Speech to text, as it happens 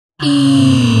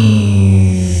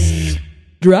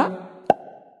Drop.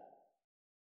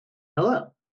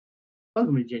 Hello.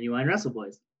 Welcome to Genuine Wrestle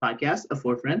Boys, podcast of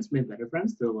four friends made better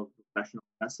friends through the love of professional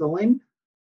wrestling.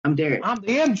 I'm Derek. I'm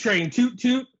the M train. Toot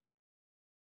toot.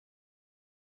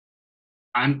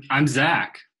 I'm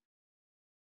Zach.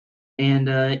 And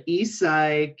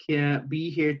Isai can't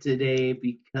be here today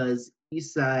because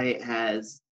Isai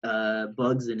has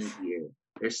bugs in his ear.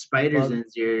 There's spiders in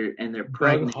his ear, and they're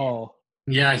pregnant. Hall.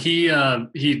 Yeah, he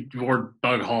wore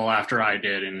bug hole after I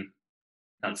did and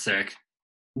got sick.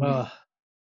 And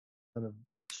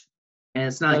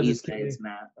it's not Isai, it's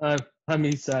Matt. I'm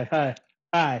Isai.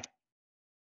 Hi.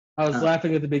 I was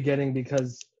laughing at the beginning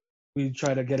because we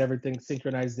try to get everything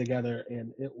synchronized together,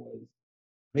 and it was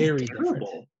very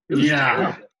terrible.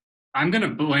 Yeah, I'm gonna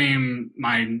blame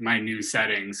my new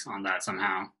settings on that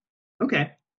somehow.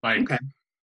 Okay.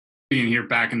 Being here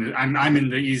back in the, I'm in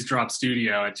the Eavesdrop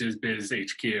studio at Just Biz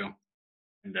HQ,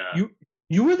 and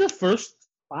you were the first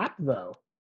spot though.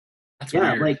 That's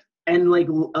weird. like a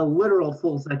literal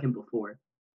full second before.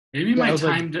 Maybe my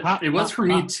time. It was for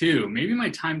me too. Maybe my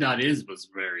time.is was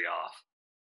very off.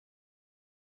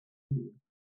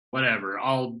 Whatever.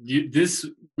 This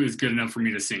was good enough for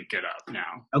me to sync it up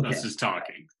now. Okay. That's just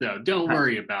talking. So don't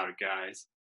worry about it, guys.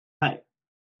 Hi.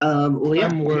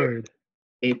 I'm worried.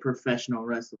 A professional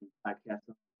wrestling podcast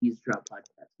on the Eavesdrop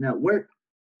Podcast Network.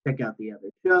 Check out the other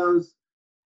shows.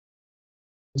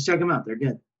 Just check them out. They're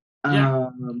good. Yeah.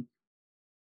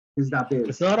 It's not biz.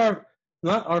 It's not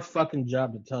our fucking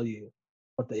job to tell you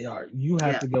what they are. You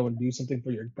have to go and do something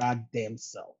for your goddamn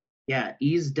self. Yeah,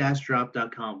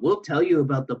 ease-drop.com. We'll tell you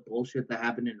about the bullshit that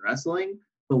happened in wrestling,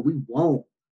 but we won't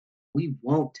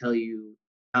tell you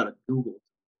how to Google.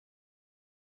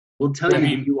 We'll tell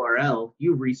you the URL.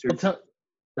 You research yourself.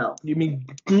 You mean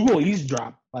Google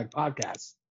Eavesdrop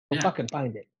podcast? We'll fucking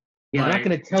find it. Yeah, I'm not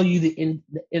going to tell you the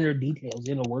inner details,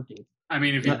 inner workings. I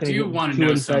mean, if you do want to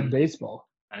know some baseball,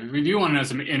 if you do want to know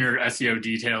some inner SEO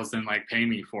details, then pay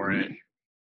me for it.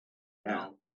 Yeah,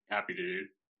 happy to do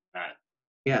that.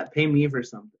 Yeah, pay me for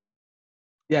something.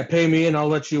 Yeah, pay me and I'll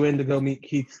let you in to go meet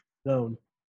Keith Stone.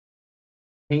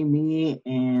 Pay me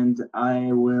and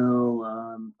I will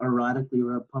erotically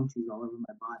rub pump cheese all over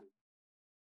my body.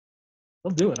 I'll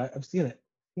do it. I've seen it.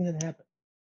 I've seen it happen.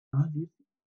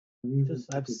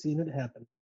 I've seen it happen.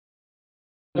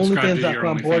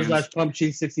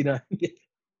 OnlyFans.com/pumpcheese69. We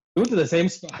went to the same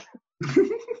spot.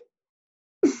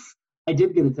 I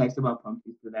did get a text about pump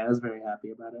cheese today. I was very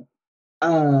happy about it.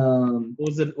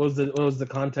 What was the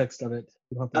context of it?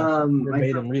 You don't have to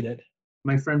verbatim read it.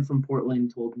 My friend from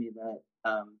Portland told me that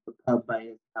the pub by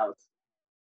his house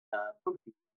pump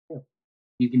cheese.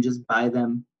 You can just buy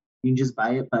them. You can just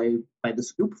buy it by the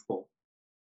scoopful.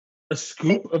 A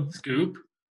scoop?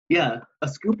 Yeah, a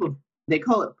scoop of. They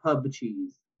call it pub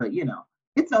cheese, but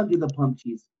it's under the pump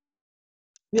cheese.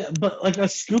 Yeah, but a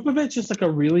scoop of it's just a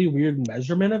really weird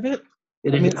measurement of it. I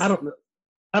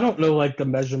don't know the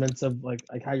measurements of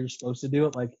how you're supposed to do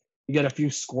it. You get a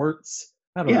few squirts.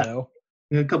 I don't know.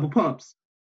 A couple pumps.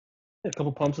 A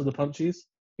couple pumps of the pump cheese.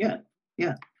 Yeah.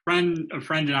 A friend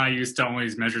and I used to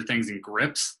always measure things in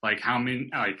grips, how many,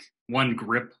 one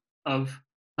grip of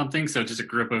something. So just a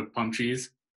grip of pump cheese.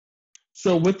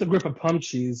 So with the grip of pump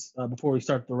cheese, before we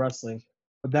start the wrestling,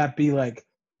 would that be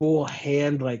full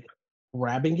hand,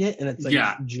 grabbing it and it's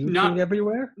juicing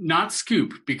everywhere? Not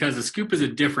scoop, because a scoop is a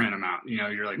different amount.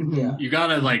 You're you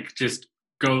gotta just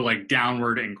go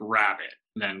downward and grab it,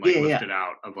 and then lift it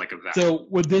out of a vessel. So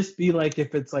would this be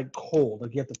if it's cold,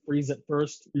 you have to freeze it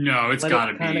first? No, it's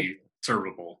gotta be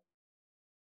servable.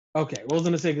 Okay, well, I was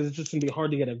gonna say because it's just gonna be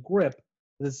hard to get a grip.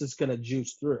 It's just gonna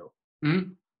juice through.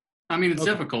 Mm-hmm. I mean, it's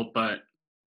difficult, but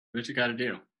what you gotta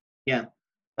do. Yeah.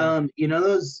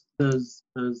 Those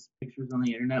pictures on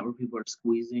the internet where people are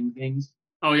squeezing things?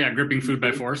 Oh yeah, gripping food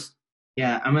by force?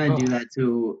 Yeah, I'm gonna do that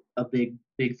to a big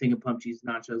thing of pump cheese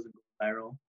nachos and go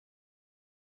viral.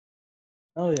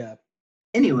 Oh yeah.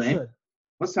 Anyway,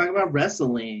 let's talk about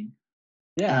wrestling.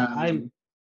 Yeah,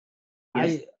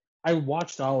 I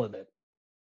watched all of it.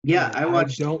 Yeah, I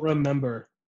watched. I don't remember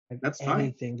that's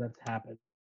anything that's happened.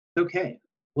 Okay.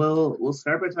 Well, we'll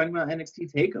start by talking about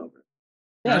NXT TakeOver.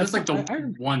 Yeah, that's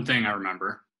the one thing I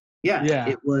remember. Yeah.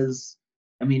 It was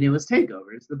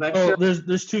TakeOver. It's the best show.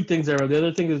 There's two things there. The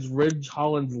other thing is Ridge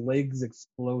Holland's legs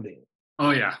exploding.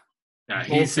 Oh, yeah. Yeah,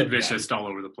 he's Sid Vicious all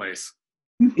over the place.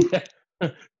 Yeah.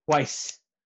 Twice.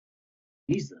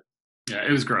 Jesus. Yeah,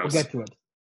 it was gross. We'll get to it.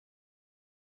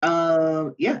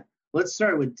 Yeah. Let's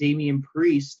start with Damian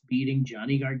Priest beating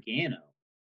Johnny Gargano.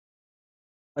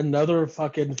 Another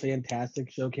fucking fantastic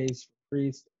showcase for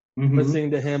Priest. Mm-hmm.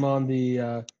 Listening to him on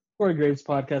the Corey Graves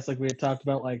podcast, like we had talked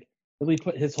about, like really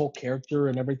put his whole character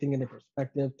and everything into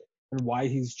perspective and why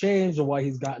he's changed and why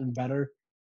he's gotten better.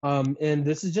 And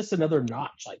this is just another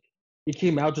notch. Like he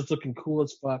came out just looking cool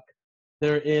as fuck.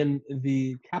 They're in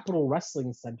the Capitol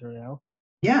Wrestling Center now.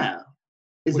 Yeah.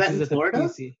 Is that in Florida?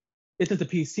 It's at the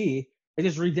PC. They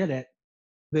just redid it.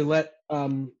 They let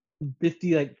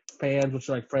 50 like fans, which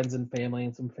are like friends and family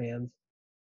and some fans.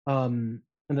 And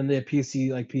then they have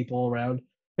PC like people around.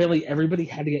 Apparently everybody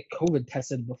had to get COVID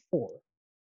tested before.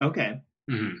 Okay.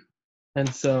 Mm-hmm.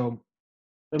 And so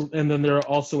and then they're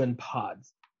also in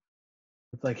pods.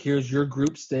 It's like, here's your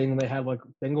group staying. They have like a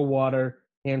thing of water,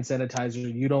 hand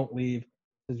sanitizer. You don't leave.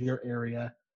 This is your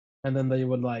area. And then they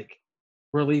would like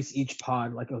release each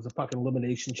pod like it was a fucking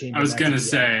elimination chamber. I was going to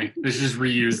say, they should just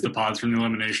reuse the pods from the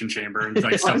elimination chamber and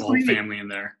like stuff the whole family in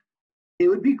there. It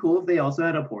would be cool if they also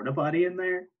had a porta potty in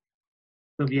there.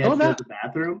 So if you had to go to the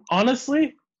bathroom.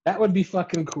 Honestly, that would be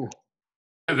fucking cool.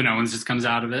 Kevin Owens just comes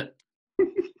out of it.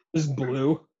 Just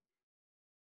blue.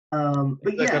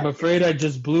 But yeah, I'm afraid I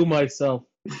just blew myself.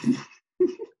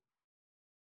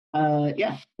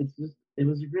 Yeah, it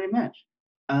was a great match.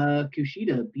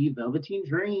 Kushida beat Velveteen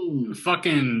Dream.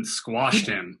 Fucking squashed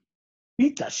him.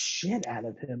 Beat the shit out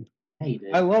of him. Yeah, he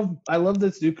did. I love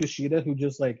this new Kushida who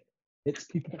just like hits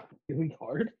people really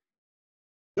hard.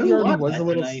 He already was a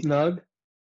little snug.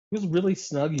 He was really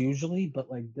snug usually,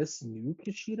 but like this new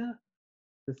Kushida,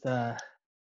 this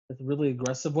really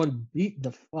aggressive one, beat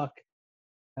the fuck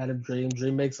out of Dream.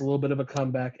 Dream makes a little bit of a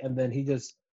comeback, and then he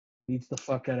just beats the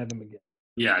fuck out of him again.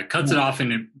 Yeah, it cuts it off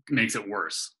and it makes it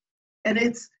worse. And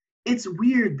it's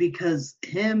weird because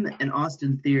him and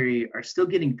Austin Theory are still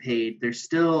getting paid. They're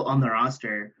still on the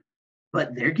roster,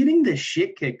 but they're getting the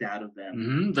shit kicked out of them.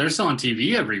 Mm-hmm. They're still on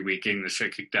TV every week getting the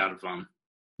shit kicked out of them.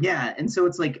 Yeah, and so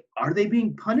it's like, are they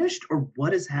being punished or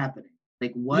what is happening?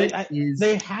 Like,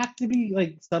 They have to be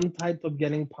like some type of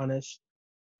getting punished.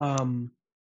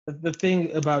 The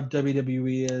thing about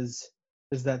WWE is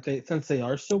that since they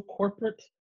are so corporate,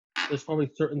 there's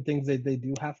probably certain things they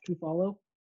do have to follow.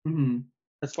 Mm-hmm.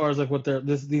 As far as like what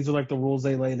these are like the rules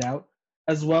they laid out,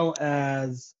 as well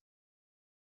as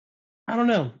I don't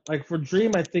know. Like for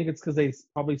Dream, I think it's because they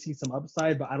probably see some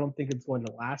upside, but I don't think it's going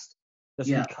to last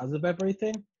just because of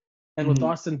everything. And with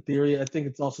Austin Theory, I think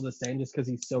it's also the same just because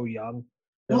he's so young.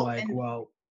 They're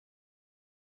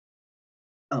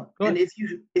and if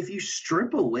you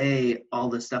strip away all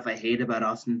the stuff I hate about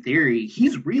Austin Theory,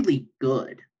 he's really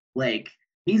good. Like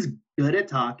he's good at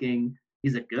talking.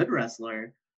 He's a good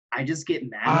wrestler. I just get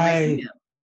mad when I see him.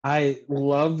 I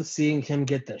love seeing him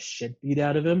get the shit beat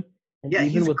out of him. And yeah,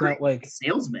 even he's without great like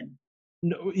salesman.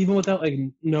 No, even without like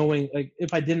knowing, like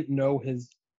if I didn't know his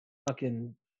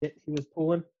fucking shit he was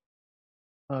pulling,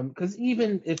 because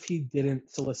even if he didn't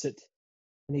solicit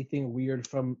anything weird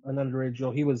from an underage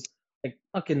girl, he was like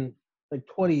fucking like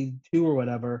 22 or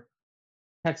whatever,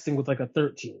 texting with like a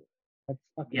 13. That's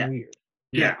fucking weird.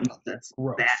 Yeah, that's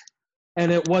gross. Bad.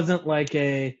 And it wasn't like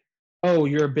oh,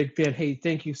 you're a big fan. Hey,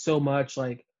 thank you so much.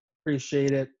 Like, appreciate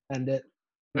it. End it.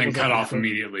 Then cut off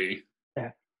immediately.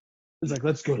 Yeah. It's like,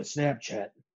 let's go to Snapchat.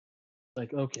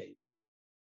 Like, okay.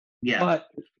 Yeah. But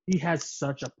he has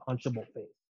such a punchable face.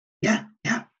 Yeah.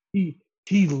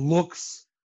 He looks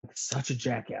like such a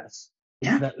jackass.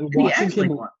 Yeah. That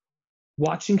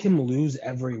watching him lose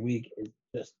every week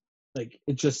is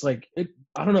just like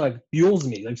I don't know, like fuels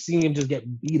me. Like seeing him just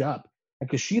get beat up. And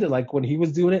Kushida, like when he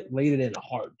was doing it, laid it in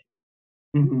hard.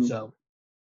 Mm-hmm. So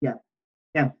yeah.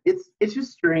 It's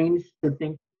just strange to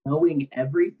think, knowing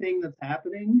everything that's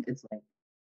happening, it's like,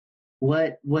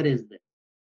 what is this?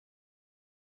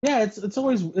 Yeah, it's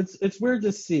always it's weird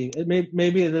to see.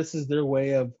 Maybe this is their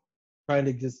way of trying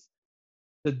to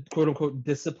quote unquote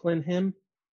discipline him,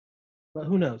 but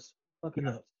who knows? Fucking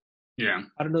knows. Yeah.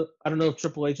 I don't know if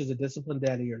Triple H is a discipline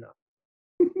daddy or not.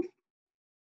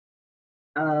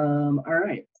 All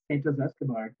right, Santos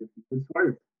Escobar defeated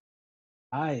Swerve.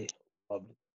 I loved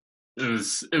it.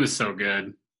 It was so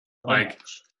good. Like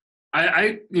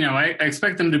I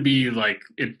expect them to be like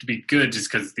it to be good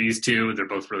just because these two, they're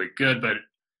both really good, but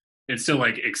it still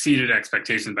like exceeded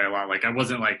expectations by a lot. Like I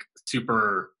wasn't like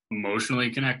super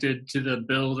emotionally connected to the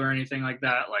build or anything like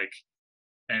that. Like,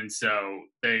 and so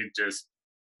they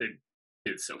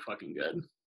did so fucking good.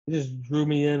 It just drew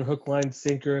me in, hook, line,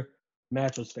 sinker.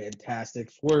 Match was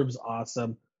fantastic. Swerve's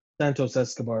awesome. Santos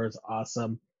Escobar is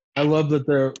awesome. I love that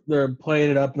they're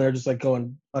playing it up and they're just like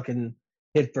going fucking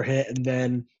hit for hit, and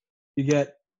then you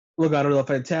get Legado del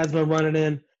Fantasma running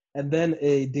in, and then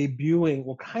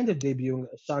kind of debuting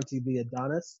Ashanti the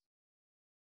Adonis.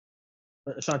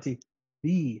 Ashanti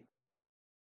the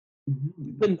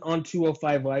He's been on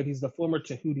 205 Live. He's the former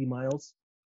Tahuti Miles.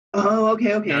 Oh,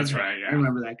 okay. That's right. Yeah. I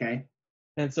remember that guy.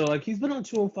 And so, like, he's been on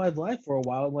 205 Live for a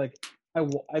while. Like,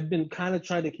 I've been kind of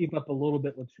trying to keep up a little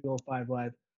bit with 205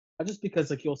 Live, just because,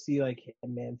 like, you'll see, like,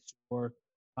 Mansoor,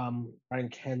 Brian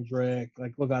Kendrick,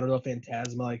 like, Legado del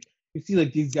Fantasma. Like, you see,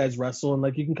 like, these guys wrestle, and,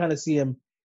 like, you can kind of see him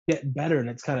get better, and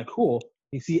it's kind of cool.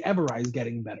 You see Everrise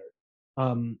getting better.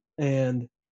 And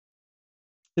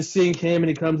just seeing him, and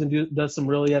he comes and does some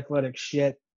really athletic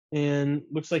shit, and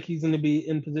looks like he's going to be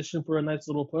in position for a nice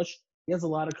little push. He has a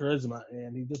lot of charisma,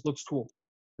 and he just looks cool.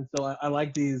 And so I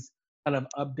like these kind of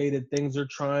updated things they're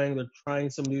trying. They're trying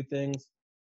some new things.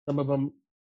 Some of them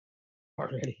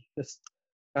already just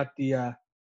got the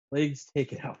legs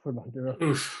taken out from under him.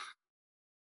 Oof.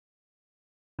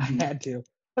 I had to.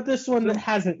 But this one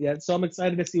hasn't yet, so I'm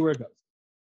excited to see where it goes.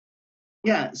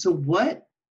 Yeah, so what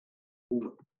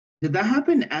did that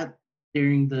happen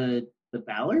during the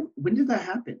Balor? When did that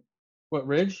happen? What,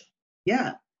 Ridge?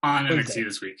 Yeah. On NXT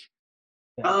this week.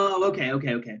 Yeah. Oh, okay.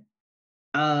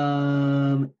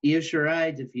 Io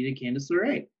Shirai defeated Candice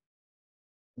LeRae.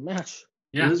 Match.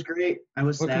 Yeah. It was great. I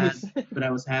was sad, but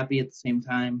I was happy at the same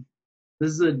time.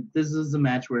 This is a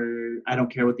match where I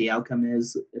don't care what the outcome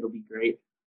is. It'll be great.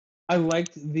 I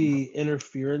liked the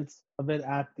interference of it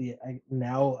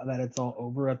now that it's all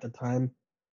over. At the time,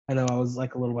 I know I was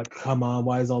like a little like, come on,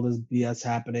 why is all this BS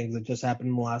happening? It just happened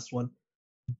in the last one.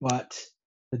 But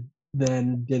it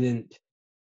then didn't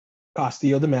cost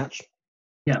Io the match.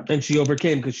 Yeah. And she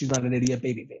overcame because she's not an idiot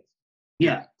babyface.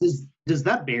 Yeah. Does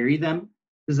that bury them?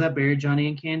 Does that bury Johnny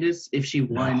and Candice if she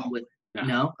won with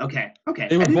no? Okay.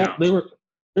 They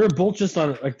were both just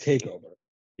on like TakeOver.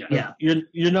 Yeah.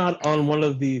 You're not on one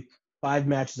of the 5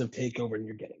 matches of TakeOver and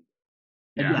you're getting.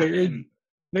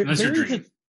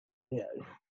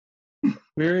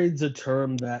 Buried's a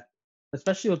term that,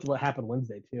 especially with what happened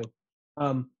Wednesday too.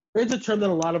 Buried's a term that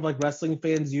a lot of like wrestling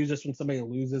fans use just when somebody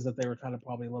loses that they were kind of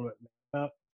probably a little bit mad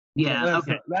about. Yeah.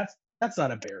 That's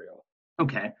not a burial.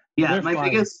 Okay. Yeah. My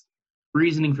biggest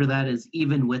reasoning for that is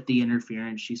even with the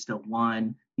interference, she still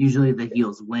won. Usually the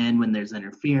heels win when there's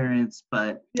interference,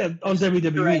 but on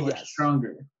WWE, yes.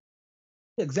 Stronger.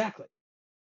 Exactly.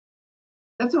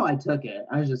 That's how I took it.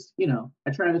 I was just,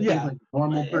 I try to think like a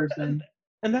normal person.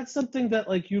 And that's something that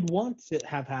like you'd want to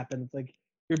have happen. It's like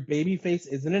your babyface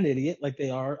isn't an idiot like they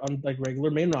are on like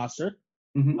regular main roster.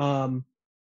 Mm-hmm.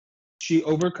 She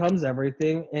overcomes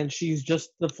everything, and she's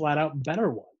just the flat out better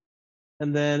one.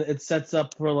 And then it sets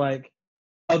up for like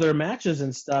other matches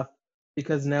and stuff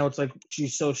because now it's like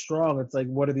she's so strong. It's like,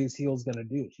 what are these heels gonna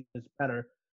do? She's just better.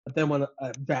 But then when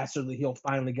a dastardly heel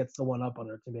finally gets the one up on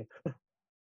her to be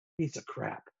piece of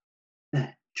crap.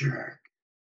 That jerk.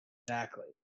 Exactly.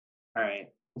 All right.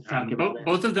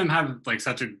 Both of them have like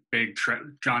such a big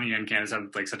Johnny and Candice have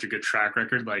like such a good track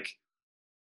record. Like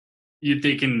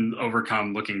they can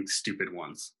overcome looking stupid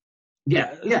once.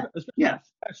 Yeah.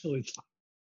 Especially.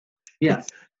 Yeah.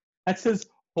 That's his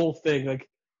whole thing. Like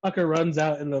fucker runs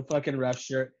out in the fucking ref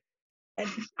shirt, and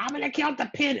I'm gonna count the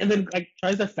pin, and then like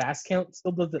tries to fast count,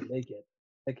 still doesn't make it.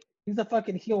 Like he's a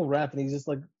fucking heel ref, and he's just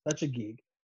like such a geek.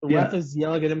 The ref is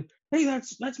yelling at him, "Hey,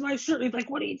 that's my shirt." He's like,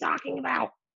 "What are you talking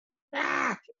about?"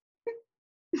 Ah!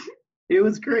 It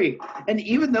was great, and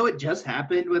even though it just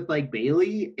happened with like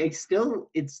Bayley, it still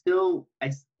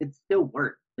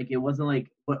worked. Like it wasn't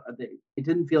like it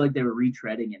didn't feel like they were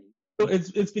retreading anything. So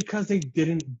it's because they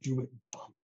didn't do it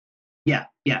dumb. Yeah.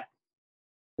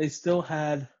 They still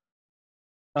had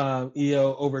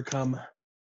Io overcome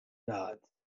God.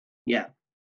 Yeah,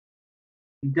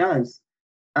 he does.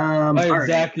 All right,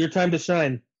 Zach, your time to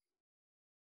shine.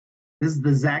 This is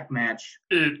the Zach match.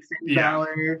 Finn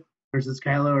Balor versus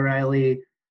Kyle O'Reilly,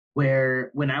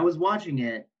 where when I was watching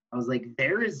it, I was like,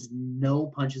 there is no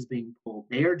punches being pulled.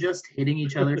 They are just hitting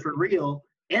each other for real.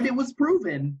 And it was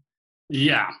proven.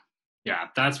 Yeah,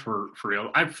 that's for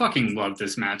real. I fucking love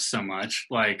this match so much.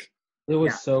 Like, it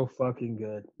was so fucking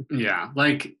good. Yeah,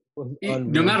 like,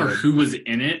 no matter who was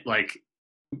in it, like,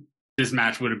 this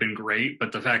match would have been great.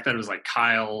 But the fact that it was, like,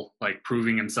 Kyle, like,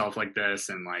 proving himself like this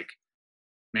and, like,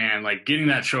 man, like, getting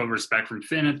that show of respect from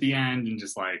Finn at the end and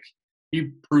just, like,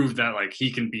 he proved that, like,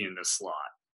 he can be in this slot.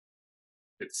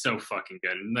 It's so fucking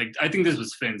good. And, like, I think this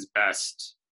was Finn's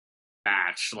best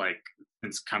match, like,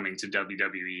 since coming to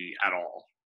WWE at all.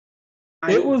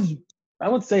 I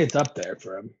would say it's up there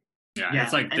for him. Yeah,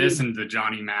 it's like this and the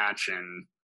Johnny match, and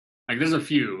like there's a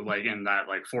few like in that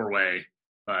like 4-way,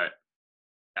 but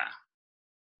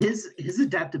yeah. His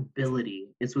adaptability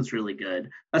is what's really good,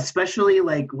 especially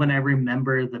like when I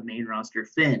remember the main roster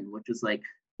Finn, which was like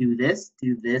do this,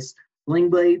 sling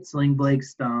blade,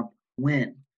 stomp,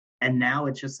 win. And now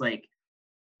it's just like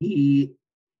he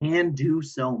can do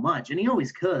so much, and he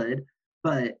always could,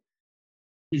 but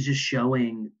he's just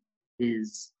showing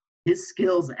his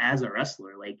skills as a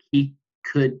wrestler. Like he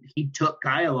took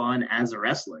Kyle on as a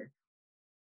wrestler.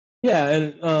 Yeah,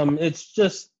 and that's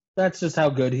just how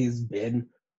good he's been.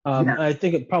 I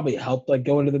think it probably helped like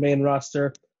going to the main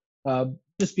roster,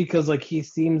 just because like he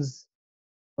seems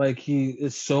like he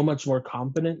is so much more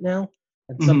confident now,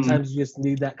 and sometimes you just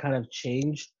need that kind of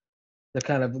change to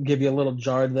kind of give you a little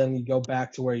jar. Then you go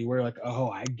back to where you were, like, oh,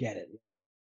 I get it.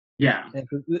 Yeah, and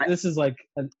this is like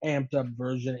an amped up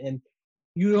version, and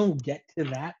you don't get to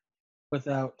that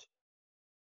without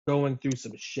going through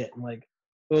some shit. And like,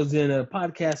 I was in a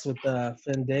podcast with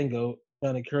Fandango,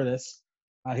 Johnny Curtis.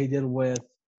 He did with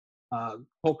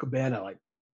Colt Cabana like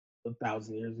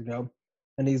 1,000 years ago,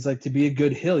 and he's like, to be a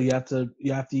good heel, you have to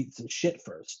eat some shit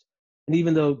first. And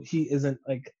even though he isn't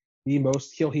like the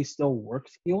most heel, he still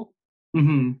works heel.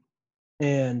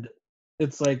 And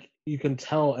it's like you can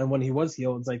tell, and when he was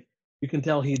heel, it's like you can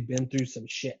tell he'd been through some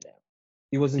shit now.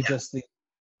 He wasn't just the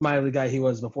smiley guy he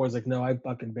was before. It's like, no, I've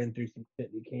fucking been through some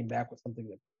shit. And he came back with something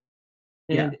that,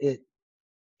 and it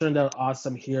turned out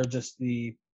awesome here. Just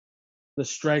the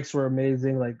strikes were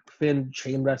amazing. Like Finn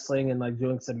chain wrestling and like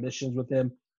doing submissions with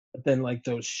him, but then like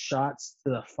those shots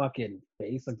to the fucking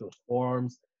face, like those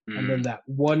forearms, and then that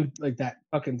one, like that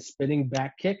fucking spinning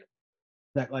back kick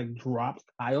that like dropped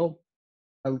Kyle.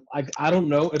 I don't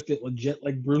know if it legit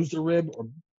like bruised a rib or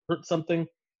hurt something,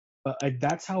 but like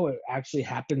that's how it actually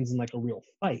happens in like a real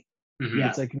fight.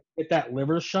 It's like you get that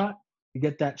liver shot, you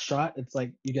get that shot, it's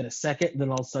like you get a second, and then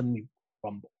all of a sudden you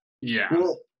crumble. Yeah.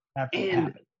 Well,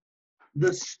 and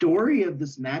the story of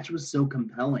this match was so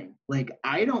compelling. Like,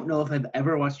 I don't know if I've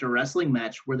ever watched a wrestling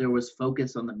match where there was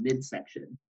focus on the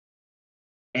midsection.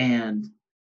 And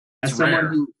as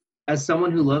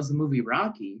someone who loves the movie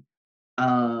Rocky,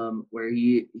 where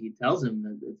he tells him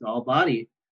that it's all body,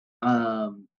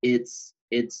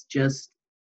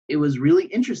 it was really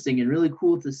interesting and really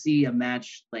cool to see a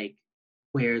match like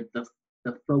where the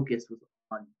focus was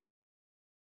on,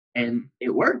 and it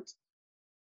worked.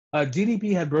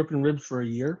 DDP had broken ribs for a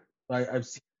year. I've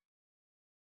seen.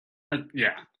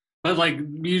 Yeah, but like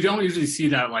you don't usually see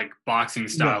that like boxing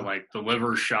style, like the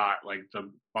liver shot, like the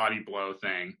body blow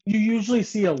thing. You usually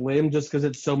see a limb just because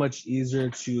it's so much easier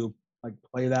to like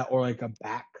play that, or like a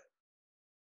back.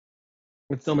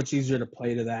 It's so much easier to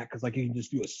play to that because like you can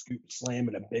just do a scoop slam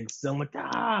and a big still. Like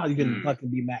you can fucking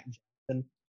be Matt Jackson.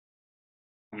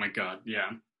 Oh my god,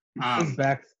 yeah. His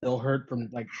back still hurt from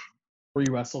like 3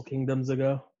 Wrestle Kingdoms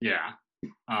ago. Yeah.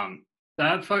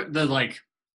 The like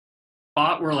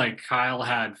spot where like Kyle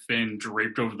had Finn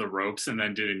draped over the ropes and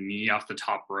then did a knee off the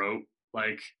top rope,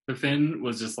 like the Finn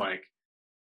was just like,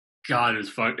 God,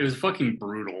 it was fucking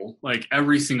brutal. Like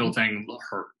every single thing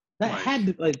hurt. That like, had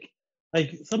to,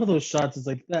 like some of those shots is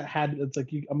like that had, it's like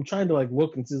I'm trying to like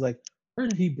look and see like, where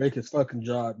did he break his fucking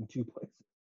jaw in 2 places?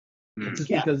 It's just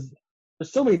because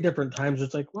there's so many different times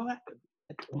it's like, well, that could be.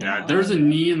 Yeah, there's a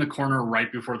knee in the corner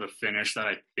right before the finish that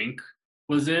I think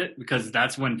was it, because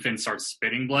that's when Finn starts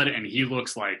spitting blood and he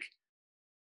looks like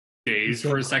dazed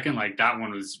for a second. Like that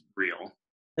one was real.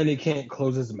 And he can't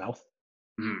close his mouth.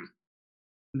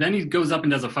 Then he goes up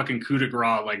and does a fucking coup de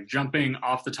grace, like jumping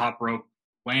off the top rope,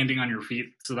 landing on your feet.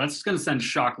 So that's going to send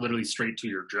shock literally straight to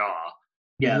your jaw.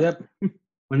 Yeah. Yep.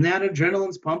 When that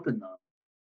adrenaline's pumping, though.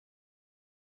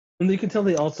 And you can tell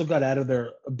they also got out of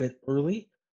there a bit early.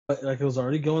 But like it was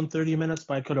already going 30 minutes,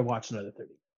 but I could have watched another 30.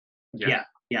 Yeah.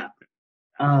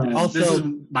 Also, this is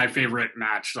my favorite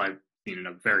match I've seen in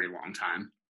a very long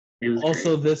time.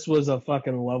 Also, great. This was a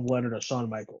fucking love letter to Shawn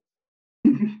Michaels.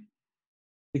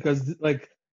 Because like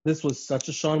this was such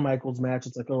a Shawn Michaels match.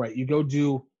 It's like, all right, you go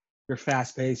do your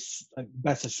fast-paced, like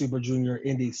Best of Super Junior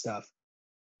indie stuff,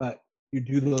 but you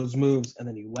do those moves and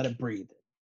then you let it breathe.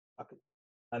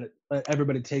 Let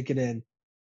everybody take it in.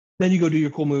 Then you go do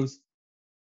your cool moves.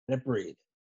 Let it breathe.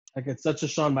 Like it's such a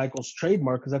Shawn Michaels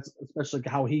trademark because that's especially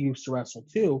how he used to wrestle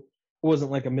too. It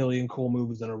wasn't like a million cool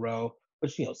moves in a row,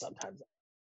 which sometimes.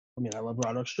 I mean, I love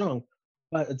Roderick Strong,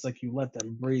 but it's like you let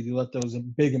them breathe. You let those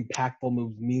big impactful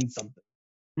moves mean something,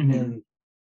 and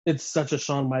it's such a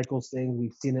Shawn Michaels thing.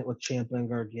 We've seen it with Ciampa and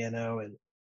Gargano, and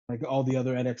like all the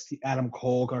other NXT, Adam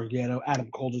Cole, Gargano,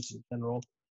 Adam Cole just in general.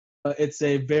 It's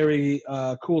a very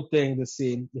cool thing to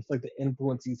see, just like the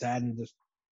influence he's had, and just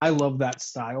I love that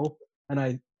style. And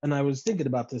I was thinking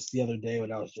about this the other day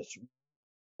when I was just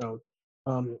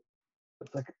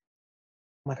it's like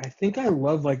I think I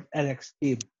love like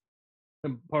NXT.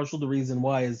 And partial the reason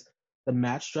why is the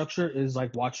match structure is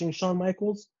like watching Shawn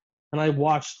Michaels, and I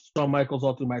watched Shawn Michaels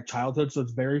all through my childhood, so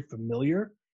it's very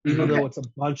familiar. even though it's a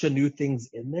bunch of new things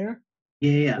in there.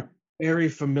 Yeah. Very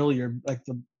familiar, like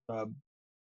the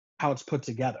how it's put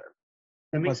together.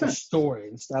 That makes sense. The story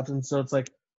and stuff. And so it's like,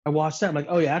 I watched that. I'm like,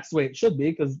 oh, yeah, that's the way it should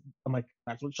be. Because I'm like,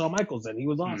 that's what Shawn Michaels did. He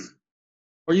was awesome.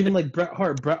 Or even like Bret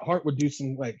Hart. Bret Hart would do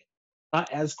some, like,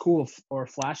 not as cool or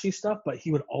flashy stuff, but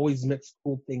he would always mix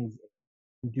cool things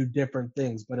and do different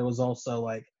things. But it was also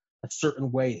like a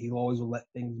certain way. He always would let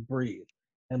things breathe.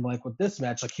 And like with this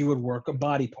match, like he would work a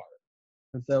body part.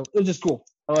 And so it was just cool.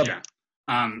 I love it.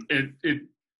 It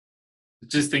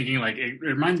just thinking, like, it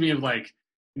reminds me of, like,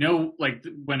 you know, like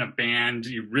when a band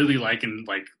you really like and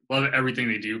like love everything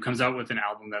they do comes out with an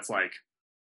album that's like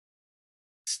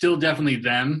still definitely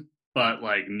them, but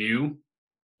like new,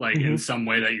 like in some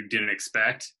way that you didn't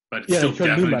expect, but still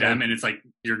definitely them, and it's like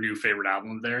your new favorite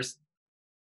album of theirs.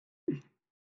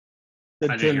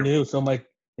 It's new, so I'm like,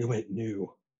 it went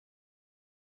new.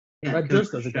 Yeah, Red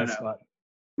Durst does a good spot.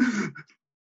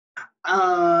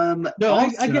 No,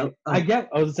 also, I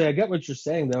get what you're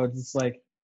saying though.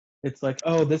 It's like,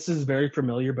 oh, this is very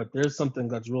familiar, but there's something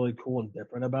that's really cool and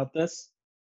different about this.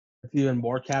 It's even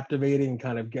more captivating and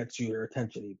kind of gets your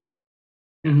attention.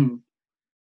 And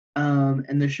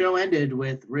the show ended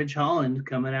with Ridge Holland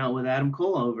coming out with Adam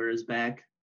Cole over his back.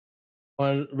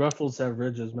 Well, Ruffles have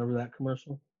ridges. Remember that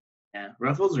commercial? Yeah,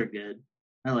 Ruffles are good.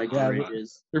 I like the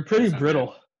ridges. They're pretty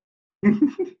brittle.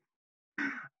 And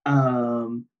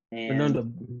they're known to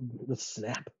the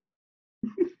snap.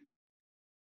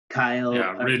 Kyle.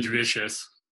 Yeah, Ridge Vicious.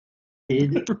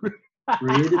 Rid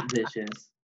Vicious.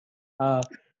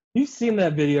 You've seen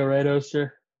that video, right,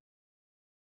 Oster?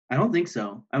 I don't think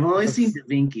so. I've only seen Da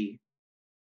Vinci.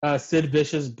 Sid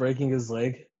Vicious breaking his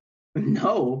leg.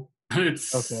 No.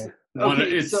 It's okay.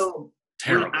 It's so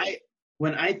terrible.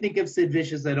 When I think of Sid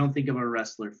Vicious, I don't think of a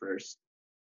wrestler first.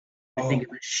 I think of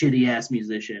a shitty ass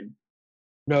musician.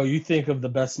 No, you think of the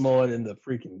best mullet in the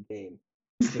freaking game.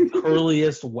 The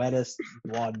curliest, wettest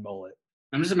blonde mullet.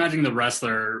 I'm just imagining the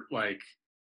wrestler like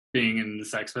being in the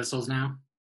Sex Pistols now.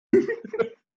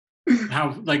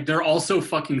 How like they're all so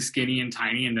fucking skinny and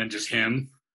tiny, and then just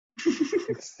him.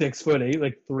 Like 6'8",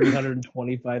 like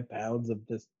 325 pounds of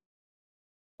just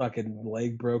fucking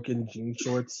leg broken jean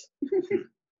shorts.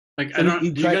 Like so do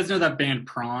you guys know that band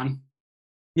Prawn?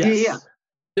 Yes. Yeah.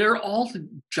 They're all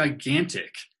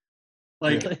gigantic.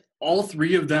 Like all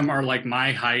three of them are like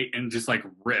my height and just like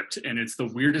ripped, and it's the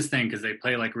weirdest thing because they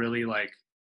play like really like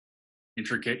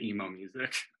intricate emo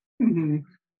music.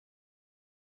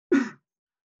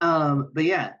 But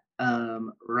yeah,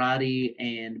 Roddy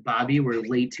and Bobby were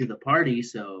late to the party,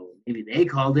 so maybe they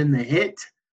called in the hit.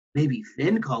 Maybe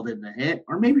Finn called in the hit,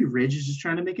 or maybe Ridge is just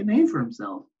trying to make a name for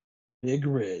himself. Big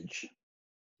Ridge.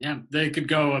 Yeah, they could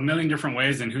go a million different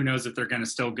ways, and who knows if they're going to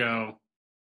still go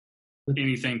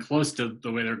anything close to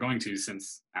the way they're going to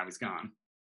since now he's gone.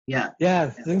 Yeah,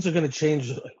 things are going to change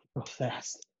like, real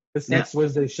fast. This next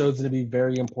Wednesday show is going to be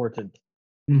very important.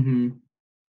 Let's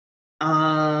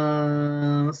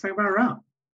talk about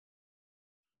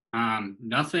Raw.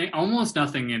 Almost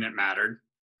nothing in it mattered.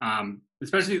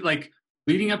 Especially like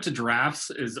leading up to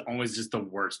drafts is always just the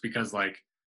worst because like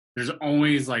there's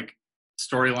always like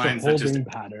storylines that just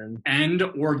end,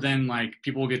 or then like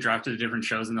people will get drafted to different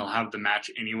shows and they'll have the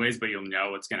match anyways, but you'll know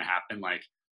what's going to happen. Like,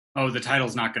 oh, the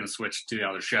title's not going to switch to the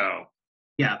other show.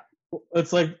 Yeah,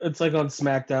 it's like on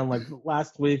SmackDown. Like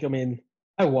last week, I mean,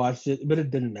 I watched it, but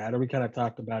it didn't matter. We kind of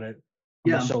talked about it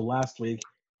on the show last week,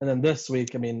 and then this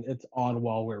week, I mean, it's on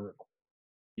while we're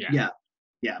recording.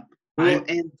 Yeah. Well,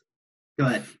 and go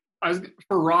ahead.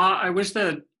 For Raw, I wish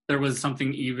that there was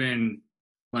something even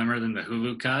slimmer than the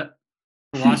Hulu cut.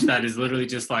 To watch that is literally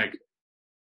just like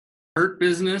Hurt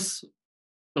Business,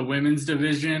 the women's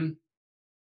division,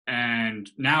 and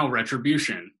now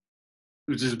Retribution,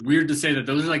 which is weird to say that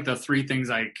those are like the three things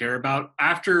I care about.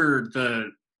 After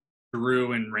the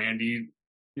Drew and Randy,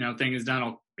 thing is done,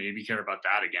 I'll maybe care about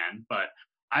that again. But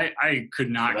I could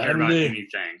not care about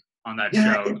anything on that show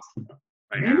right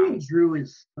now. Randy and Drew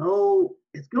is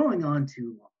it's going on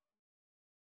too long,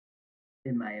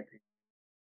 in my opinion.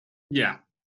 Yeah.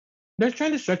 They're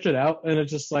trying to stretch it out, and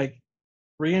it's just like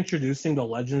reintroducing the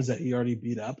legends that he already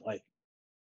beat up. Like,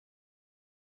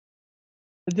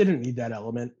 it didn't need that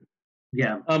element.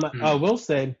 Yeah. I will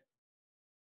say,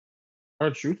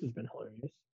 R-Truth has been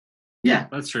hilarious. Yeah,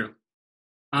 that's true.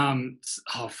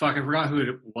 Oh fuck, I forgot who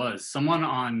it was. Someone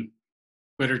on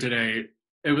Twitter today.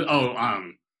 It was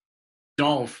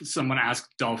Dolph. Someone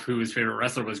asked Dolph who his favorite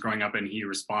wrestler was growing up, and he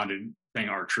responded saying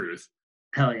R-Truth.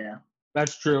 Hell yeah,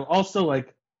 that's true. Also,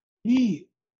 like. I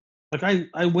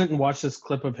went and watched this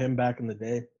clip of him back in the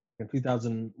day in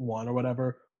 2001 or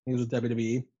whatever. He was with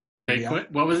WWE. K-Quick?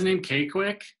 What was his name?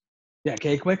 K-Quick? Yeah,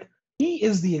 K-Quick. He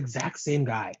is the exact same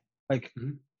guy. Like,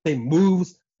 same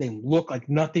moves, same look. Like,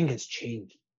 nothing has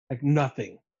changed. Like,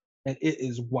 nothing. And it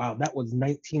is wild. That was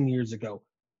 19 years ago.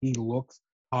 He looks,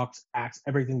 talks, acts,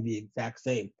 everything the exact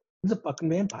same. He's a fucking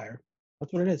vampire.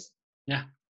 That's what it is. Yeah.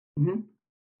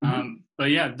 But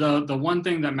yeah, the one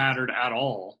thing that mattered at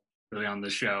all, really, on the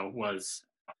show was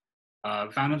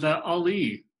found out that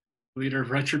Ali, leader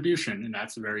of Retribution, and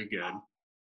that's very good.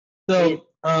 So,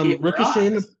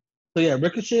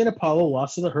 Ricochet and Apollo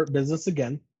lost to the Hurt Business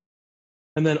again.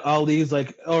 And then Ali's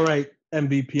like, all right,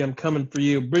 MVP, I'm coming for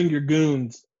you. Bring your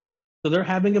goons. So they're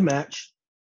having a match,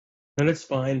 and it's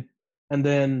fine. And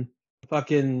then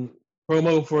fucking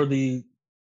promo for the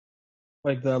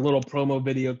little promo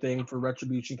video thing for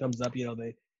Retribution comes up. You know,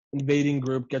 the invading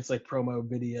group gets like promo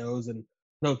videos and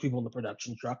knows people in the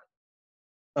production truck.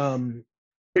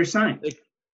 They're signed.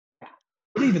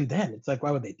 But even then, it's like,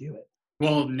 why would they do it?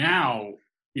 Well, now,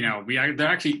 you know, there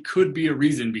actually could be a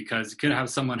reason because it could have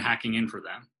someone hacking in for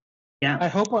them. Yeah. I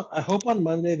hope on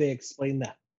Monday they explain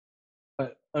that.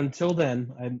 But until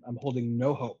then, I'm holding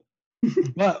no hope.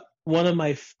 But one of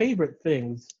my favorite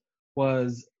things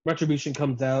was Retribution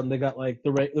comes out and they got like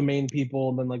the main people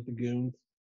and then like the goon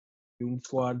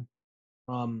squad.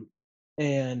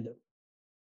 And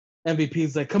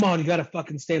MVP's like, come on, you gotta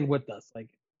fucking stand with us. Like,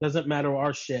 doesn't matter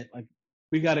our shit. Like,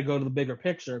 we gotta go to the bigger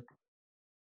picture.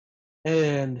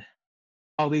 And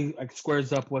Ali like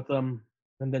squares up with them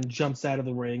and then jumps out of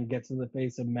the ring, gets in the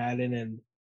face of Madden and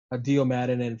Dio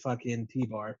Madden and fucking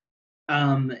T-Bar.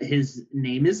 His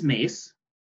name is Mace.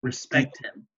 Respect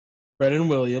him. Brennan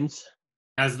Williams.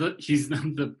 He's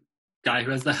the guy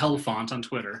who has the hell font on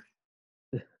Twitter.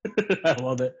 I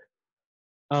love it.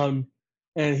 And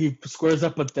he squares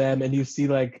up with them, and you see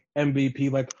like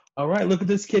MVP like, all right, look at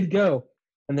this kid go.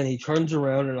 And then he turns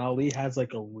around, and Ali has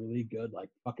like a really good like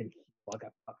fucking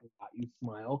got you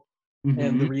smile. Mm-hmm.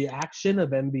 And the reaction of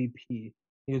MVP, he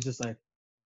was just like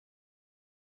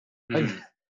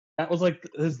that was like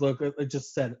his look. It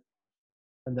just said,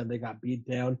 and then they got beat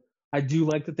down. I do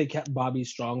like that they kept Bobby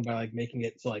strong by like making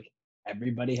it so like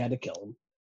everybody had to kill him.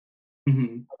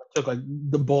 Mm-hmm. Took like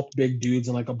the both big dudes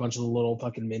and like a bunch of the little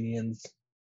fucking minions.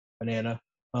 Banana.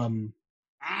 Got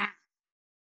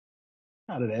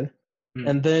it in.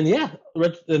 And then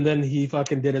and then he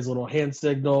fucking did his little hand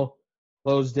signal,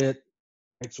 closed it,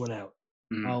 X went out.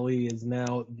 Ali is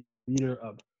now the leader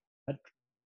of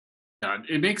God,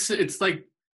 it's like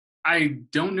I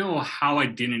don't know how I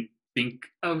didn't think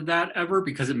of that ever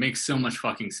because it makes so much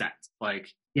fucking sense.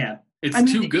 Like, yeah,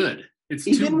 it's too good. It's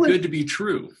too good to be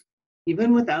true.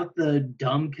 Even without the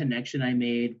dumb connection I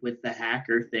made with the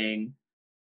hacker thing,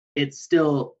 it's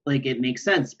still like it makes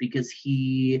sense because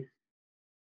he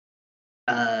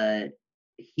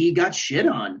got shit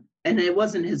on, and it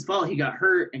wasn't his fault. He got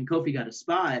hurt, and Kofi got a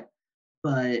spot,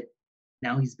 but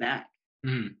now he's back.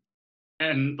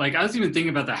 And like I was even thinking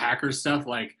about the hacker stuff.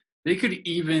 Like they could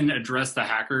even address the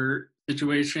hacker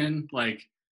situation, like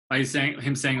by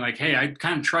saying like, "Hey, I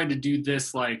kind of tried to do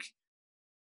this like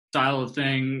style of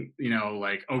thing, you know,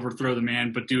 like overthrow the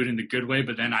man, but do it in the good way.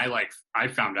 But then I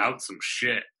found out some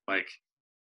shit, like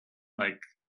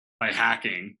by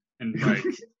hacking and like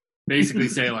basically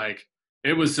say like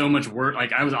it was so much work.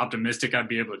 Like I was optimistic I'd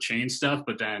be able to change stuff,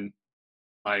 but then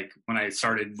like when I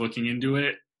started looking into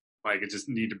it, like I just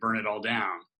need to burn it all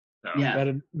down. So.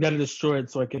 Yeah, gotta destroy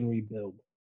it so I can rebuild.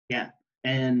 Yeah,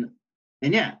 and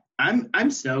yeah. I'm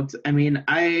stoked. I mean,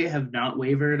 I have not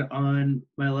wavered on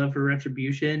my love for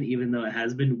Retribution, even though it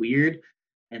has been weird,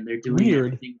 and they're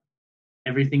doing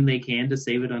everything they can to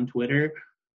save it on Twitter.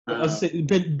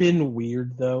 Been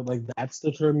weird though. Like that's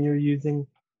the term you're using.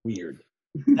 Weird.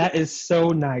 That is so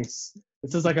nice.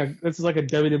 This is like a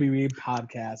WWE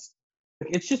podcast.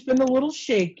 It's just been a little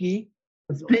shaky.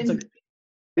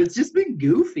 It's just been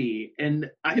goofy, and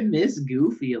I miss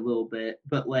Goofy a little bit,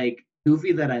 but like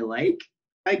Goofy that I like.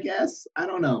 I guess. I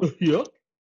don't know. Yep.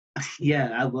 Yeah,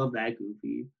 I love that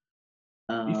Goofy.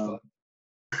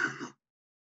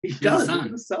 He does.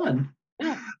 The sun.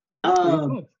 Yeah.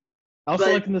 I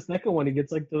also like in the second one, he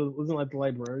gets like wasn't like the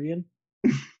librarian.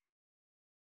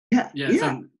 Yeah.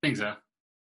 I think so.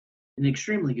 An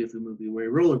extremely goofy movie where he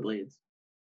rollerblades.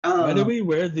 Why do we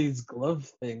wear these glove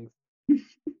things?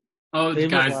 Oh,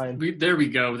 guys, there we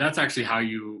go. That's actually how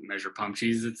you measure pump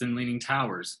cheese. It's in Leaning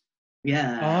Towers.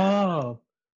 Yeah. Oh.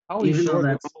 Even though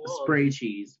that's spray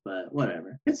cheese, but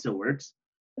whatever. It still works.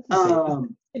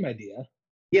 Same idea.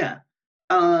 Yeah.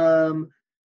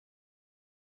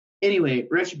 Anyway,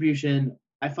 Retribution.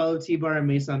 I follow T-Bar and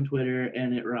Mace on Twitter,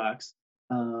 and it rocks.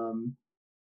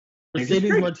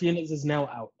 Mercedes Martinez is now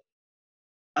out.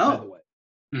 By the way.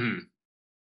 Mm-hmm.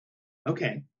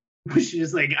 Okay. She's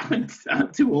just like,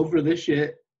 I'm too old for this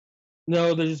shit.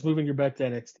 No, they're just moving her back to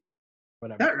NXT.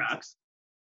 Whatever. That rocks.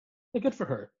 Yeah, good for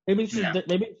her. Maybe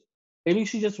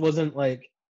she just wasn't like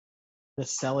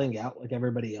just selling out like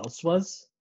everybody else was.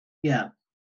 Yeah.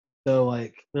 So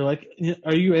like they're like,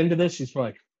 are you into this? She's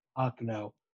probably like, fuck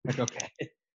no. Like, okay.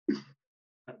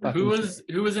 Who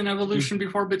was in Evolution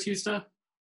before Batista?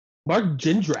 Mark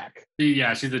Jindrak.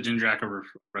 Yeah, she's a Jindrak of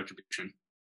Retribution.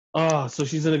 Oh, so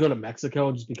she's gonna go to Mexico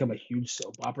and just become a huge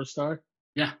soap opera star?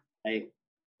 Yeah. Hey.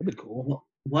 That'd be cool.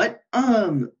 What's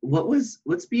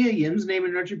Mia Yim's name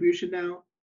in Retribution now?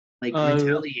 Like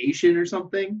Retaliation or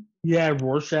something? Yeah,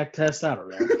 Rorschach test. I don't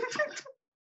know.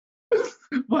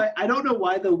 But I don't know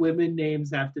why the women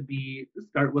names have to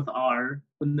start with R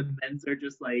when the men's are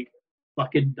just like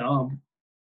fucking dumb.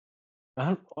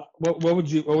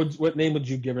 What name would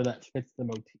you give her that fits the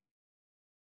motif?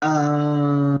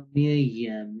 Mia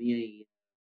Yim.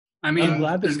 I mean,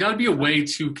 there's got to be a way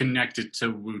to connect it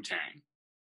to Wu-Tang.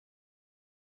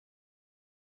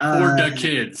 For the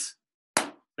kids.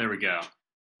 There we go.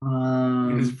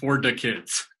 It's for the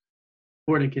kids.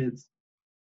 For the kids.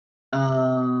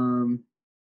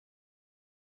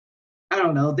 I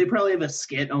don't know. They probably have a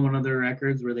skit on one of their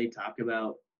records where they talk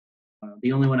about.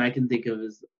 The only one I can think of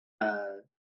is,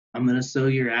 "I'm gonna sew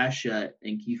your ass shut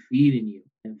and keep feeding you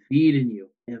and feeding you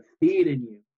and feeding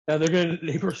you." Yeah, they're gonna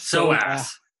name her so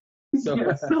ass. So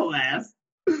ass.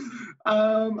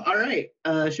 All right.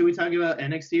 Should we talk about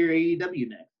NXT or AEW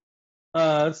next?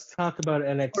 Let's talk about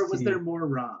NXT. Or was there more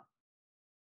Raw?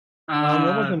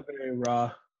 That wasn't very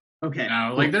Raw. Okay.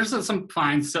 No, like there's some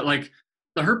fine stuff. Like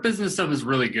the Hurt Business stuff is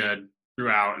really good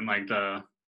throughout, and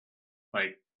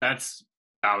that's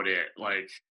about it. Like,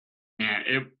 man,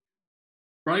 it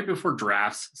right before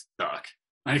drafts stuck.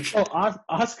 Like,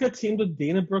 Asuka teamed with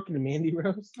Dana Brooke and Mandy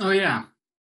Rose. Oh yeah.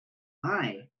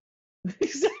 Hi.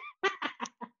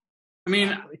 I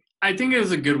mean, I think it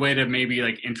was a good way to maybe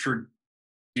like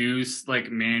introduce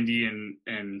like Mandy and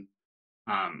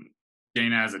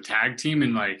Dana as a tag team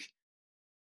and like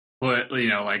put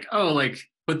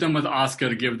put them with Asuka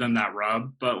to give them that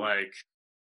rub, but like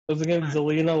it was against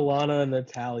Zelina, Lana, and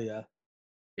Natalya.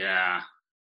 Yeah.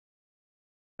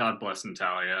 God bless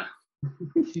Natalya.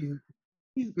 It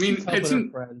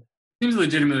seems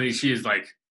legitimately she's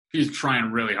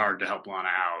trying really hard to help Lana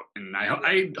out, and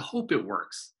I hope it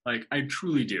works. Like I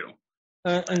truly do.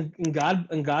 And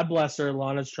God bless her,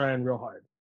 Lana's trying real hard.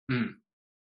 Mm.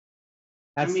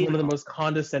 That's one of the most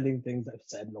condescending things I've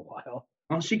said in a while.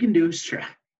 All she can do is try.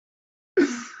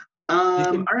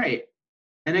 All right.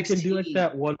 NXT can do like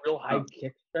that one real high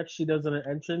kick stretch she does in an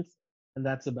entrance, and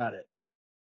that's about it.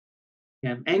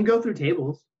 Yeah, and go through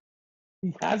tables.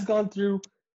 He has gone through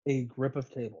a grip of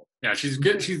tables. Yeah, she's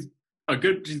good. She's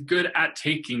good at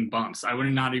taking bumps. I would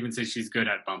not even say she's good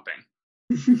at bumping.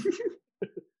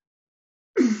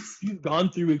 She's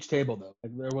gone through each table though.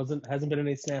 Like hasn't been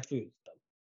any snafus.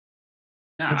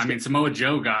 Yeah, I mean Samoa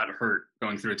Joe got hurt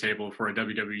going through a table for a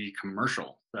WWE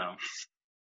commercial. So.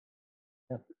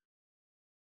 Yeah.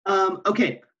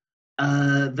 Okay.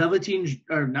 Velveteen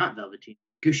or not Velveteen?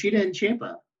 Kushida and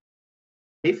Ciampa.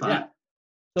 They fought. Yeah.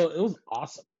 So it was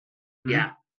awesome.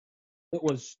 Yeah. It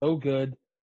was so good.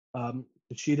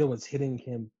 Kushida was hitting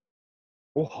him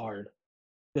so hard.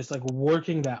 Just like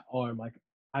working that arm. Like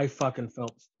I fucking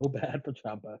felt so bad for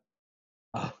Ciampa.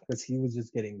 Because he was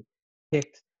just getting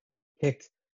kicked, hit,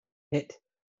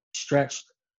 stretched.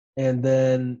 And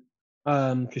then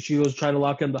Kushida was trying to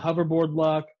lock in the hoverboard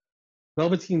lock.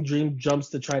 Velveteen Dream jumps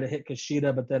to try to hit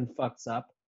Kushida, but then fucks up.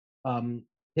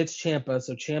 Hits Ciampa,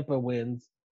 so Ciampa wins.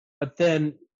 But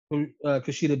then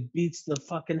Kushida beats the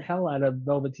fucking hell out of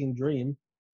Velveteen Dream.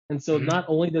 And so not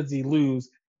only does he lose,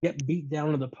 get beat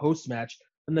down in the post-match,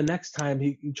 and the next time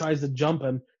he tries to jump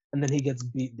him, and then he gets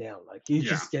beat down. Like, he's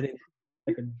just getting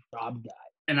like a job guy.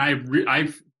 And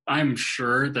I'm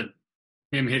sure that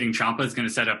him hitting Ciampa is going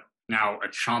to set up now a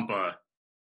Ciampa,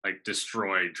 like,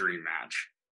 destroy Dream match.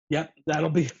 Yep, that'll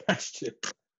be a match too.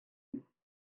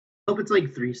 Hope it's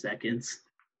like 3 seconds.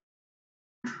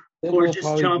 Or just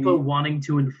Ciampa wanting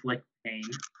to inflict pain.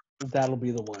 That'll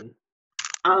be the one.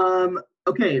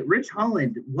 Okay, Rich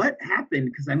Holland, what happened?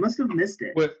 Because I must have missed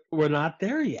it. We're not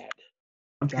there yet.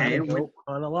 Okay. Go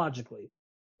chronologically.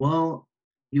 Well,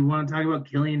 you want to talk about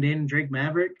Killian Dane and Drake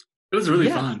Maverick? It was really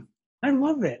fun. I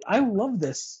love it. I love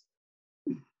this.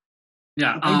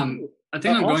 Yeah. I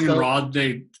think on Going in Raw,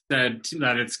 they said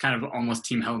that it's kind of almost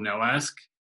Team Hell No-esque.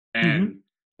 And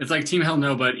it's like Team Hell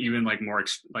No, but even like more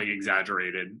like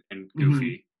exaggerated and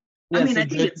goofy. I mean, I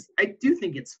do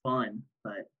think it's fun,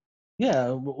 but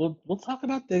Yeah, we'll talk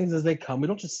about things as they come. We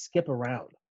don't just skip around.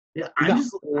 Yeah, I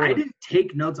didn't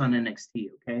take notes on NXT.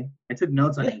 Okay, I took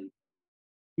notes on AEW.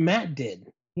 Matt did.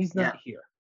 He's not here.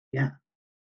 Yeah.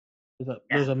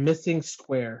 There's a missing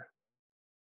square.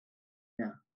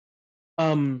 Yeah.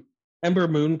 Ember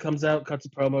Moon comes out, cuts a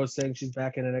promo saying she's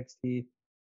back in NXT.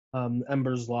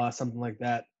 Ember's lost, something like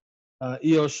that.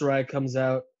 Io Shirai comes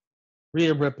out.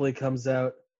 Rhea Ripley comes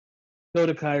out.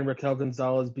 Dakota Kai and Raquel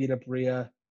Gonzalez beat up Rhea.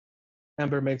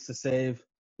 Ember makes the save.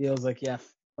 Io's like, yeah,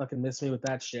 fucking miss me with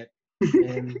that shit.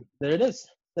 And there it is.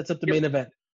 That's up the main event.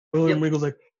 William Regal's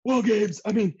like, well, Games,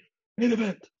 main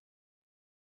event.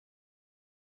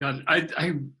 God,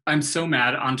 I'm so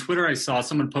mad. On Twitter, I saw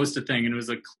someone post a thing, and it was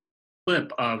a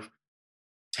clip of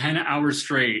 10 hours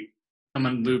straight.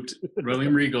 Someone looped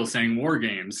William Regal saying "War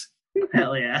Games."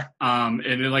 Hell yeah! And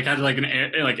it had an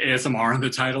ASMR on the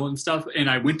title and stuff. And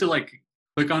I went to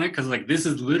click on it because this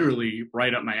is literally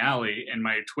right up my alley. And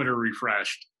my Twitter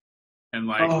refreshed,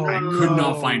 and I could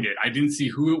not find it. I didn't see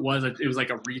who it was. It was a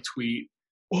retweet.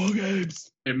 War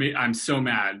Games. I'm so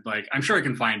mad. I'm sure I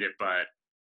can find it, but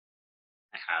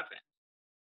I haven't.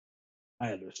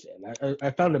 I understand.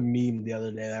 I found a meme the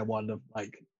other day that I wanted to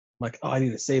I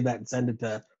need to save that and send it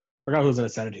to. I forgot who was gonna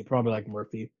send it to. Probably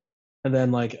Murphy. And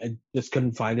then I just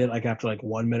couldn't find it. After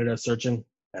 1 minute of searching,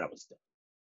 and I was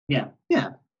done.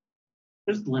 Yeah.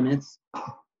 There's limits.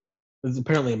 There's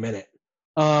apparently a minute.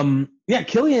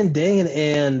 Killian Dane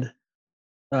and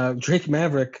Drake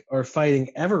Maverick are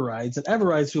fighting Everrise, and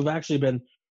Everrise, who've actually been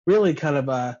really kind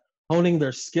of honing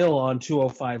their skill on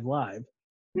 205 Live,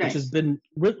 which has been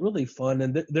really fun,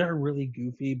 and they're really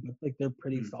goofy, but they're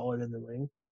pretty solid in the ring.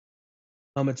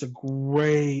 It's a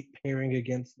great pairing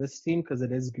against this team because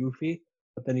it is goofy,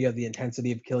 but then you have the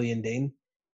intensity of Killian Dane.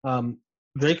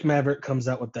 Drake Maverick comes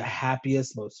out with the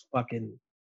happiest, most fucking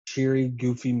cheery,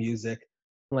 goofy music,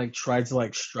 and tries to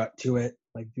strut to it,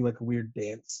 do a weird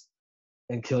dance.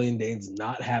 And Killian Dane's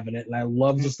not having it, and I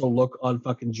love just the look on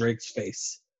fucking Drake's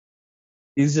face.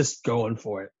 He's just going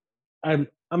for it.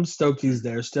 I'm stoked he's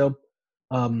there still.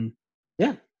 It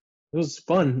was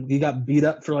fun. He got beat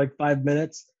up for 5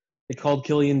 minutes. They called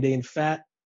Killian Dane fat.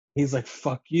 He's like,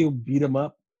 fuck you, beat him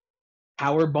up.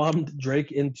 Power bombed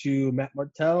Drake into Matt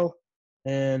Martell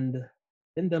and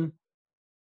pinned him.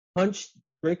 Punched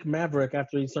Drake Maverick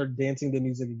after he started dancing to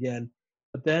music again.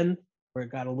 But then, where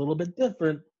it got a little bit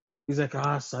different, he's like,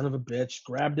 son of a bitch.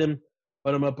 Grabbed him,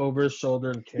 put him up over his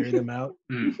shoulder, and carried him out.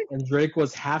 And Drake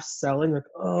was half selling,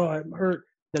 I'm hurt.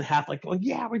 Then half going,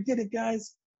 yeah, we did it,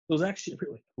 guys. It was actually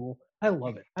really cool. I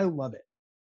love it.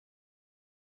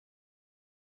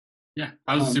 Yeah,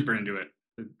 I was super into it.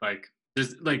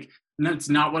 That's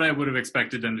not what I would have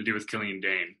expected them to do with Killian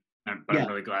Dane. But I'm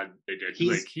really glad they did.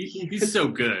 He's so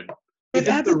good. It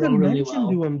adds a dimension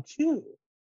to him too,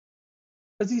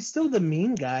 because he's still the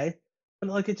mean guy,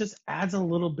 but it just adds a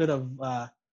little bit of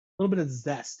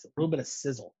zest, a little bit of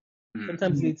sizzle.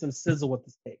 Sometimes you need some sizzle with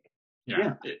the steak.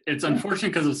 Yeah. It's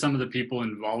unfortunate because of some of the people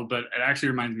involved, but it actually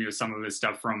reminds me of some of his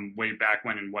stuff from way back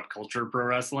when in What Culture Pro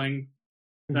Wrestling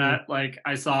that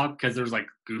I saw, because there was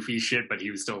goofy shit, but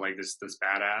he was still this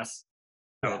badass.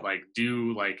 So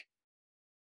do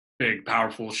big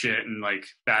powerful shit and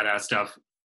badass stuff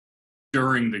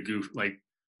during the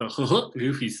the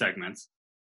goofy segments.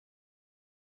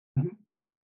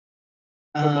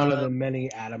 One of the many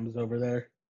Adams over there.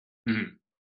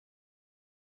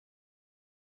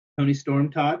 Toni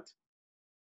Storm talked,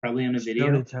 probably on a video.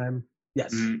 Tony time.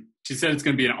 Yes. She said it's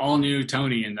going to be an all-new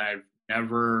Toni, and I've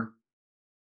never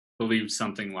believed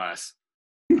something less.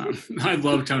 I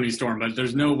love Toni Storm, but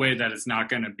there's no way that it's not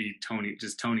going to be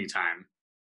just Toni time.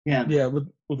 Yeah. Yeah,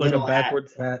 with a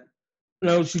backwards hat.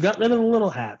 No, she got rid of the little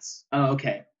hats. Oh,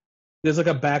 okay. There's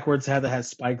a backwards hat that has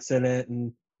spikes in it,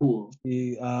 and cool.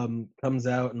 He comes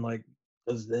out and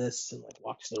does this and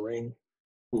walks the ring.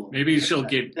 Cool. Maybe she'll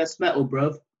get that's metal,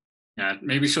 bro. Yeah,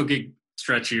 maybe she'll get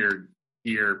stretchier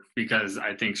gear, because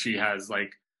I think she has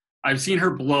I've seen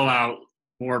her blow out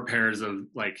more pairs of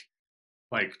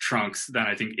trunks than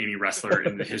I think any wrestler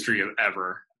in the history of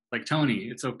ever. Toni,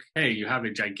 it's okay. You have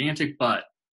a gigantic butt.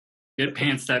 Get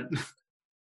pants that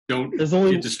don't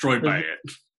get destroyed by it.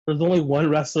 There's only one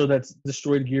wrestler that's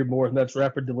destroyed gear more, and that's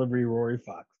Rapid Delivery Rory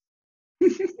Fox.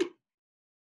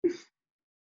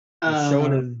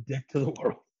 Showing his dick to the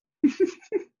world.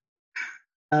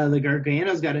 The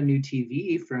Gargano's got a new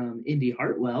TV from Indy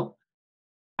Hartwell.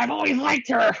 I've always liked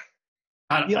her.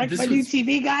 You like my new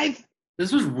TV, guys?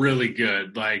 This was really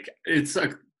good. It's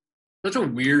such a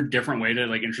weird, different way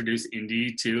to introduce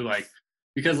Indy too.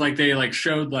 Because they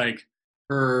showed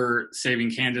her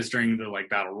saving Candace during the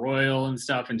Battle Royal and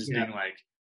stuff, and just being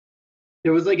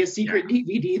There was like a secret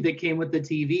DVD that came with the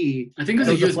TV. I think it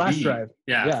was a USB flash drive.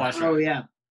 Yeah, flash drive. Oh yeah,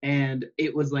 and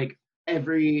it was like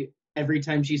every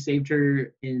time she saved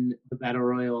her in the battle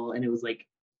royal, and it was like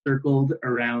circled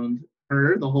around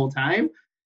her the whole time.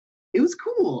 It was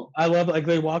cool. I love it. Like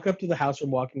they walk up to the house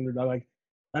from walking their dog, like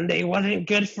Sunday wasn't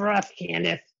good for us,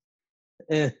 Candace.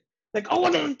 Like, oh,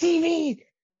 look at the TV.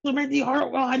 Mindy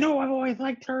Hartwell. I know I've always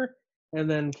liked her. And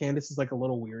then Candace is like a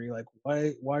little weary, like,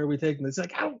 why are we taking this?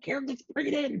 Like, I don't care, let's bring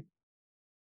it in.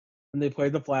 And they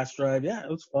played the flash drive. Yeah, it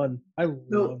was fun. I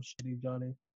love Shitty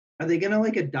Johnny. Are they gonna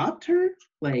like adopt her?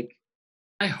 Like,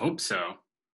 I hope so.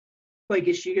 Like,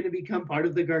 is she gonna become part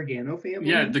of the Gargano family?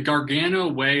 Yeah, the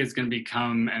Gargano way is gonna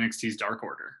become NXT's Dark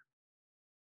Order.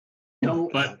 No,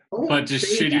 but just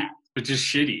shitty. That. But just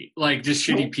shitty, like just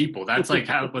shitty people. That's like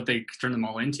what they turn them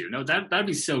all into. No, that'd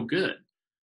be so good.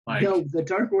 Like, no, the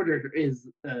Dark Order is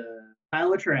a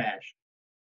pile of trash.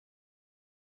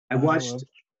 I watched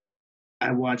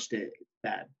it.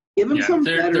 Bad. Give them some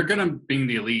better. They're gonna bring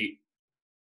the Elite.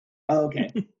 Oh,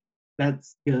 okay,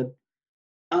 that's good.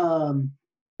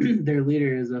 Their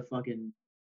leader is a fucking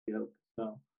joke.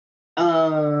 So,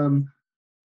 I'm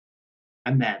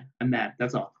mad.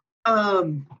 That's all.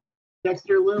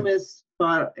 Dexter Lumis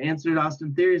answered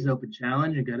Austin Theory's open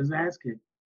challenge and got his ass kicked.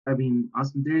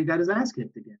 Austin Theory got his ass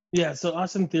kicked again. Yeah, so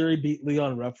Austin Theory beat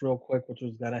Leon Ruff real quick, which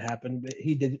was gonna happen. But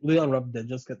Leon Ruff did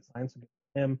just get signed to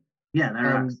him. Yeah, that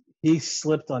rocks. He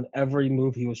slipped on every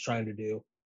move he was trying to do.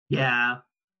 Yeah.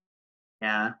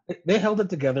 They held it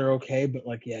together okay, but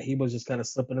he was just kind of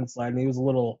slipping and sliding. He was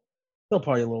still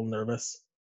probably a little nervous.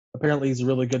 Apparently, he's a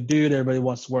really good dude. Everybody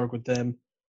wants to work with him.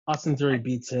 Austin Theory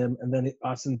beats him, and then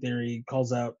Austin Theory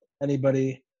calls out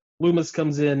anybody. Lumis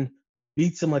comes in,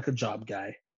 beats him like a job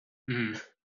guy. Mm-hmm.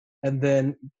 And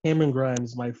then Cameron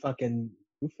Grimes, my fucking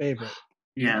favorite.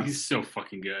 Yeah, he's so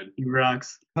fucking good. He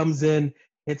rocks. Comes in,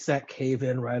 hits that cave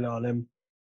in right on him,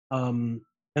 and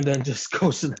then just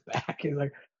goes to the back. He's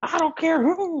like, I don't care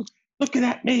who's looking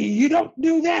at me. You don't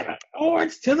do that, or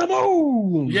it's to the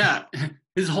moon. Yeah,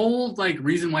 his whole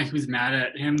reason why he was mad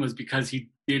at him was because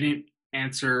he didn't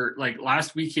answer. Like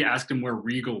last week, he asked him where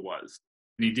Regal was,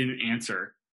 and he didn't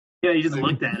answer. Yeah, he just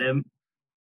looked at him.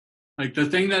 Like the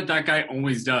thing that guy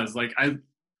always does. Cameron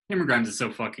Grimes is so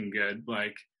fucking good.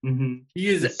 Like he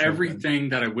is everything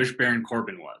that I wish Baron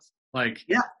Corbin was. Like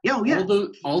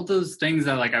all those things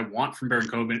that I want from Baron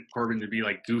Corbin to be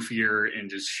goofier and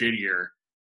just shittier.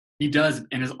 He does,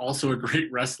 and is also a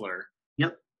great wrestler.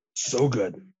 Yep, so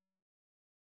good.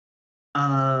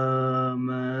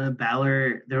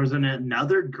 Balor. There was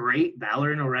another great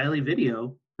Balor and O'Reilly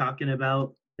video talking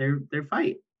about their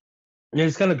fight. Yeah,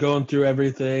 he's kind of going through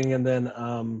everything, and then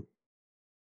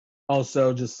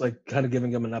also just kind of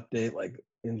giving him an update,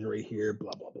 injury here,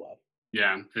 blah blah blah.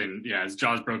 Yeah, and his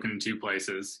jaw's broken in 2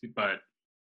 places, but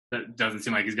that doesn't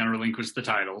seem like he's going to relinquish the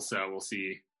title. So we'll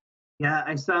see. Yeah,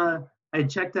 I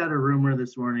checked out a rumor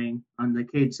this morning on the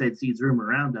Cage Side Seeds rumor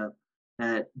roundup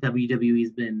that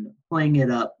WWE's been playing it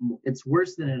up. It's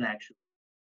worse than it actually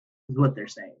is what they're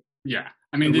saying. Yeah,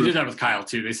 they did that with Kyle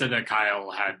too. They said that Kyle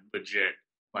had legit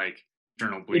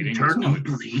internal bleeding. Internal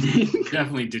bleeding?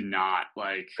 Definitely did not.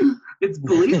 It's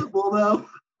believable though.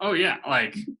 Oh yeah,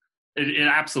 it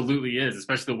absolutely is,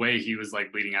 especially the way he was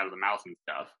bleeding out of the mouth and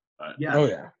stuff. But yeah. Oh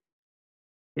yeah.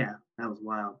 Yeah, that was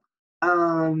wild.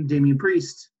 Damian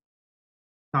Priest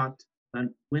talked about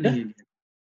winning again.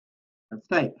 That's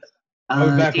tight.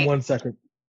 I'll be back in 1 second.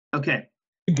 Okay.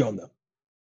 Keep going though.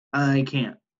 I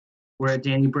can't. We're at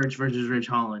Danny Burch versus Ridge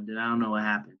Holland, and I don't know what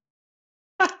happened.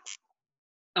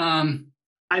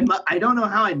 I don't know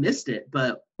how I missed it,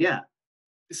 but yeah.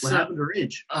 What happened to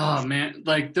Ridge? Oh man,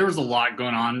 there was a lot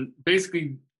going on.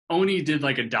 Basically, Oni did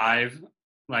a dive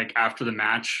after the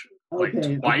match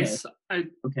twice.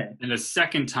 Okay. And the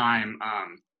second time,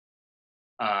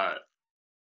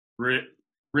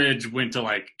 Ridge went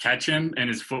to catch him, and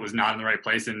his foot was not in the right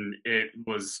place, and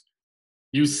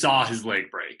you saw his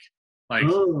leg break.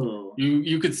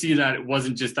 You could see that it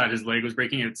wasn't just that his leg was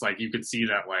breaking. It's you could see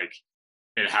that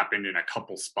it happened in a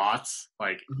couple spots.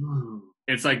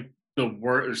 It's the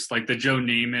worst, the Joe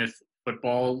Namath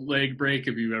football leg break.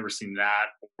 Have you ever seen that?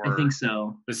 Or I think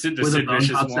so. The Sid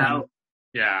Vicious one. Out?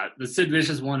 Yeah, the Sid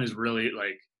Vicious one is really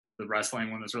the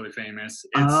wrestling one that's really famous.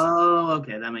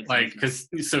 Okay, that makes sense.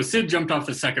 So Sid jumped off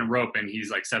the second rope, and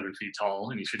he's 7 feet tall,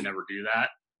 and he should never do that.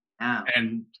 Ow.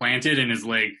 And planted, and his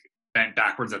leg bent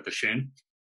backwards at the shin.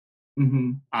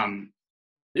 Mm-hmm.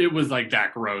 It was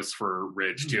that gross for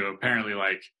Ridge too. Apparently,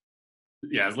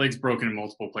 his leg's broken in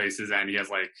multiple places, and he has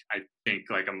I think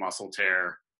a muscle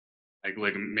tear,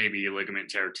 maybe a ligament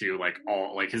tear too.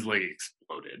 His leg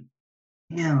exploded.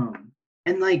 Yeah.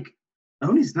 And like,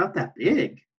 Oni's not that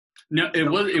big. No,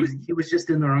 he was just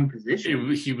in the wrong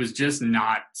position. He was just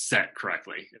not set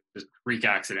correctly. It was a freak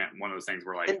accident. One of those things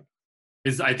where like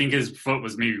I think his foot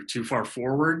was maybe too far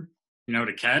forward,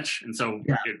 to catch, and so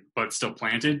but still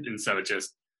planted, and so it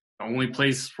just the only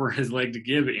place for his leg to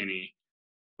give any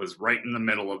was right in the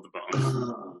middle of the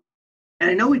bone. And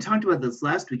I know we talked about this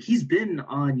last week. He's been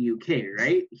on UK,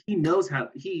 right? He knows how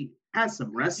he has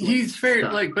some wrestling. He's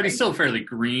but he's still fairly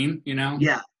green,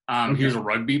 Yeah. He was a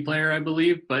rugby player, I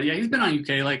believe, but yeah, he's been on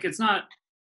UK. Like, it's not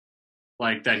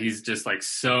like that he's just like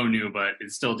so new, but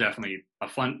it's still definitely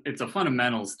it's a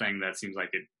fundamentals thing that seems like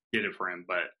it did it for him,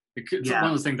 but it's one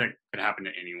of those things that could happen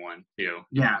to anyone too.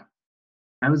 Yeah.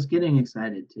 I was getting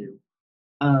excited too.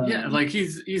 Yeah, like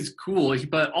he's cool,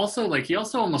 but also like he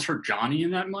also almost hurt Johnny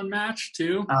in that one match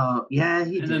too. Oh yeah,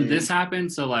 he did. And then this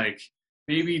happened, so like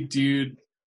maybe dude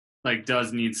like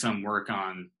does need some work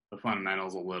on the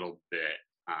fundamentals a little bit.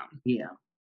 Yeah,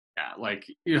 like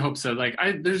you hope so. Like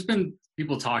there's been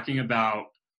people talking about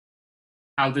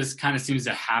how this kind of seems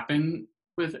to happen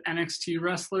with NXT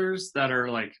wrestlers that are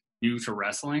like new to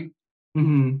wrestling.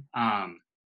 Mm-hmm.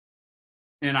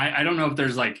 And I don't know if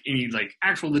there's like any like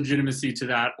actual legitimacy to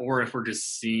that, or if we're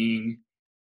just seeing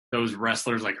those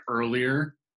wrestlers like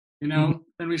earlier, than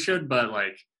we should. But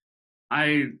like,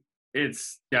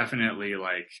 it's definitely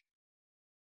like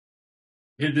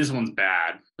this one's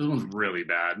bad. This one's really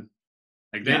bad.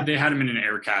 Like they had him in an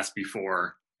air cast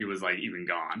before he was like even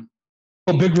gone.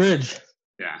 Oh, Big Ridge.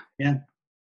 Yeah.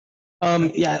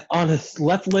 On his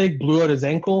left leg, blew out his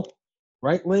ankle.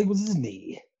 Right leg was his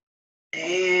knee.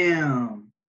 Damn.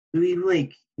 So he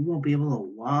won't be able to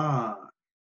walk.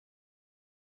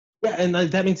 Yeah, and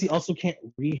that means he also can't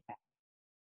rehab.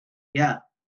 Yeah.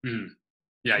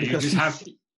 Yeah, you just have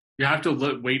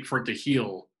to wait for it to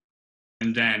heal,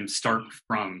 and then start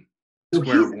from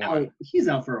square one. He's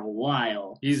out for a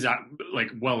while. He's out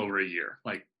like well over a year.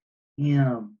 Like,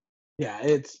 yeah,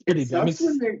 it's pretty bad. It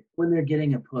sucks when they're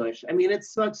getting a push. I mean, it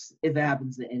sucks if it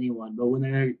happens to anyone, but when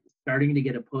they're starting to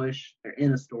get a push, they're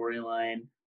in a storyline.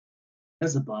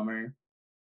 That's a bummer.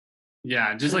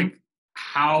 Yeah, just like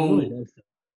how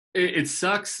it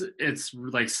sucks. It's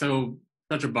like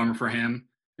such a bummer for him.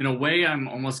 In a way, I'm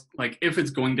almost like if it's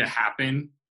going to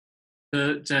happen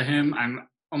to him, I'm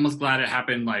almost glad it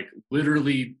happened like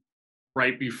literally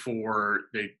right before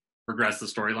they progressed the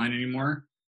storyline anymore.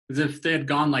 Because if they had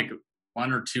gone like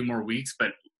 1 or 2 more weeks,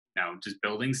 but just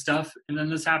building stuff, and then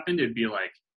this happened, it'd be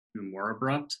like even more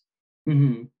abrupt.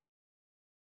 Mm-hmm.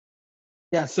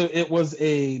 Yeah, so it was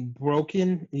he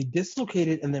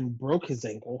dislocated and then broke his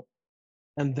ankle,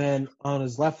 and then on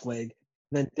his left leg,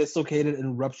 then dislocated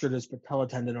and ruptured his patella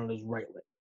tendon on his right leg.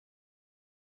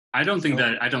 I don't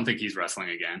think he's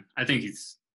wrestling again. I think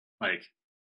he's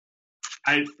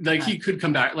he could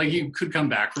come back. Like he could come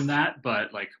back from that,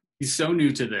 but like he's so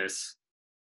new to this,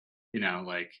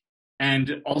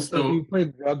 and also he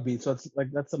played rugby, so it's like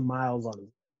that's some miles on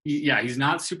him. He's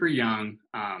not super young.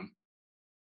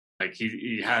 Like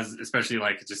he has, especially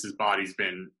like just his body's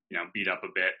been, beat up a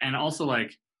bit. And also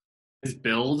like his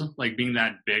build, like being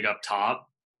that big up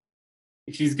top,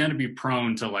 he's going to be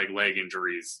prone to like leg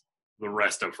injuries the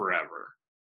rest of forever.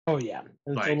 Oh yeah.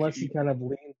 And so unless he kind of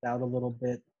leans out a little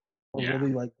bit or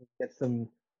really like get some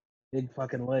big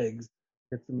fucking legs,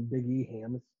 get some big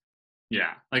E-hams.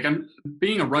 Yeah. Like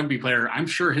being a rugby player, I'm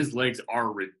sure his legs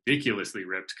are ridiculously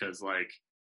ripped because like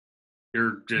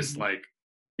you're just like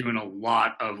doing a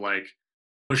lot of like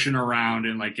pushing around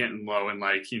and like getting low and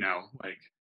like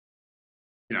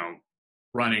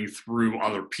running through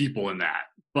other people in that,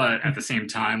 but at the same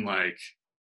time like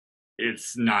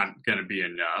it's not gonna be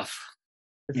enough.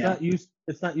 It's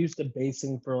not used to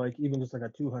basing for like even just like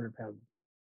a 200 pound.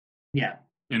 Yeah,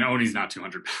 and Oni's not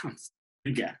 200 pounds.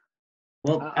 Yeah,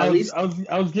 well I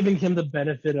was giving him the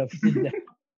benefit of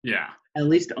yeah, at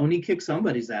least Oni kicked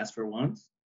somebody's ass for once.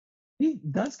 He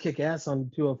does kick ass on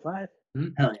 205.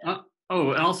 Hell yeah.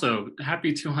 And also,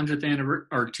 happy 200th anniversary,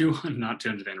 or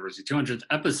 200th anniversary, 200th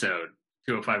episode,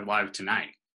 205 Live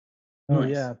tonight. Oh,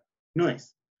 yeah.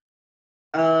 Nice.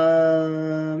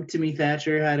 Timmy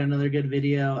Thatcher had another good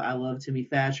video. I love Timmy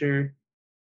Thatcher.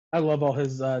 I love all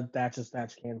his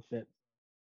Thatch Can shit.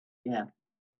 Yeah.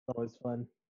 It's always fun.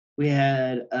 We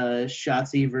had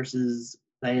Shotzi versus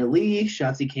Xia Li.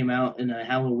 Shotzi came out in a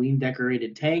Halloween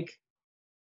decorated tank.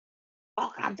 Oh,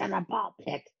 I'm in a ball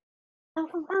pit.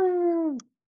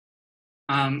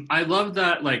 I love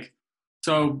that, like,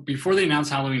 so before they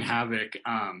announced Halloween Havoc,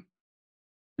 and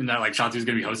that, like, Shotzi was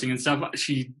going to be hosting and stuff,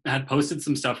 she had posted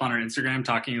some stuff on her Instagram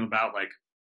talking about, like,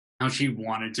 how she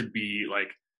wanted to be,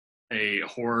 like, a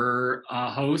horror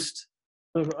host,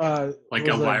 like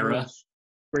Elvira.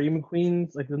 Scream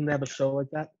Queens, like didn't they have a show like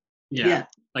that? Yeah.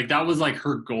 Like that was like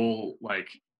her goal, like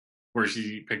where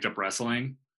she picked up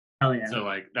wrestling. Oh yeah. So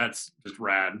like that's just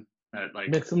rad. That like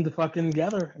mix them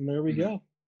together, and there we go.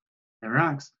 That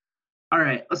rocks. All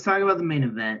right, let's talk about the main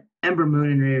event. Ember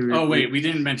Moon and Rhea Ripley. Oh wait, we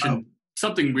didn't mention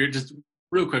something weird. Just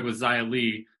real quick with Xia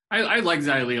Li. I like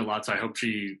Xia Li a lot, so I hope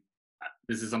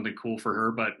this is something cool for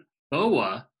her. But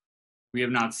Boa, we have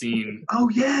not seen. Oh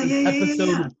yeah.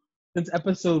 Since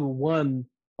episode 1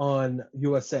 on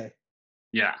USA.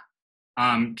 Yeah,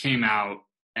 came out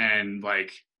and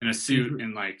like in a suit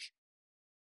and like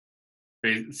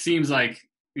it seems like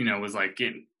was like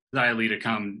getting Xia Li to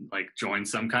come like join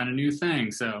some kind of new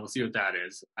thing. So we'll see what that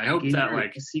is. I hope that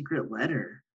like a secret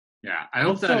letter. Yeah, I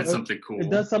hope that it's something cool. It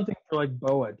does something for like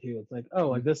Boa too. It's like, oh,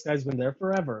 like this guy's been there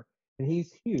forever and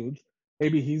he's huge.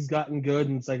 Maybe he's gotten good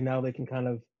and it's like now they can kind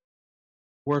of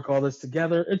work all this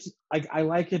together. It's like I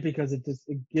like it because it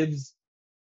gives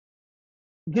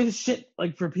shit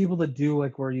like for people to do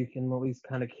like where you can at least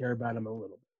kind of care about him a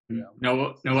little bit.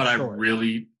 Know what I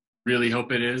really, really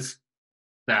hope it is?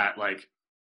 That like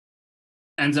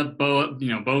ends up Boa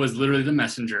is literally the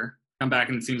messenger. Come back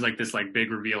and it seems like this like big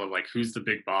reveal of like who's the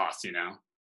big boss,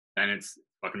 and it's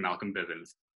fucking Malcolm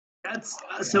Bivens. That's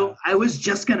so. I was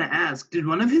just gonna ask, did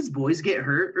one of his boys get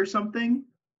hurt or something?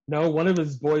 No, one of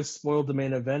his boys spoiled the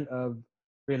main event of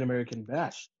Great American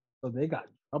Bash, so they got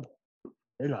in trouble.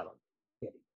 They're not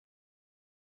on.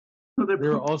 So they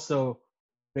were also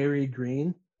very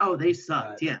green. Oh, they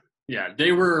sucked. Yeah. Yeah,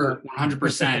 they were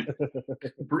 100%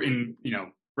 in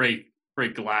break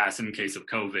glass in case of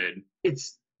COVID.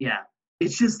 It's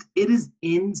just it is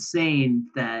insane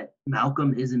that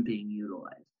Malcolm isn't being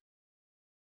utilized.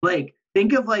 Like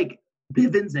think of like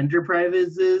Bivens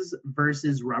Enterprises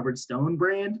versus Robert Stone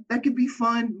brand. That could be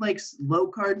fun, like low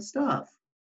card stuff.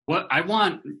 What I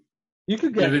want, you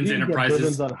could get Bivens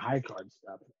Enterprises on high card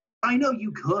stuff. I know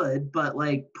you could, but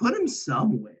like put him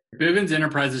somewhere. Bivens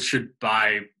Enterprises should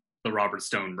buy the Robert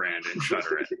Stone brand and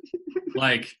shutter it.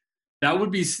 Like that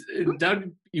would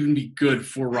even be good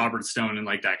for Robert Stone and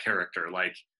like that character.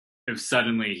 Like if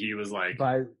suddenly he was like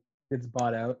gets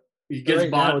bought out. He gets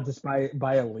bought now just by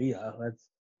Aaliyah. That's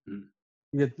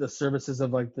you get the services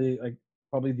of like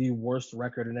probably the worst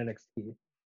record in NXT.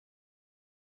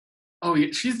 Oh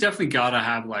yeah, she's definitely gotta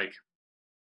have like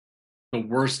the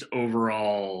worst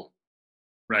overall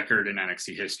record in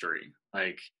NXT history.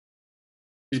 Like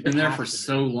she's been there for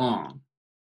so long.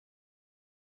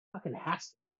 Fucking has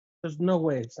to. There's no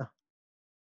way it's not.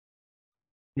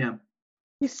 Yeah.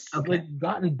 He's like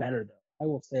gotten better though. I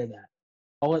will say that.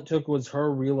 All it took was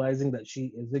her realizing that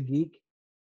she is a geek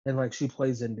and like she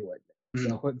plays into it.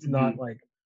 So it's not like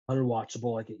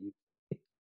unwatchable like it used to be.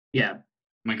 Yeah. Oh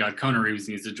my God, Kona Reeves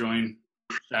needs to join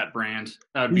that brand.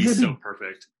 That would be so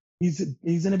perfect. He's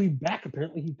gonna be back.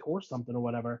 Apparently he tore something or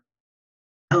whatever.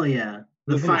 Hell yeah.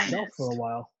 The finest for a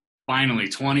while. Finally,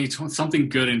 2020, something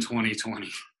good in 2020.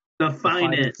 The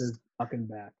finest is fucking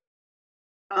back.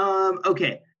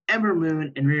 Okay. Ember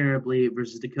Moon and Rhea Ripley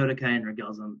versus Dakota Kai and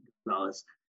Raquel Gonzalez.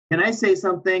 Can I say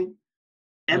something?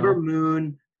 Ember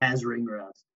Moon has ring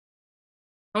rust.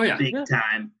 Oh yeah. Big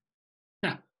time.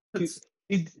 Yeah.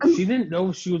 She didn't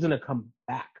know she was gonna come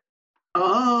back.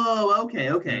 Oh,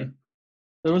 okay.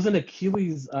 There was an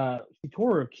Achilles, she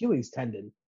tore her Achilles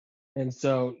tendon. And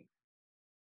so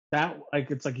that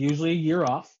it's like usually a year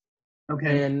off.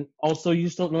 Okay. And also you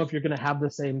just don't know if you're gonna have the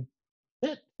same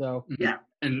fit. So yeah.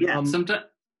 And sometimes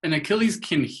an Achilles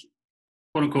can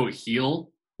quote unquote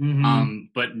heal,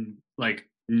 but like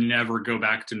never go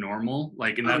back to normal.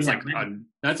 Like and that's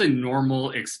that's a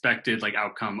normal expected like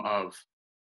outcome of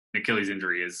an Achilles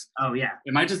injury is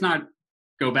it might just not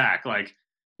go back. Like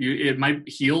it might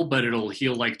heal, but it'll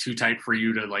heal like too tight for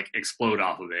you to like explode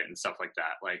off of it and stuff like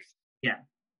that. Like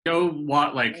go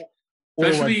what like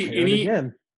especially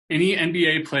any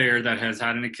NBA player that has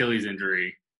had an Achilles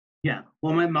injury. Yeah.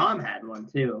 Well, my mom had one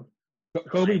too.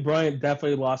 Kobe Bryant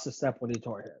definitely lost a step when he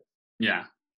tore his. Yeah.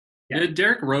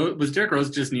 Derrick Rose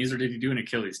just knees or did he do an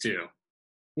Achilles too?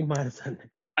 He might have done it.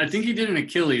 I think he did an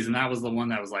Achilles, and that was the one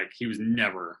that was like he was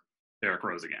never Derrick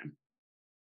Rose again.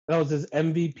 That was his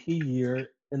MVP year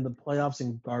in the playoffs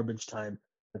in garbage time.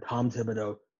 And Tom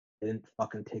Thibodeau didn't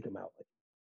fucking take him out.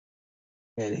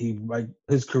 And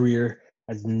his career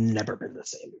has never been the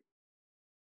same.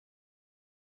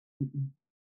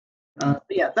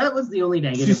 That was the only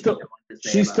negative.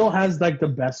 She still has like the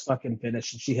best fucking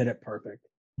finish, and she hit it perfect.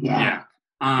 Yeah.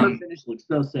 Her finish looks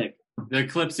so sick. The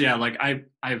clips, like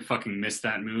I fucking missed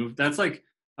that move. That's like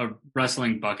a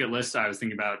wrestling bucket list. I was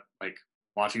thinking about like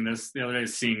watching this the other day,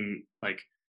 seeing like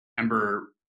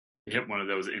Ember hit one of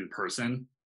those in person.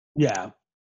 Yeah.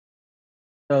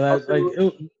 So that also, like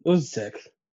it was sick.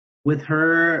 With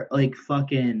her like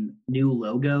fucking new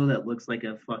logo that looks like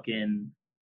a fucking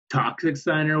toxic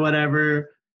sign or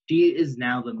whatever, she is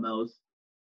now the most.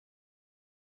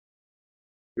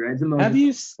 Have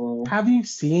you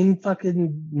seen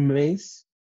fucking Mace?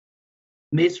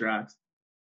 Mace rocks.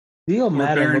 Dio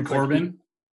Maddin Baron Corbin. Like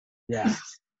yeah,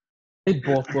 they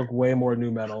both look way more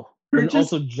new metal. And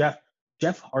also Jeff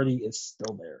Hardy is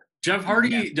still there. Jeff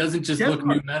Hardy doesn't just look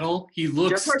new metal; he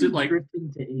looks like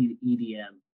drifting to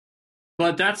EDM.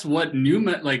 But that's what new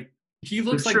metal like. He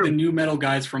looks like the new metal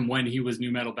guys from when he was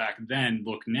new metal back then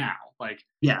look now. Like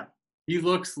he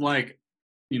looks like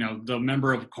the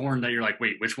member of Korn that you're like,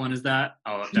 wait, which one is that?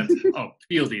 Oh, that's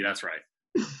Fieldy. That's right.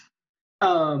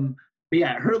 But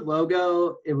yeah, her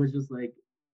logo, it was just like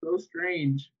so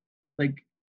strange. Like,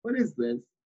 what is this?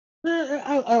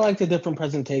 I like the different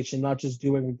presentation, not just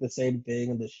doing the same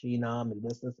thing and the Sheenom and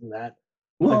this and that.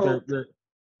 Well, like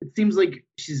it seems like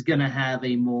she's gonna have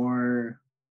an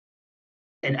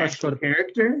extra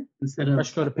character instead of a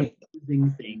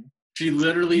confusing thing. She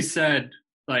literally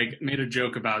made a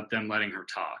joke about them letting her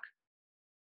talk.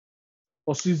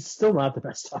 Well, she's still not the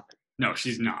best talker. No,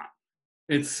 she's not.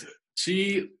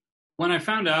 When I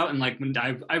found out and like when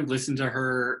I've listened to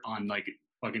her on like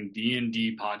fucking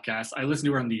D&D podcast. I listened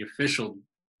to her on the official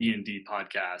D&D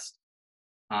podcast.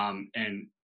 And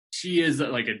she is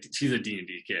she's a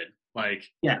D&D kid. Like,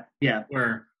 yeah.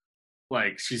 Where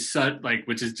like she's such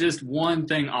which is just one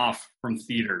thing off from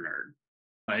theater nerd.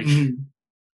 Like,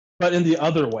 but in the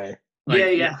other way.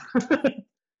 Like, yeah.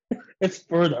 It's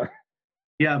further.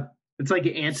 Yeah. It's like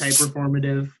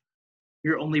anti-performative.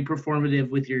 You're only performative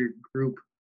with your group.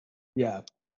 Yeah.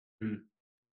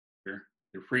 You're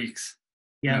freaks.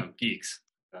 Yeah. Geeks.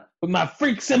 With my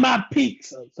freaks and my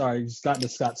peaks. Oh, sorry, just got to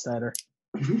Scott Steiner.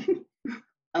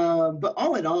 But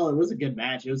all in all, it was a good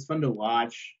match. It was fun to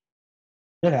watch.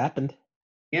 It happened.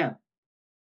 Yeah.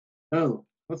 Oh,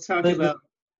 let's talk about.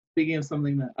 Speaking of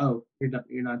something that. Oh, you're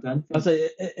not done. I'll say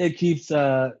it keeps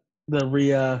the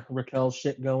Rhea Raquel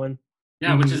shit going.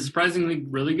 Yeah, which is surprisingly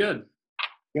really good.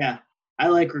 Yeah, I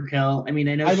like Raquel. I mean,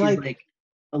 I know she's like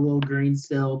a little green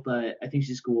still, but I think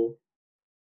she's cool.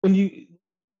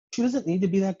 She doesn't need to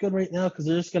be that good right now because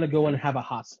they're just gonna go and have a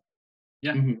hospital.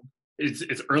 Yeah,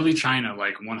 it's early China,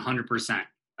 like 100%.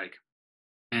 Like,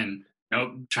 and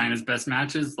China's best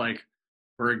matches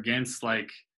were against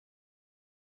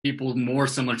people more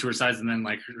similar to her size, and then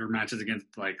her matches against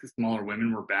smaller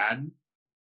women were bad.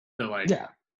 So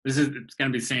it's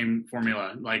gonna be the same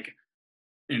formula.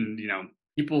 And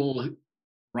people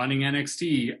running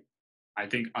NXT, I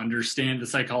think, understand the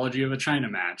psychology of a China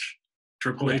match.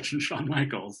 Triple H and Shawn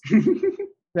Michaels.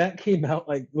 That came out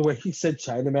the way he said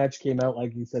China match came out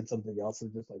like he said something else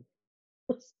and just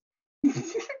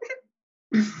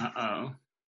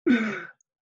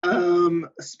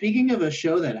Speaking of a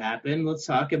show that happened, let's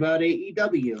talk about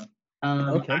AEW.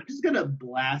 Okay. I'm just gonna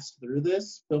blast through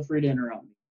this. Feel free to interrupt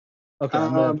me. Okay,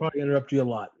 I'm gonna probably interrupt you a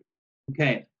lot.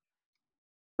 Okay.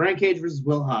 Brian Cage versus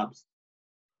Will Hobbs.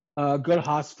 Good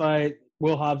Hobbs fight.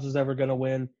 Will Hobbs is ever gonna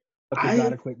win. But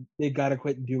they gotta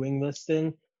quit doing this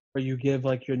thing where you give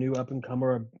your new up and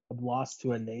comer a loss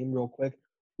to a name real quick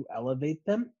to elevate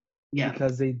them. Yeah.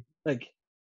 Because they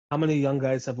how many young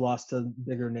guys have lost to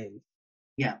bigger names?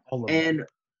 Yeah. All of them.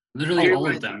 Literally all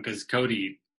of them, because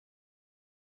Cody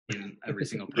in every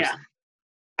single person. Yeah.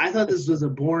 I thought this was a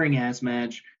boring ass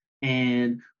match,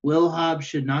 and Will Hobbs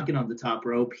should not get on the top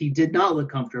rope. He did not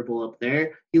look comfortable up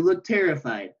there. He looked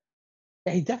terrified.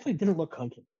 Yeah, he definitely didn't look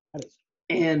comfortable. That is.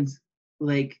 And,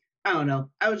 I don't know.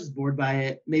 I was just bored by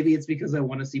it. Maybe it's because I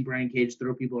want to see Brian Cage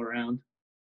throw people around.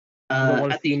 I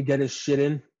want to see him get his shit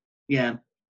in. Yeah.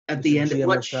 At the end, it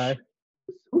was so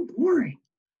boring.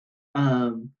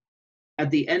 At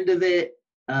the end of it,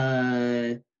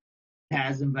 Taz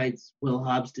invites Will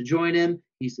Hobbs to join him.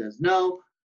 He says no.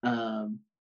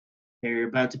 They're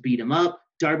about to beat him up.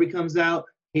 Darby comes out.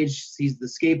 Cage sees the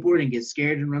skateboard and gets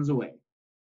scared and runs away.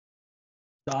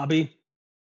 Darby.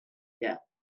 Yeah.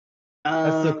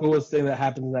 That's the coolest thing that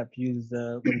happens in that feud is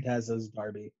when Taz says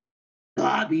Darby.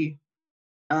 Darby.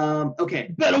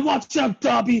 Okay. Better watch out,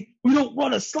 Darby. We don't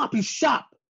want a sloppy shop.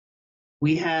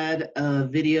 We had a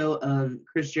video of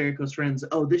Chris Jericho's friends.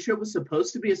 Oh, this show was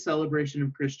supposed to be a celebration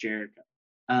of Chris Jericho.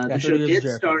 The show did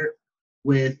start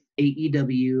with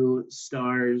AEW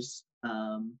stars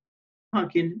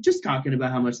talking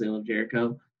about how much they love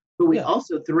Jericho. But we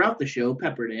also, throughout the show,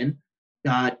 peppered in,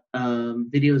 got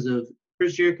videos of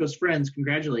Chris Jericho's friends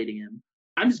congratulating him.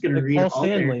 I'm just going to read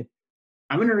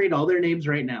all their names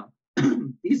right now.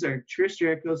 These are Chris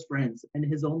Jericho's friends and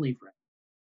his only friend.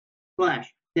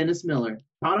 Flash, Dennis Miller,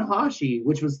 Tanahashi,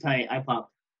 which was tight. I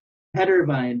popped. Pat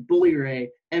Irvine, Bully Ray,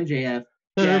 MJF.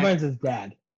 Pat Irvine's his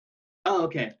dad. Oh,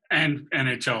 okay. And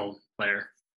NHL player.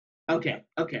 Okay.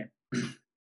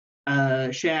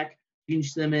 Shaq, Gene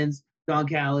Simmons, Don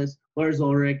Callis, Lars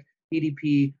Ulrich,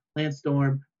 DDP, Lance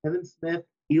Storm, Kevin Smith,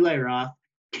 Eli Roth,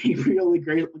 Gabriel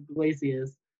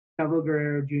Iglesias, Chavo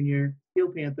Guerrero Jr.,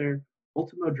 Steel Panther,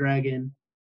 Ultimo Dragon,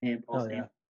 and Paul Stanley.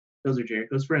 Those are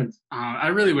Jericho's friends. I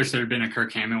really wish there had been a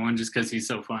Kirk Hammett one just because he's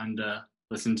so fun to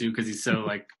listen to because he's so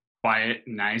like quiet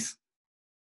and nice.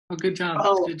 Oh, good job.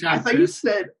 Oh, good job, I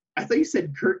thought you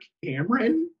said Kirk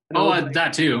Cameron.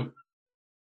 That too.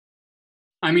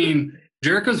 I mean,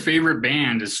 Jericho's favorite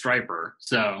band is Stryper,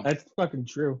 so that's fucking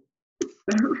true.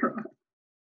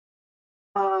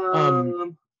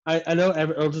 I know.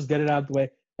 I'll just get it out of the way.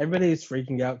 Everybody is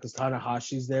freaking out because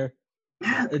Tanahashi's there.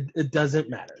 Yeah. It doesn't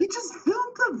matter. He just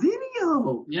filmed a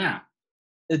video. Yeah.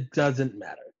 It doesn't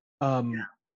matter.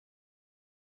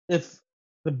 If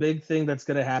the big thing that's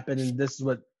going to happen, and this is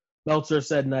what Meltzer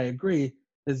said, and I agree,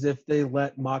 is if they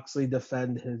let Moxley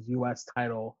defend his U.S.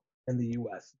 title in the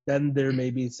U.S., then there may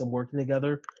be some working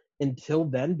together. Until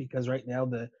then, because right now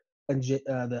the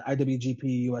IWGP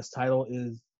U.S. title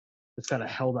is kind of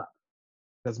held up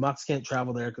because Mox can't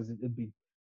travel there because it'd be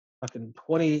fucking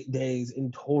 28 days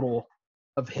in total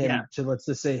of him to, let's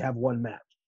just say, have one match.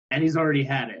 And he's already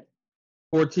had it.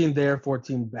 14 there,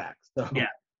 14 back. So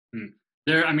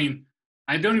there. I mean,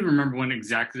 I don't even remember when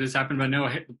exactly this happened, but no,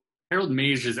 Harold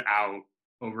Mage is out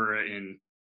over in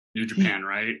New Japan,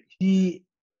 right? He's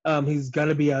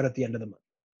gonna be out at the end of the month.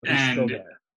 He's still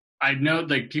there. I know,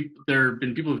 like, there have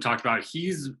been people who've talked about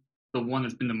he's the one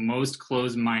that's been the most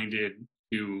closed-minded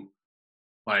to,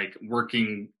 like,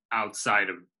 working outside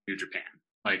of New Japan.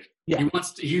 Like, he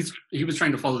was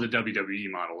trying to follow the WWE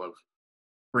model of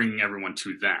bringing everyone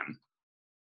to them.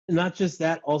 Not just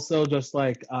that, also just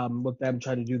like with them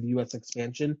trying to do the U.S.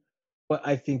 expansion, what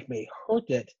I think may hurt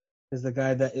it is the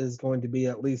guy that is going to be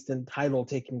at least in title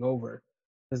taking over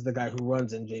is the guy who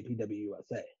runs in JPW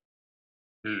USA.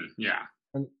 Yeah.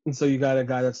 And so you got a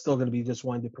guy that's still going to be just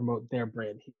wanting to promote their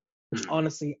brand, which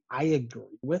honestly I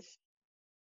agree with.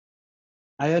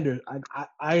 I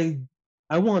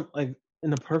want, like, in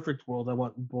the perfect world, I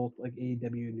want both like AEW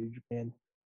and New Japan to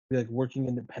be like working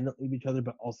independently of each other,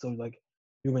 but also like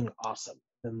doing awesome,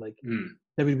 and like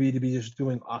WWE to be just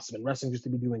doing awesome, and wrestling just to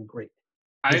be doing great.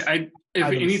 If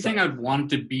anything, I'd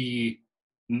want it to be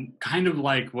kind of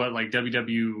like what like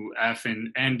WWF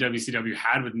and WCW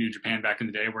had with New Japan back in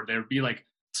the day, where there would be like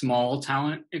small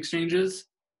talent exchanges,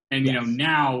 and you know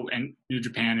now, and New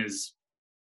Japan is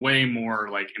way more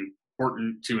like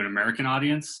important to an American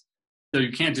audience, so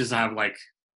you can't just have like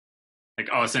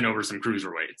send over some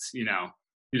cruiserweights. You know,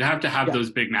 you'd have to have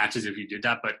those big matches if you did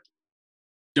that, but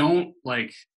don't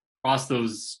like cross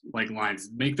those like lines.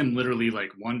 Make them literally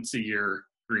like once a year,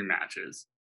 3 matches.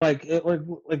 Like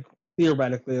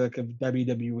theoretically, like if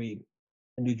WWE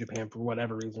and New Japan for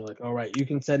whatever reason, like, all right, you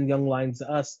can send young lions to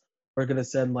us. We're gonna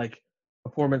send like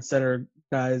performance center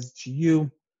guys to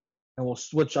you, and we'll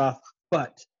switch off.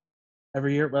 But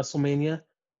every year at WrestleMania,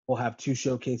 we'll have 2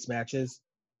 showcase matches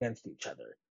against each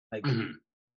other. Like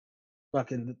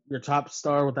fucking your top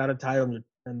star without a title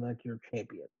and like your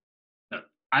champion.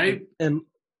 I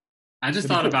just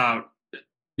thought about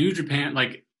New Japan.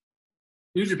 Like,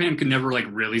 New Japan could never like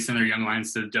really send their young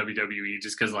lions to WWE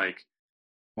just because like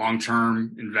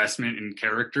long-term investment in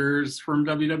characters from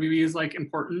WWE is like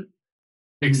important.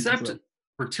 Except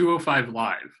for 205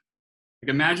 Live. Like,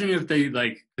 imagine if they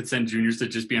like could send juniors to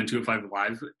just be on 205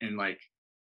 Live in like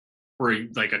for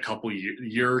like a couple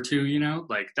year or two. You know,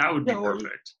 like that would be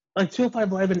perfect. Like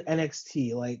 205 Live and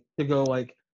NXT, like to go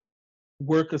like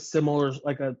work a similar,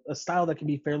 like a style that can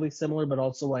be fairly similar, but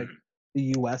also like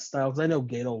the US style. Because I know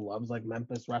Gato loves like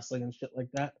Memphis wrestling and shit like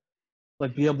that.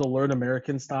 Like be able to learn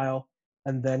American style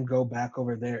and then go back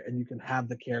over there, and you can have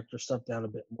the character stuff down a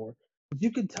bit more. But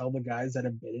you can tell the guys that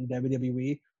have been in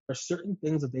WWE, there's certain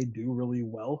things that they do really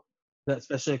well, that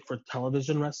especially like for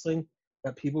television wrestling,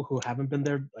 that people who haven't been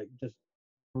there like just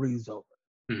breeze over.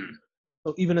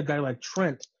 So even a guy like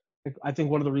Trent, I think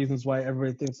one of the reasons why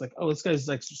everybody thinks like, oh, this guy's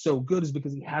like so good is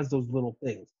because he has those little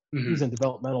things. He's in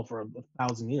developmental for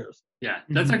 1,000 years. Yeah,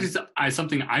 that's actually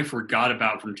something I forgot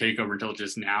about from TakeOver until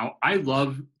just now. I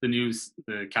love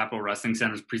the Capital Wrestling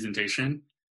Center's presentation,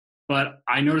 but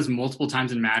I noticed multiple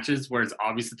times in matches where it's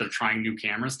obvious that they're trying new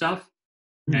camera stuff,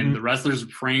 and the wrestlers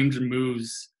framed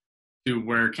moves to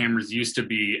where cameras used to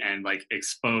be and like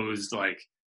exposed like,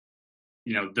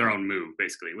 you know, their own move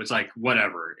basically, which like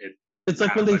whatever. It's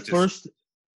like when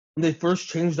they first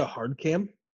changed the hard cam,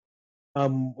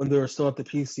 when they were still at the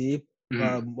PC,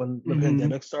 when the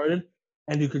pandemic started,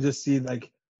 and you could just see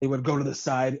like they would go to the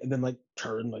side and then like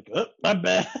turn like, oh, my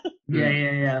bad.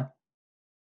 Yeah.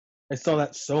 I saw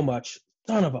that so much.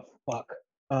 Son of a fuck.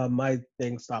 My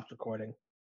thing stopped recording.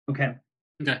 Okay.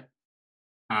 You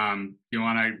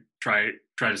want to try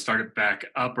to start it back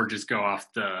up, or just go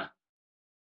off the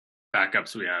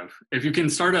backups we have? If you can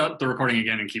start up the recording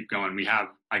again and keep going,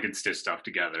 I could stitch stuff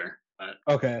together. But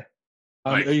okay.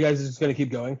 Are you guys just gonna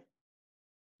keep going?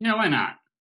 Yeah, why not?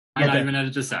 Why not even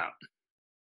edit this out?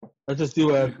 Let's just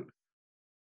do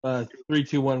a 3,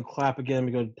 2, 1 clap again.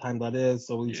 We go to time that is,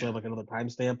 so we each have like another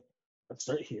timestamp. Let's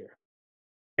start here.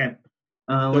 Okay.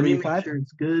 Let me make sure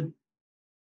it's good.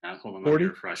 Hold on, let me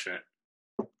refresh it.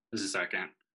 Just a second.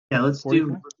 Yeah, let's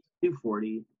do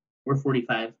 40 or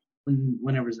 45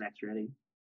 whenever's next ready.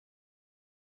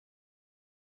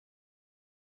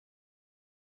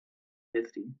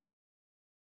 $50.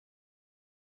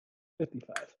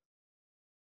 55.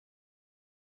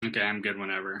 Okay, I'm good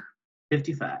whenever.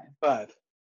 55. 5.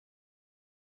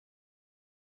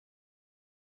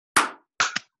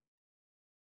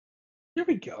 Here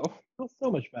we go. That's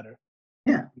so much better.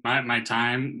 Yeah. My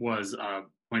time was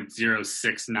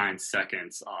 0.069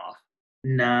 seconds off.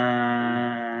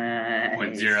 Nice.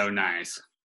 0.0 nice.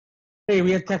 Hey,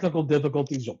 we had technical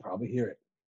difficulties. You'll probably hear it.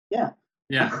 Yeah.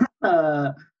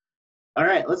 All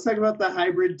right, let's talk about the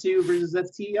Hybrid 2 versus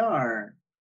FTR.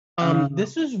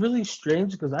 This is really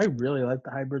strange because I really like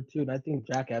the Hybrid 2, and I think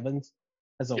Jack Evans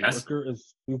as a worker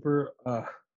is super.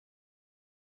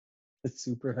 It's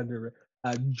super underrated.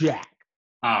 Jack.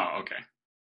 Oh, okay.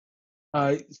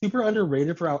 Super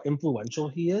underrated for how influential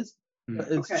he is.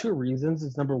 It's 2 reasons.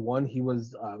 It's number 1,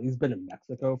 he's been in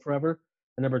Mexico forever,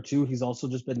 and number 2, he's also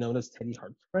just been known as Teddy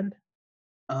Hart's friend.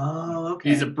 Oh, okay.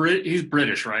 He's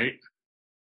British, right?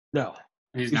 No,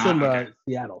 he's not. From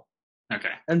Seattle.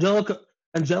 Okay.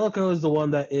 Angelico is the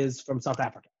one that is from South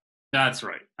Africa. That's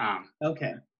right.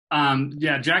 Okay.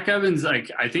 Yeah, Jack Evans,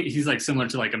 like, I think he's like similar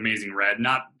to like Amazing Red,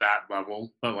 not that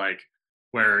level, but like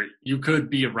where you could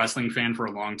be a wrestling fan for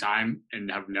a long time and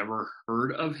have never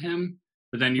heard of him,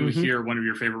 but then you would hear one of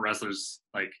your favorite wrestlers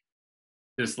like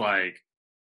just like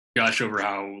gush over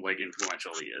how like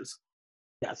influential he is.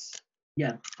 Yes.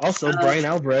 Yeah. Also, Brian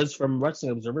Alvarez from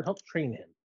Wrestling Observer helped train him.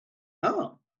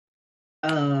 Oh.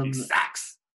 He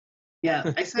sucks.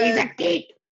 Yeah, I said he's a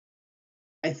geek.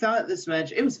 I thought this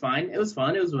match, it was fine. It was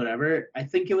fun. It was whatever. I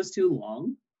think it was too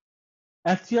long.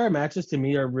 FTR matches to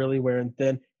me are really wearing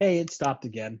thin. Hey, it stopped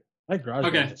again. My garage.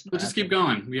 Okay, we'll just keep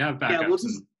going. We have backups. Yeah,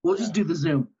 we'll just do the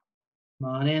Zoom.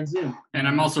 Come on and Zoom. And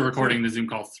I'm also recording the Zoom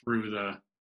call through the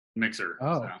mixer.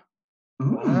 Oh. So.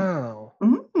 Wow.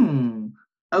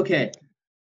 Okay.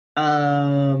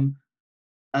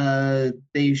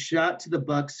 They shot to the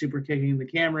Bucks, super kicking the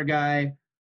camera guy.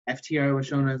 FTR was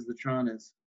shown on the Tron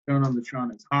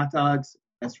as hot dogs.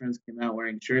 Best friends came out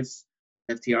wearing shirts,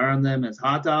 FTR on them as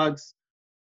hot dogs.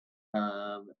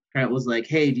 Trent was like,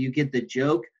 "Hey, do you get the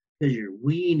joke? Because you're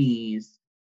weenies."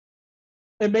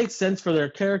 It makes sense for their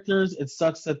characters. It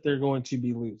sucks that they're going to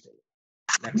be losing.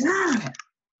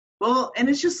 Well, and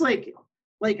it's just like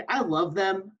I love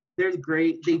them. They're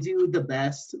great. They do the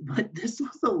best. But this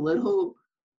was a little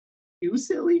too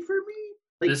silly for me.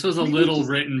 Like, this was a little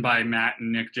written by Matt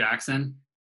and Nick Jackson.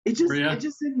 It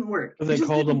just didn't work. They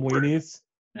called them weenies.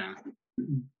 Yeah.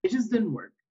 It just didn't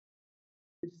work.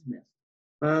 It just missed.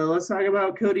 Let's talk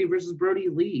about Cody versus Brody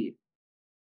Lee.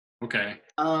 Okay.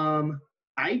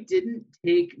 I didn't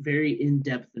take very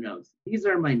in-depth notes. These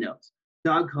are my notes.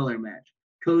 Dog collar match.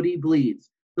 Cody bleeds.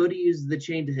 Cody uses the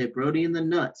chain to hit Brody in the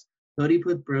nuts. Cody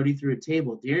put Brody through a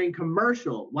table during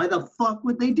commercial. Why the fuck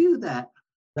would they do that?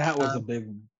 That was a big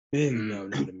no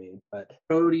to me. But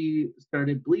Cody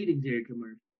started bleeding during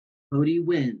commercial. Cody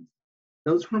wins.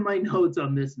 Those were my notes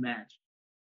on this match.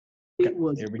 It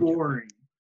was boring.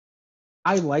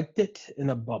 I liked it in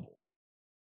a bubble.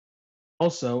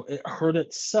 Also, it hurt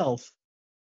itself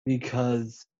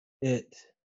because it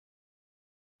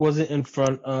wasn't in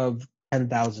front of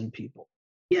 10,000 people.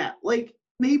 Yeah, like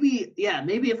maybe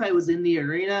if I was in the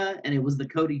arena and it was the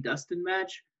Cody Dustin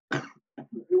match, it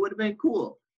would have been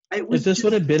cool. If this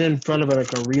would have been in front of an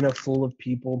arena full of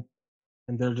people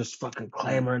and they're just fucking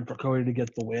clamoring for Cody to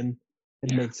get the win,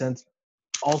 it makes sense.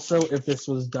 Also, if this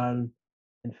was done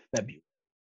in February,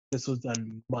 this was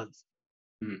done months.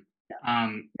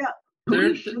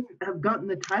 Cody shouldn't have gotten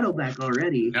the title back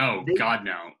already. No, God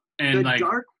no. And the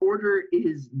Dark Order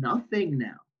is nothing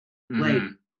now. Like,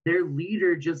 their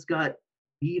leader just got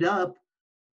beat up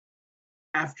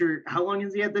after, how long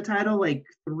has he had the title? Like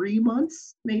 3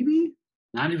 months, maybe?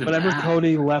 Not even whenever that.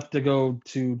 Cody left to go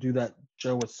to do that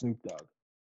show with Snoop Dogg.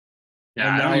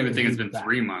 Yeah, I don't even think it's been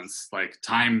 3 months. Like,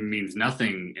 time means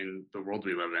nothing in the world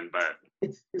we live in, but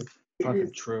it's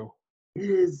fucking true. It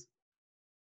is.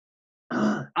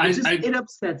 It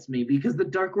upsets me because the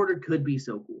Dark Order could be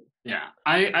so cool. Yeah,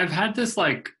 I've had this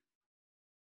like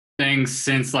thing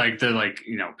since like the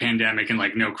pandemic and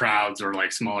like no crowds or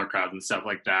like smaller crowds and stuff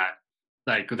like that.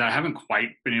 Like that I haven't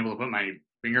quite been able to put my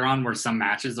finger on, where some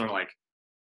matches are like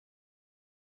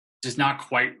just not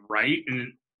quite right,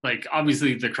 and like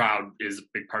obviously the crowd is a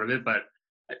big part of it, but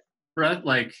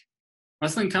like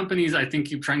wrestling companies, I think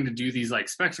keep trying to do these like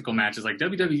spectacle matches. Like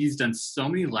WWE's done so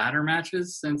many ladder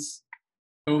matches since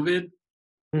COVID,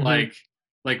 like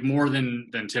more than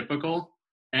typical.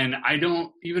 And I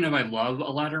don't, even if I love a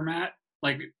ladder match,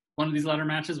 like one of these ladder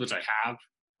matches, which I have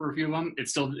for a few of them, it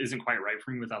still isn't quite right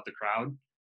for me without the crowd.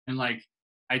 And like,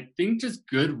 I think just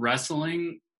good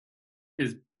wrestling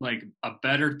is like a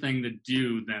better thing to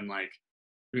do than like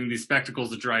doing these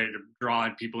spectacles to try to draw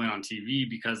people in on TV,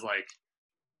 because like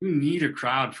you need a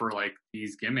crowd for like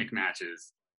these gimmick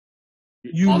matches.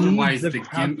 Otherwise, you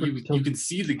can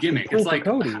see the gimmick. It's like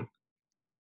Cody.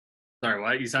 Sorry,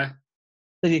 what you say?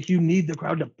 Like you need the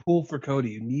crowd to pull for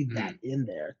Cody. You need that in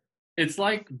there. It's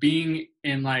like being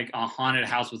in like a haunted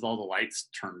house with all the lights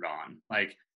turned on.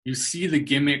 Like you see the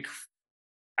gimmick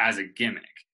as a gimmick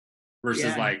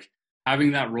versus like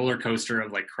having that roller coaster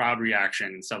of like crowd reaction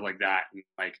and stuff like that. And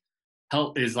like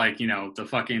help is like, the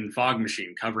fucking fog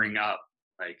machine covering up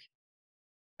like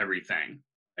everything.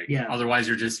 Like, otherwise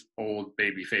you're just old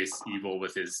babyface evil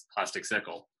with his plastic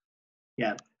sickle.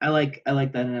 Yeah, I like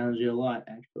that analogy a lot,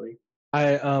 actually.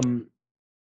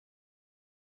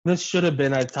 This should have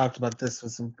been, I talked about this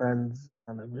with some friends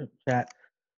on the group chat,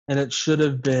 and it should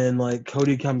have been like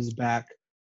Cody comes back,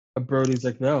 but Brody's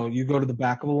like, no, you go to the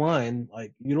back of the line,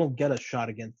 like you don't get a shot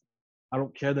against me. I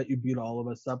don't care that you beat all of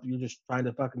us up, you're just trying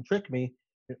to fucking trick me.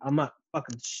 I'm not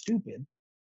fucking stupid.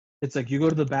 It's like you go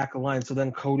to the back of the line, so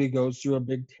then Cody goes through a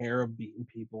big tear of beating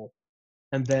people,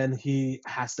 and then he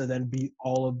has to then beat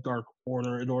all of Dark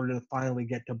Order in order to finally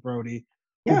get to Brody,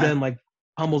 who then like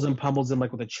pummels him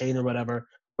like with a chain or whatever,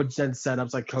 which then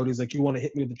setups like Cody's like, you want to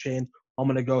hit me with the chain? I'm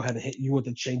gonna go ahead and hit you with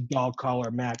the chain, dog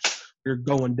collar match. You're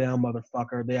going down,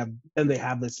 motherfucker. They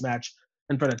have this match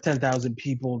in front of 10,000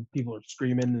 people. People are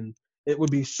screaming, and it would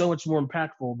be so much more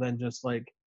impactful than just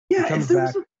like he comes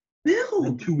back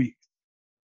in 2 weeks.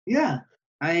 Yeah,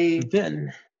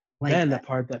 then the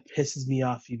part that pisses me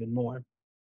off even more.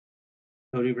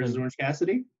 Cody versus Orange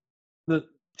Cassidy?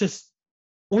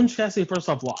 Orange Cassidy first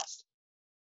off lost.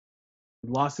 He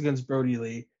lost against Brody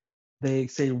Lee. They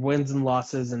say wins and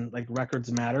losses and like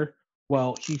records matter.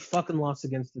 Well, he fucking lost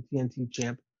against the TNT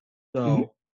champ.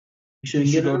 So he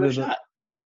should go to the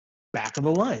back of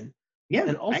the line. Yeah.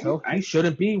 And also he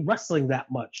shouldn't be wrestling that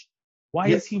much. Why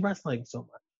is he wrestling so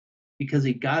much? Because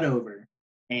he got over.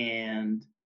 And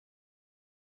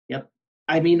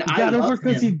I mean, he got over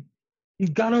because he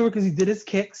did his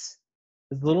kicks,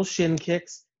 his little shin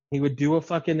kicks. He would do a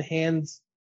fucking hands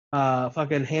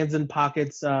in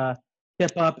pockets,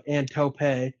 hip up and tope,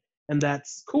 and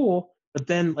that's cool. But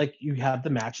then like you have the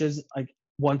matches like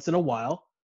once in a while,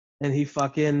 and he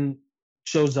fucking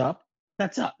shows up.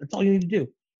 That's up. That's all you need to do.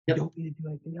 You don't need to do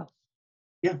anything else.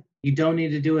 Yeah, you don't need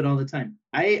to do it all the time.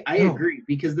 I agree,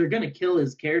 because they're gonna kill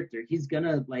his character. He's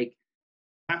gonna like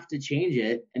have to change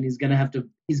it, and he's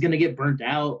gonna get burnt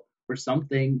out or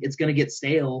something. It's gonna get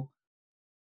stale.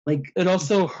 Like it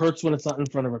also hurts when it's not in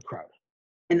front of a crowd.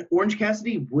 And Orange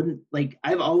Cassidy wouldn't, like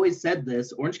I've always said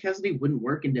this, Orange Cassidy wouldn't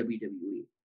work in WWE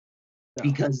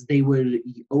because they would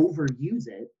overuse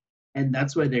it, and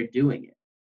that's why they're doing it.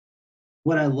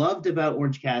 What I loved about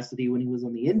Orange Cassidy when he was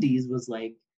on the Indies was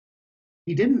like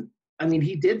he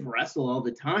did wrestle all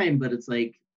the time, but it's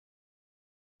like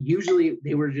usually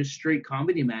they were just straight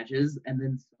comedy matches, and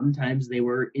then sometimes they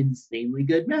were insanely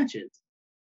good matches.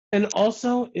 And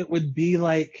also, it would be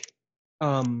like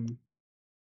in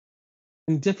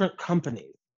different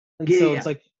companies. And it's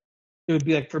like, it would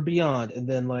be like for Beyond, and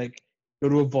then like go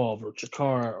to Evolve or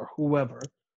Chikara or whoever.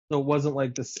 So it wasn't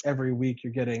like this every week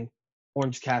you're getting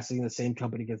Orange Cassidy in the same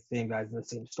company against the same guys in the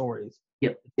same stories.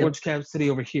 Orange Cassidy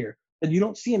over here. And you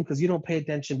don't see him because you don't pay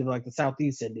attention to like the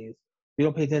Southeast Indies. You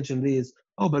don't pay attention to these.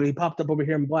 Oh, but he popped up over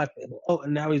here in Black Label. Oh,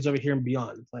 and now he's over here in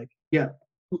Beyond. It's like,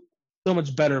 so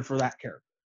much better for that character.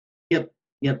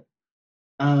 Yep.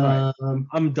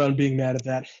 I'm done being mad at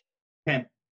that. Okay.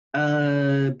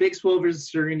 Big Swole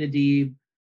versus Serena Deeb.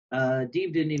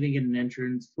 Deeb didn't even get an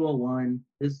entrance. Swole won.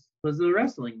 This was a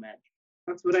wrestling match.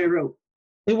 That's what I wrote.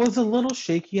 It was a little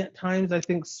shaky at times. I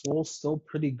think Swole's still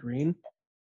pretty green.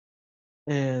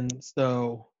 And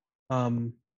so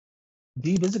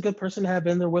Deeb is a good person to have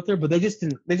in there with her, but they just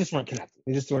weren't connected.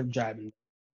 They just weren't jiving.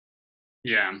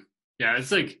 Yeah. Yeah,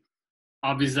 it's like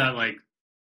obvious that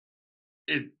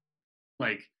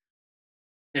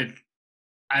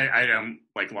I don't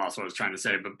like lost what I was trying to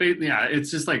say, but yeah, it's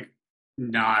just like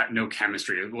no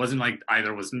chemistry. It wasn't like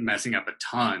either was messing up a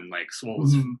ton. Like Swole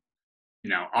was,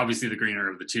 obviously the greener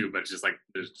of the two, but it's just like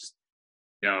there's just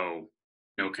no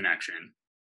connection.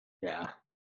 Yeah.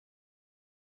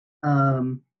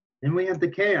 Then we have the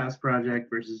Chaos Project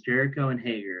versus Jericho and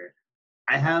Hager.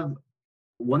 I have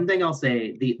one thing I'll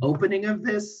say. The opening of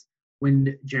this,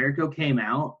 when Jericho came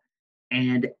out,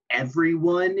 and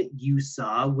everyone you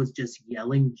saw was just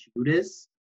yelling Judas,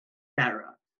 that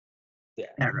rocked. Yeah.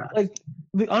 That rocked. Like,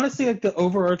 honestly, like the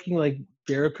overarching, like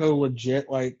Jericho legit,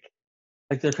 like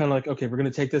they're kind of like, okay, we're going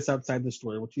to take this outside the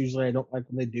story, which usually I don't like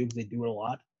when they do because they do it a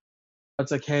lot.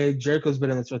 It's like, hey, Jericho's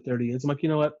been in this for 30 years. I'm like, you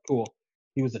know what? Cool.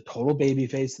 He was a total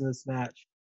babyface in this match.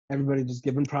 Everybody just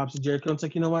giving props to Jericho. It's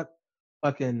like, you know what?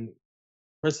 Fucking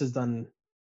Chris has done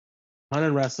a ton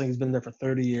of wrestling. He's been there for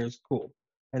 30 years. Cool.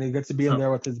 And he gets to be in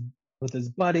there with his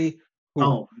buddy. Cool.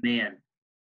 Oh, man.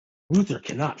 Luther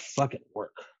cannot fucking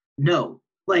work. No.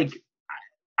 Like,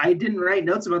 I didn't write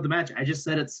notes about the match. I just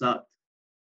said it sucked.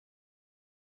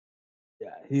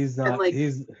 Yeah, he's not. Like,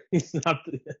 he's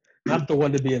not the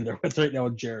one to be in there with right now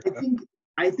with Jericho.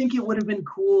 I think it would have been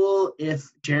cool if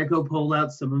Jericho pulled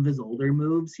out some of his older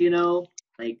moves.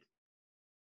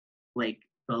 Like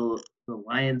the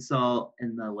Lion Salt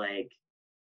and the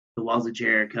Walls of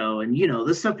Jericho, and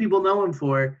the stuff people know him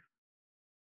for.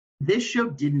 This show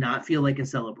did not feel like a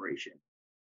celebration.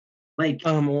 Like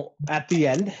at the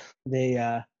end, they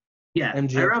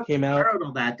MJF came out. I wrote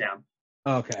all that down.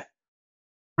 Okay.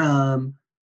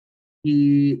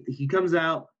 He comes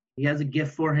out. He has a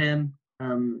gift for him.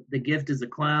 The gift is a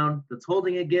clown that's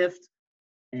holding a gift,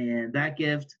 and that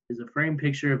gift is a framed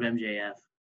picture of MJF.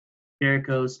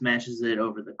 Jericho smashes it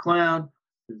over the clown.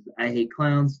 Says, "I hate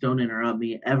clowns. Don't interrupt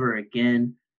me ever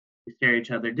again." They stare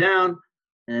each other down,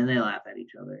 and then they laugh at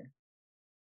each other.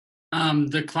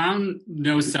 The clown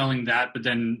selling that, but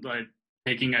then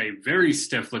taking a very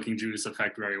stiff-looking Judas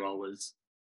effect very well was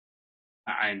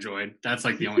I enjoyed. That's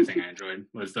the only thing I enjoyed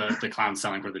was the clown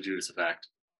selling for the Judas effect.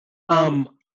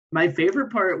 My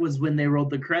favorite part was when they rolled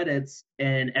the credits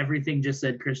and everything just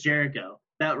said Chris Jericho.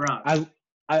 That rocked.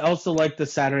 I also like the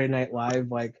Saturday Night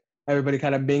Live, everybody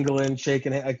kind of mingling,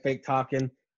 shaking it, fake talking.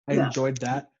 I enjoyed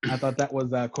that. I thought that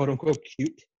was quote unquote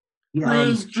cute.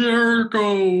 Chris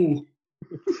Jericho.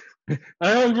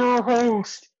 I'm your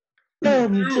host,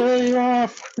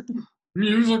 MJF.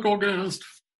 Musical guest,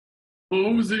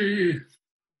 Posey.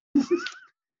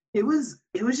 It was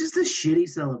just a shitty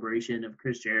celebration of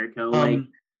Chris Jericho.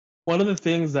 One of the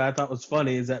things that I thought was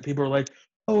funny is that people are like,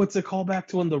 "Oh, it's a callback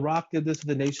to when The Rock did this with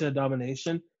the Nation of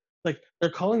Domination." They're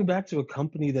calling back to a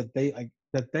company that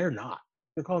they're not.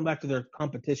 They're calling back to their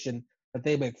competition that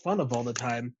they make fun of all the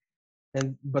time,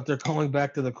 but they're calling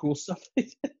back to the cool stuff they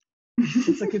did.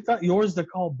 It's it's not yours to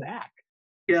call back.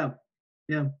 Yeah.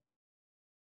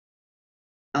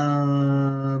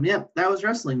 That was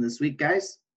wrestling this week,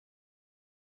 guys.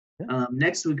 Yeah.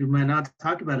 Next week we might not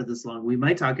talk about it this long. We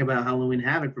might talk about Halloween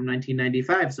Havoc from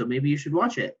 1995, so maybe you should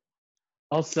watch it.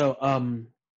 Also,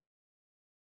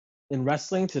 in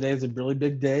wrestling, today is a really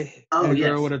big day. Oh,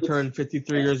 yes. would have turned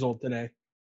 53 years old today.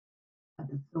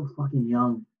 That's so fucking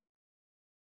young.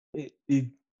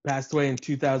 He passed away in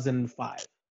 2005.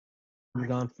 He's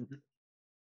gone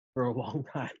for a long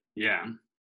time. Yeah.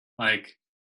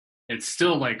 It's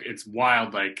still, it's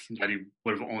wild, that he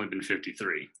would have only been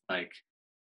 53.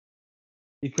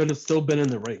 He could have still been in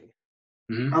the ring.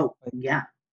 Mm-hmm. Oh, yeah.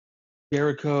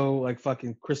 Jericho,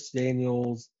 fucking Chris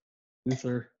Daniels,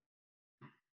 Luther.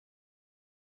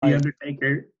 The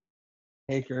Undertaker.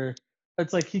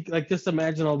 It's he just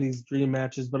imagine all these dream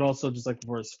matches, but also just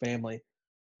for his family.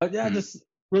 But yeah, just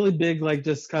really big,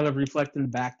 just kind of reflecting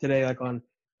back today, on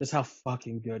just how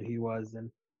fucking good he was,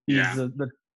 and he's the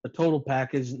total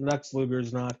package. Lex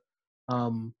Luger's not.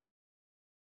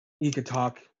 He could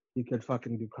talk. He could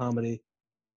fucking do comedy,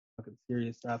 fucking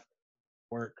serious stuff,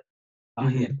 work.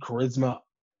 He had charisma,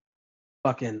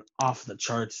 fucking off the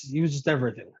charts. He was just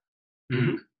everything.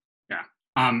 Mm-hmm. Yeah.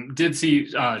 Did see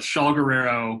Shaul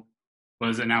Guerrero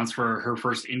was announced for her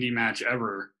first indie match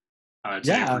ever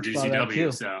today for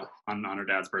GCW, so on her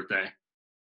dad's birthday.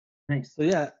 Nice. So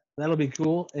yeah, that'll be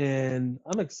cool, and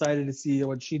I'm excited to see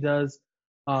what she does,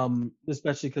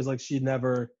 especially because she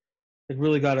never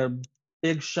really got a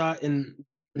big shot in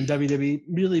WWE,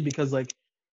 really, because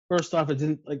first off, it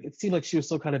didn't it seemed like she was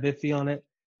still kind of iffy on it,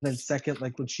 Then second,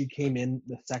 like when she came in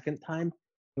the second time,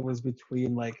 it was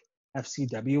between like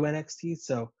FCW NXT,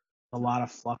 so a lot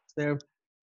of flux there.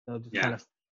 So just kind of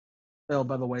fell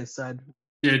by the wayside.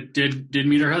 Did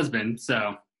meet her husband,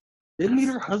 so did meet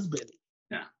her husband.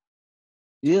 Yeah.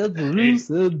 Yeah,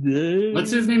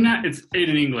 what's his name now? It's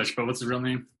Aiden English, but what's his real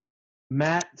name?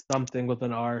 Matt something with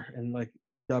an R and like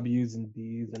W's and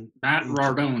D's and Matt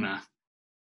Cardona.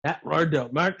 Matt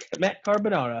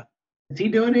Carbonara. Is he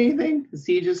doing anything? Is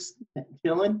he just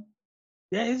chilling?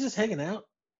 Yeah, he's just hanging out.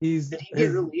 Did he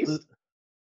get released?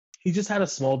 He just had a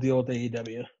small deal with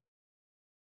AEW.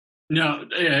 No,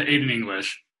 Aiden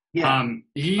English. Yeah.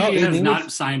 He has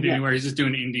not signed anywhere. He's just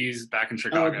doing indies back in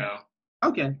Chicago.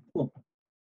 Okay, cool.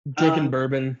 Drinking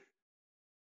bourbon.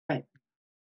 Right.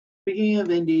 Speaking of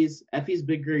indies, Effie's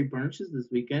Big Great Brunch is this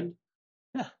weekend.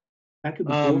 Yeah. That could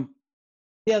be cool.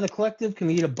 Yeah, the Collective can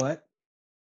eat a butt.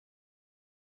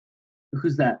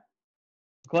 Who's that?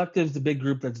 The Collective's the big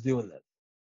group that's doing this.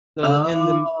 So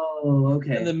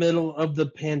okay. In the middle of the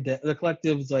pandemic, the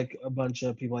Collective's like a bunch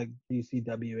of people like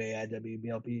GCW, AIW,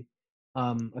 BLP.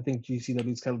 I think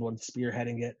GCW is kind of the one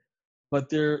spearheading it, but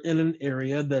they're in an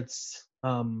area that's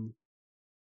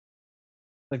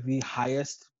like the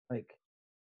highest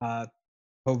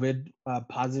COVID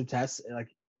positive tests like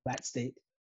that state.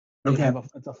 They have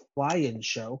it's a fly-in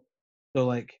show, so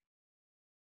like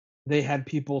they had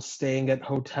people staying at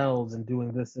hotels and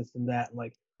doing this and that, and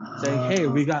like saying, "Hey,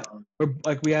 we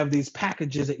have these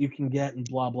packages that you can get," and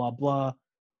blah blah blah.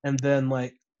 And then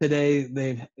like today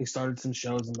they started some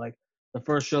shows, and like the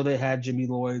first show they had Jimmy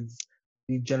Lloyd's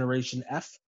the Generation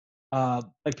F.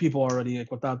 Like people already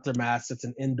like without their masks. It's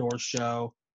an indoor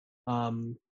show.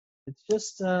 It's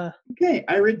just okay.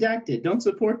 I redact it. Don't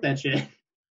support that shit.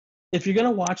 If you're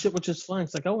gonna watch it, which is fine,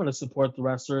 it's like I want to support the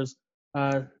wrestlers.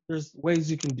 There's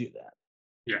ways you can do that.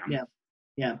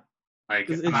 Yeah. Like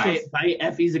buy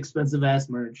Effie's expensive ass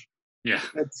merch. Yeah,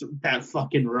 that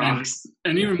fucking rocks.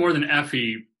 And even more than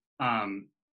Effie,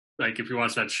 like if you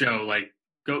watch that show, like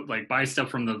go like buy stuff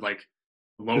from the like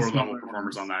lower level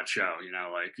performers on that show. You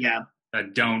know, like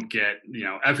that don't get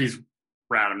Effie's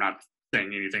rad. I'm not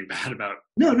saying anything bad about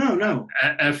no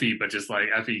Effie, but just like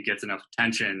Effie gets enough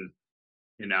attention.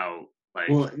 Like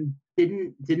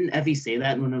didn't Effie say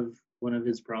that in one of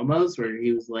his promos where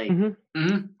he was like,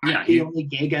 yeah, the only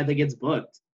gay guy that gets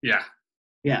booked.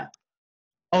 Yeah.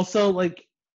 Also, like,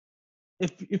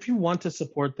 if you want to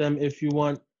support them, if you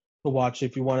want to watch it,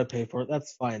 if you want to pay for it,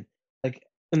 that's fine. Like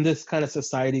in this kind of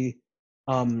society,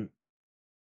 fucking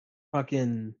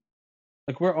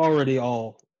like we're already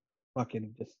all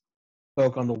fucking just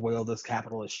spoke on the whale of this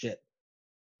capitalist shit.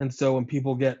 And so when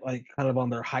people get like kind of on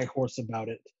their high horse about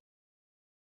it,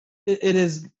 it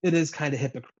is kind of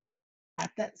hypocritical.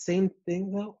 At that same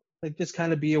thing though, like just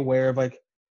kind of be aware of like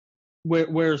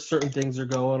where certain things are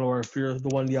going, or if you're the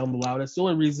one yelling the loudest. The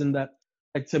only reason that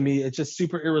like to me it's just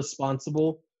super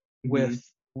irresponsible with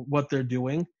what they're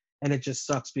doing, and it just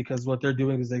sucks because what they're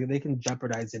doing is they can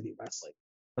jeopardize indie wrestling.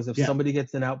 Because if somebody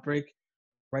gets an outbreak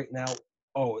right now,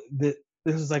 this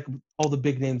is like all the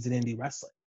big names in indie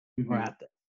wrestling are at there.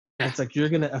 It's like you're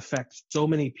going to affect so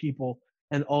many people,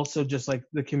 and also just like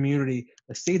the community.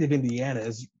 The state of Indiana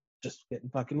is just getting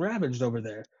fucking ravaged over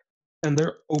there, and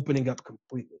they're opening up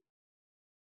completely.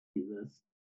 Jesus.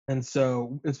 And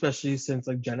so, especially since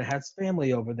like Jenna has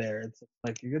family over there, it's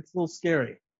like it gets a little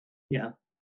scary. Yeah.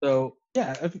 So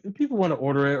yeah, if people want to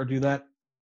order it or do that,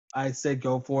 I say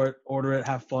go for it, order it,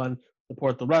 have fun,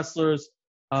 support the wrestlers,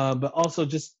 but also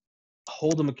just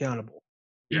hold them accountable.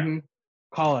 Yeah.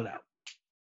 Call it out.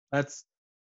 Let's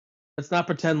not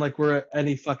pretend like we're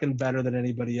any fucking better than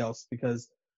anybody else, because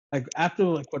like after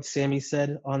like what Sammy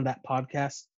said on that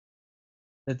podcast,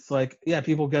 it's like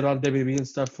people get on WWE and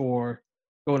stuff for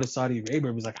going to Saudi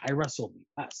Arabia. It was like I wrestled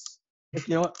less. Like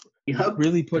you know what? Yep.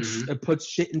 Really puts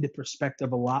shit into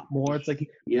perspective a lot more. It's like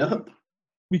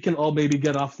we can all maybe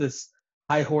get off this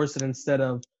high horse, and instead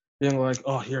of being like,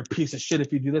 oh, you're a piece of shit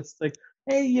if you do this, like,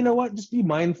 hey, you know what? Just be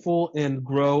mindful and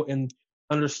grow and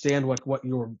understand what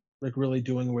you're like really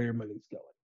doing and where your money's going.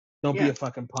 Don't be a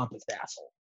fucking pompous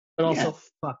asshole. But also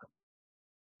fuck them.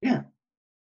 Yeah.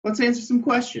 Let's answer some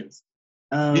questions.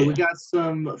 We got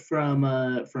some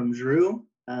from Drew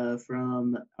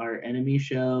from our enemy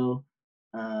show.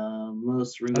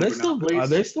 Most Are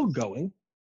they still going?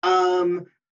 I'm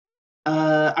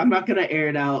not gonna air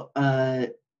it out.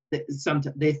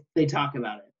 Sometimes they talk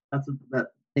about it. That's what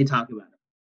they talk about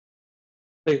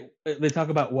it. They talk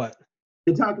about what?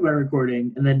 They talk about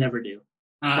recording and then never do.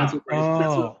 That's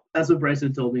what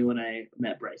Bryson told me when I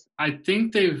met Bryson. I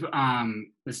think they've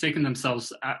mistaken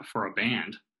themselves for a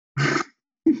band.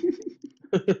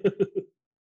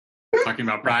 talking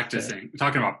about practicing. We're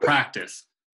talking about practice.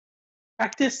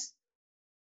 Practice?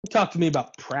 Talk to me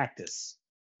about practice.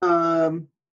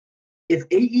 If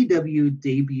AEW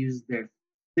debuts their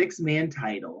 6-man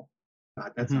title,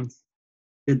 God, that sounds.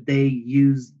 Should they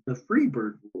use the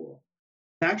Freebird rule?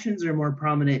 Factions are more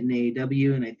prominent in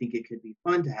AEW, and I think it could be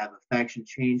fun to have a faction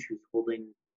change who's holding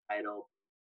the title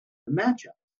the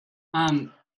matchup.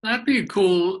 That'd be a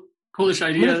coolish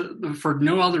idea for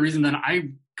no other reason than I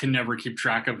can never keep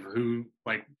track of who,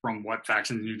 like, from what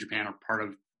factions in New Japan are part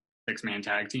of 6-man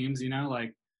tag teams, you know,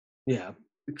 like. Yeah.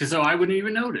 Because so I wouldn't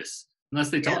even notice unless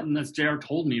JR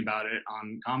told me about it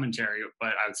on commentary, but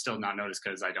I would still not notice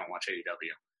because I don't watch AEW.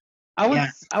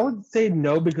 I would say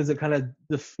no, because it kind of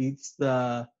defeats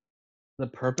the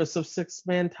purpose of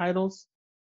 6-man titles.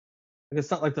 Like,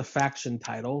 it's not like the faction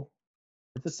title.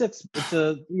 It's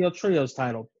a trios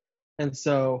title. And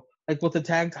so, like, with the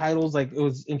tag titles, like, it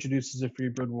was introduced as a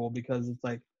Freebird rule because it's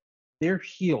like they're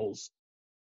heels,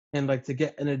 and like to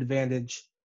get an advantage,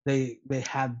 they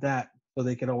had that so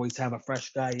they could always have a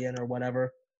fresh guy in or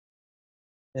whatever.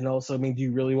 And also, I mean, do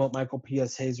you really want Michael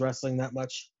P.S. Hayes wrestling that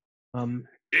much? And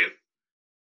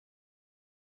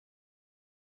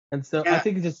so I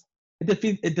think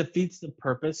it defeats the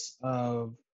purpose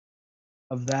of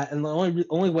that. And the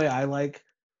only way I like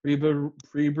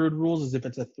Freebird rules is if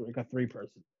it's a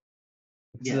 3-person.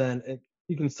 So then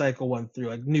you can cycle one through,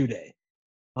 like New Day.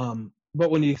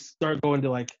 But when you start going to,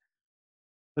 like,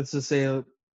 let's just say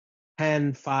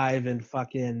 10, 5, and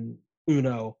fucking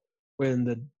Uno, when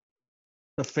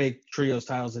the fake trios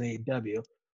titles in AEW,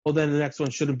 well, then the next one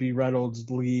shouldn't be Reynolds,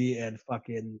 Lee, and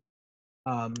fucking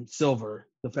Silver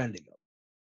defending them.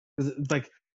 Because it's like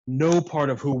no part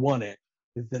of who won it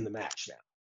is in the match now.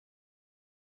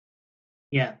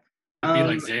 Yeah. Be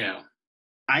like Zayo.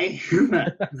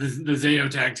 The Zayo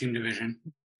tag team division.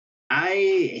 I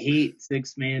hate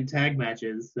 6-man tag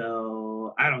matches,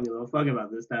 so I don't give a fuck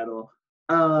about this title.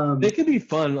 They could be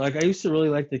fun. Like, I used to really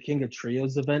like the King of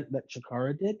Trios event that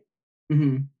Chikara did.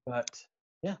 But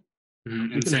yeah,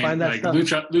 you can find that stuff.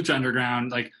 Lucha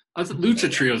Underground, like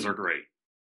Lucha Trios are great.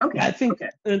 Okay, I think,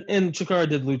 and Chikara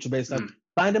did Lucha based stuff.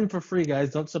 Find him for free,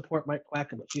 guys. Don't support Mike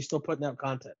Quackenbush, but she's still putting out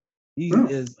content. He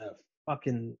is a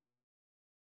fucking.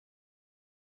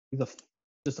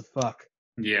 Just a fuck.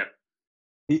 Yeah.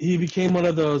 He became one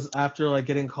of those after, like,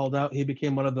 getting called out. He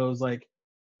became one of those, like,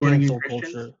 cancel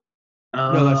culture.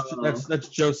 No, that's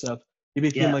Joseph. He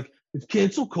became like, is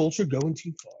cancel culture going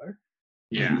too far?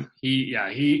 Yeah. He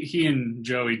and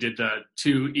Joey did the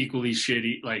two equally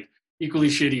shitty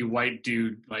white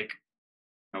dude, like,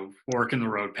 fork in the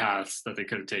road paths that they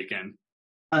could have taken.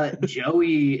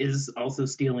 Joey is also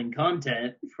stealing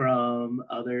content from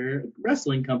other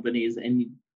wrestling companies and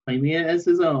claiming it as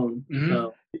his own.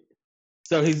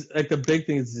 So he's like, the big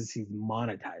thing is he's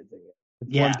monetizing it.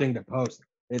 It's one thing to post.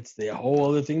 It's the whole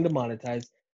other thing to monetize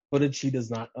footage he does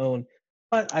not own.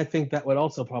 But I think that would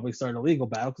also probably start a legal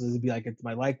battle, because it'd be like, it's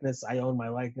my likeness, I own my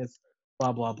likeness,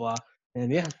 blah, blah, blah.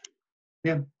 And a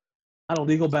lot of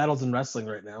legal battles in wrestling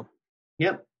right now.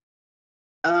 Yep.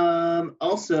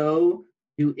 Also,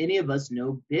 do any of us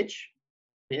know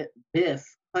Biff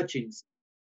Hutchings?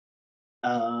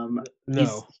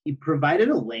 No. He provided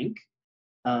a link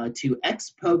to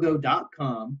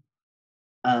xpogo.com.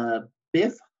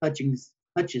 Biff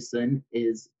Hutchison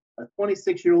is a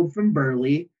 26-year-old from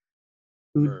Burley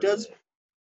who does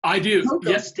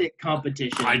pogo stick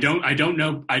competitions. I don't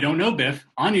know Biff.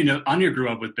 Anya grew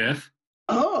up with Biff.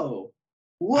 Oh,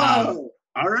 whoa!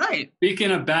 All right.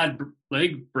 Speaking of bad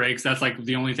leg breaks, that's like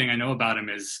the only thing I know about him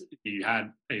is he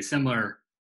had a similar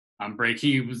break.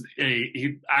 He was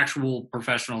a actual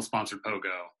professional sponsored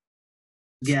pogo.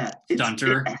 Yeah,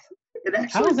 stunter. It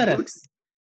actually how is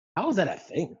that a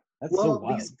thing? That's so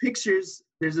wild. These pictures,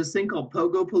 there's this thing called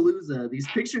Pogo Palooza. These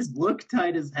pictures look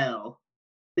tight as hell.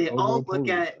 They all look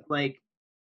at, like,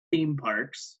 theme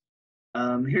parks.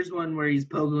 Here's one where he's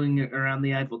pogoing around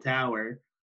the Eiffel Tower.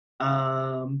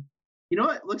 You know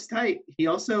what? Looks tight. He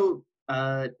also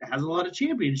has a lot of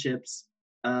championships.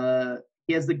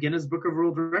 He has the Guinness Book of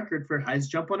World Record for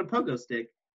highest jump on a pogo stick.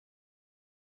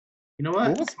 You know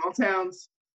what? Cool.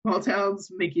 Small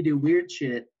towns make you do weird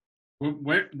shit.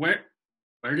 Where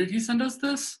did he send us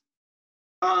this?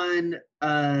 On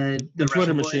the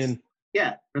Twitter machine.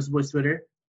 Yeah, Wrestle Boys Twitter.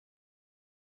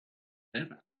 Yeah.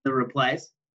 The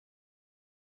replies.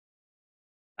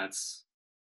 That's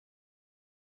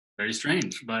very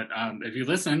strange, but if you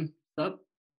listen, sup,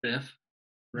 Biff?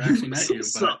 We actually met you.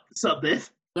 Sup,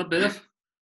 Biff? Sup, Biff?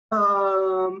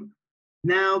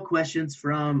 Now questions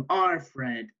from our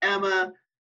friend Emma.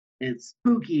 It's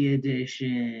Spooky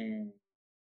Edition.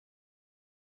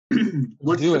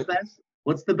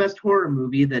 What's the best horror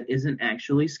movie that isn't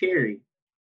actually scary?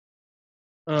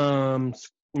 I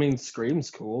mean,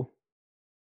 Scream's cool.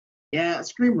 Yeah,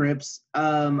 Scream rips.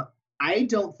 I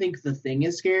don't think The Thing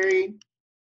is scary.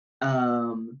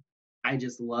 I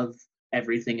just love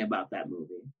everything about that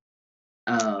movie.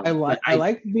 I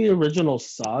like the original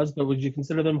Saws, but would you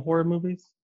consider them horror movies?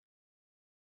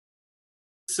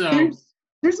 So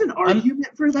there's an argument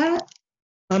for that.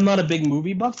 I'm not a big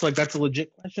movie buff, so like that's a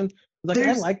legit question. Like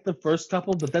I like the first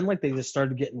couple, but then like they just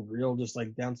started getting real, just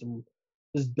like down some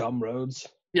just dumb roads.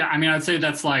 Yeah, I mean, I'd say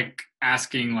that's like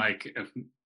asking like if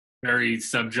very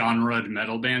subgenre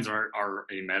metal bands are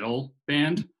a metal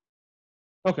band.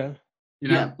 Okay. You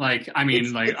know, like I mean,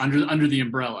 it's under the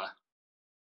umbrella.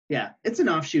 Yeah, it's an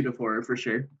offshoot of horror for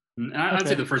sure. I'd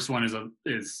say the first one is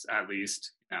at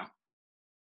least, you know,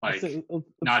 like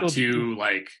not too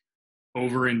like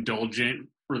overindulgent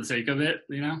for the sake of it,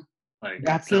 you know. Like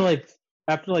after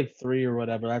 3 or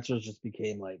whatever, that's what just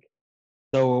became like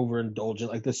so overindulgent.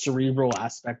 Like the cerebral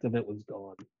aspect of it was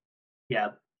gone. Yeah.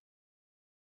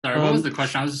 Sorry, what was the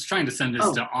question? I was just trying to send this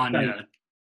to Anya.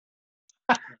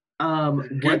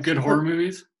 Good horror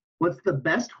movies. What's the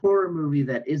best horror movie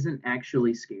that isn't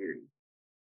actually scary?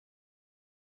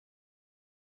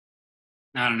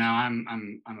 I don't know.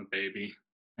 I'm a baby.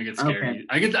 I get scary. Okay.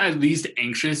 I get at least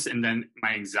anxious, and then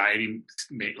my anxiety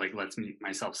lets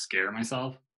myself scare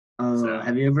myself. So.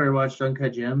 Have you ever watched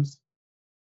Uncut Gems?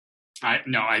 That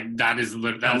is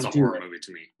a horror movie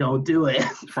to me. Don't do it.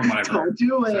 From what I've heard. Don't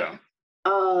do it.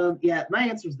 So. Yeah, my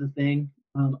answer is The Thing.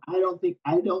 I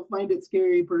don't find it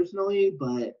scary personally,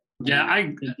 but yeah, I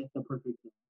think it's the perfect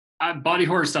thing. Body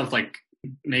horror stuff like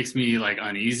makes me like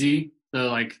uneasy. So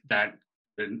like that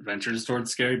ventures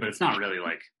towards scary, but it's not really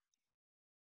like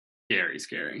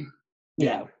scary.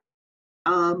 Yeah.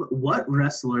 What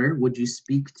wrestler would you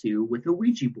speak to with a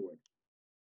Ouija board?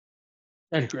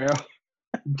 Eddie Guerrero.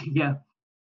 Yeah.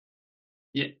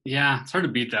 Yeah. It's hard to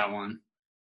beat that one.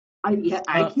 I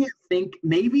can't think.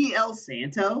 Maybe El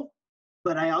Santo,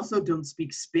 but I also don't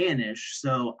speak Spanish,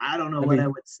 so I don't know what I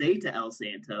would say to El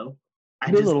Santo.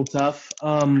 It'd be a little tough.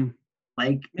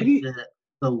 Like maybe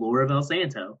the lore of El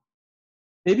Santo.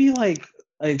 Maybe like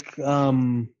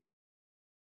fucking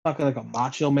like a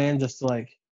Macho Man, just to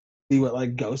like see what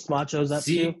like Ghost Macho's up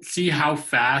to. See how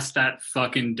fast that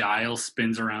fucking dial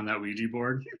spins around that Ouija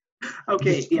board.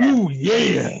 Okay, yeah. Ooh,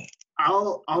 yeah.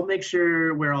 I'll make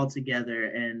sure we're all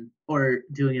together or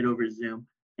doing it over Zoom,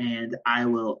 and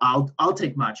I'll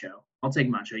take Macho. I'll take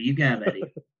Macho. You can have Eddie.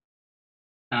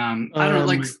 I don't know,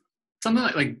 like something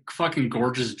like fucking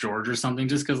Gorgeous George or something,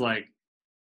 just because like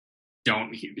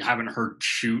haven't heard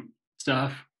shoot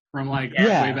stuff from like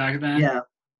way back then. Yeah,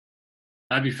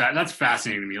 that'd be that's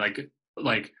fascinating to me.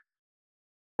 Like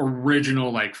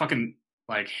original like fucking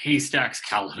like Haystacks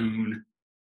Calhoun.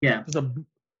 Yeah.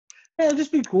 It'd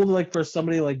just be cool to like for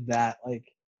somebody like that,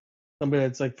 like somebody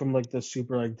that's like from like the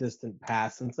super like distant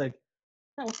past, and it's like,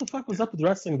 yeah, what the fuck was up with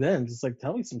wrestling then? Just like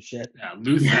tell me some shit. Yeah,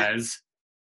 Luthez.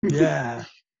 Yeah.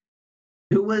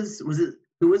 Who was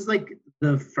like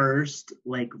the first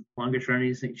like longest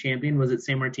running champion? Was it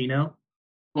San Martino?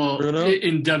 Well, Bruno?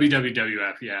 In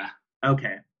WWF, yeah.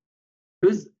 Okay.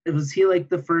 Was he like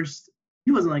the first?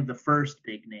 He wasn't like the first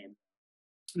big name.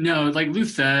 No, like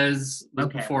Luthez was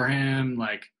before him.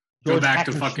 Like George go back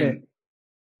to fucking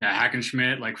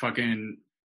Hackenschmidt, like fucking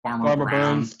Farmer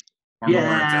Brown. Burns.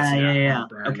 Yeah.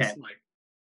 Okay. Like,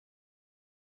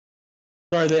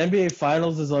 sorry, the NBA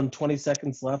Finals is on 20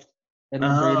 seconds left, and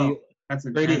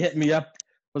Brady hit me up.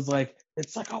 Was like,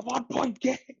 it's like a 1-point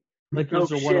game. Like are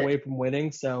one away from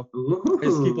winning, so I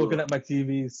just keep looking at my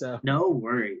TV. So no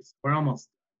worries, we're almost.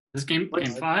 This game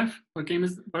 5. What game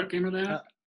are they at?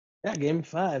 Yeah, game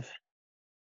 5.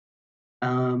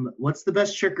 What's the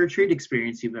best trick or treat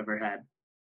experience you've ever had?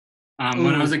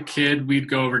 When I was a kid, we'd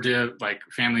go over to like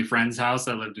family friend's house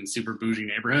that lived in super bougie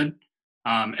neighborhood.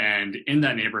 And in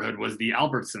that neighborhood was the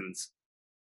Albertsons.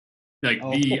 Like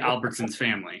the Albertsons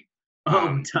family.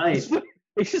 Tight.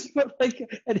 They just put like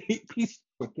an 8-piece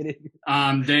chicken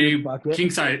in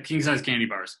king size candy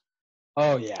bars.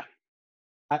 Oh yeah.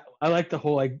 I like the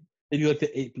whole like they do like the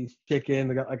 8-piece chicken,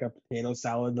 they got like a potato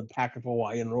salad, the pack of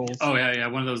Hawaiian rolls. Oh yeah,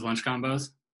 one of those lunch combos.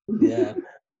 Yeah.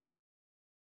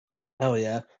 Hell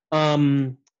yeah.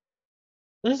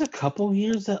 There's a couple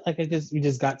years that like we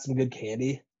just got some good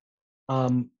candy.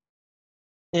 And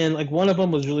like one of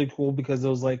them was really cool because it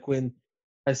was like when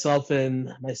myself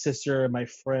and my sister and my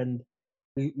friend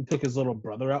we took his little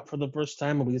brother out for the first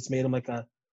time, and we just made him like a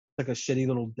shitty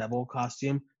little devil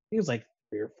costume. He was like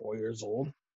 3 or 4 years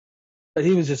old, but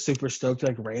he was just super stoked.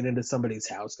 Like ran into somebody's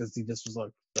house because he just was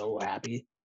like so happy.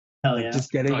 Hell like yeah.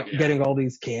 just getting all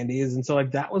these candies, and so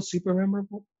like that was super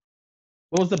memorable.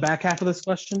 What was the back half of this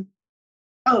question?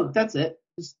 Oh, that's it.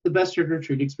 Just the best trick or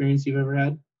treat experience you've ever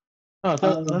had. Oh, I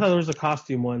thought there was a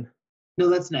costume one. No,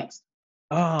 that's next.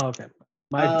 Oh, okay.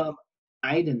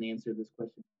 I didn't answer this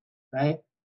question, right?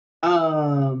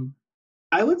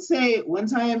 I would say one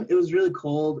time it was really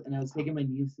cold and I was taking my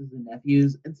nieces and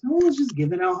nephews and someone was just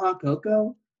giving out hot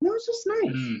cocoa. And it was just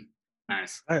nice.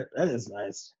 Nice. That is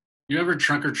nice. You ever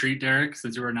trunk or treat, Derek,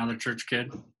 since you were another church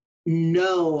kid?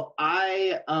 No,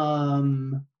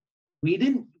 we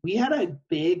had a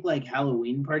big like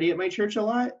Halloween party at my church a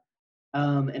lot.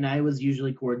 And I was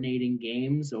usually coordinating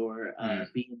games or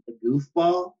being the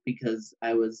goofball because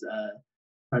I was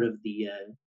part of the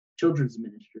children's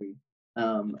ministry.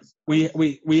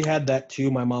 We had that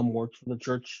too. My mom worked for the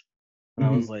church, and I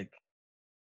was like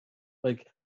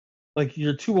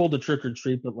you're too old to trick or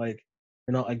treat, but like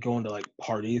you're not like going to like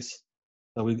parties.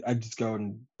 So I just go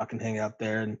and fucking hang out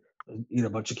there and eat a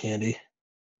bunch of candy.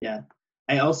 Yeah,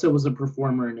 I also was a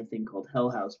performer in a thing called Hell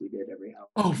House. We did every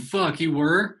Halloween. Oh fuck, you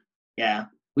were? Yeah,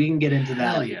 we can get into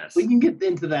that. Hell yes. We can get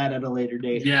into that at a later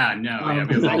date. Yeah, no. I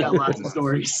got lots of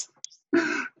stories.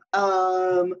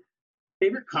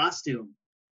 Favorite costume?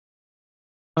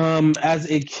 As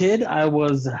a kid, I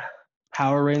was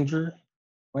Power Ranger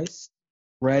twice,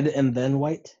 red and then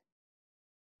white.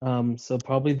 So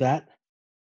probably that.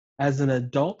 As an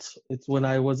adult, it's when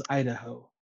I was Idaho.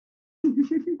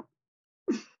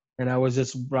 And I was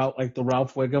just like the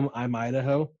Ralph Wiggum, I'm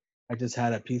Idaho. I just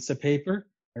had a piece of paper.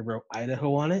 I wrote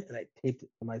Idaho on it, and I taped it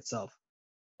to myself.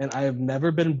 And I have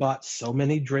never been bought so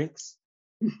many drinks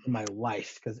in my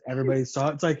life because everybody saw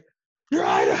it. It's like, you're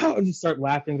Idaho! And you start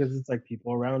laughing because it's like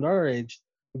people around our age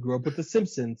who grew up with The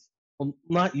Simpsons. Well,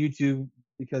 not you two,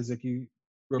 because if you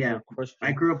grew up with Christian.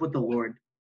 I grew up with the Lord.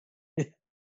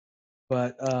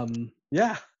 But,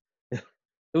 yeah.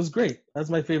 It was great. That's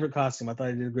my favorite costume. I thought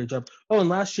I did a great job. Oh, and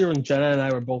last year when Jenna and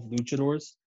I were both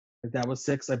luchadors, like that was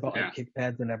 6. I bought like kick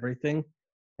pads and everything.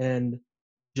 And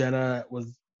Jenna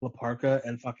was La Parka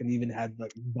and fucking even had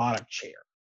like bought a chair.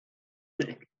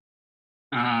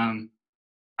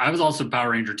 I was also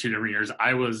Power Ranger 2 different years.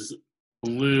 I was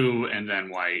blue and then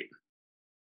white.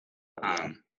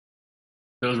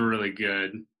 Those were really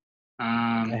good.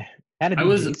 I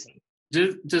was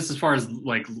just as far as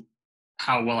like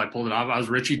how well I pulled it off. I was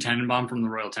Richie Tenenbaum from the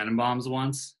Royal Tenenbaums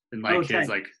once, and like his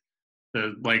like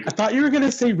the like. I thought you were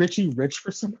gonna say Richie Rich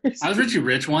for some reason. I was Richie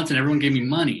Rich once, and everyone gave me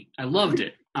money. I loved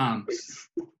it. No,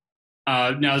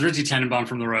 I was Richie Tenenbaum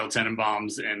from the Royal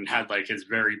Tenenbaums, and had like his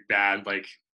very bad like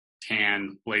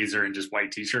tan blazer and just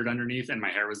white T-shirt underneath, and my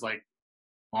hair was like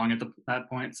long at that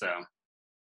point, so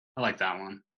I like that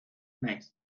one. Nice.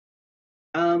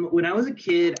 When I was a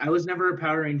kid, I was never a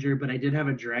Power Ranger, but I did have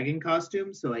a dragon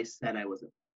costume, so I said I was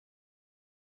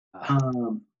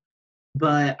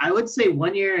but I would say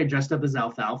one year I dressed up as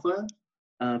Alfalfa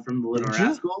from the Little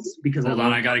Rascals because Hold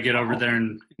on, I got to get over there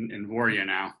and war you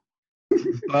now.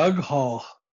 Bug Hall.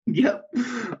 Yep.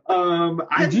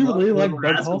 Did you really like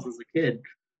Bug Hall as a kid?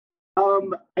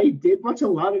 I did watch a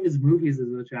lot of his movies as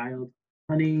a child.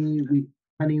 Honey,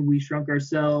 we Shrunk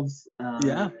Ourselves.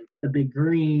 The Big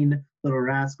Green, Little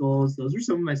Rascals. Those are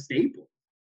some of my staples.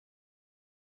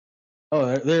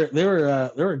 Oh, they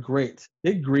were great.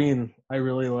 Big Green, I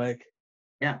really like.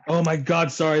 Yeah. Oh my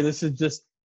God, sorry. This is just.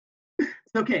 It's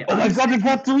okay. Oh my God, they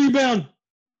got the rebound.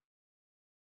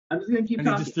 I'm just gonna keep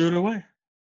talking. You just threw it away.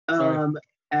 Sorry.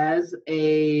 As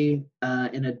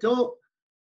an adult,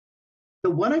 the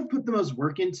one I put the most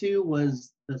work into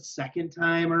was the second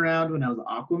time around when I was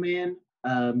Aquaman.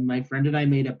 My friend and I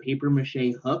made a paper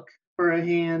mache hook for a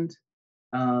hand.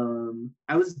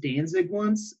 I was Danzig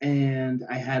once, and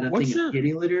I had a thing of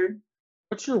kitty litter.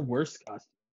 What's your worst costume?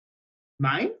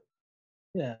 Mine?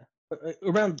 Yeah.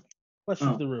 Around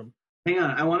questions the room. Hang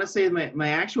on. I want to say my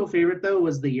actual favorite, though,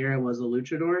 was the year I was a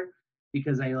luchador,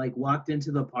 because I, like, walked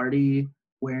into the party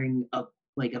wearing a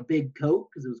big coat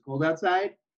because it was cold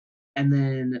outside. And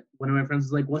then one of my friends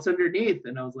was like, "What's underneath?"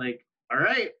 And I was like, "All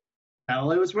right."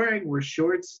 All I was wearing were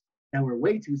shorts that were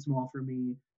way too small for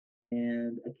me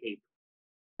and a cape.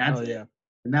 That's it.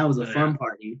 And that was a fun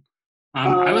party.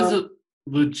 I was a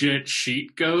legit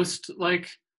sheet ghost like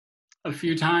a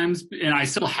few times, and I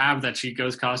still have that sheet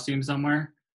ghost costume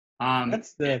somewhere.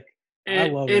 That's sick. I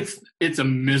love it. It's a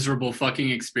miserable fucking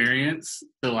experience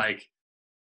to like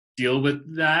deal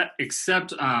with that.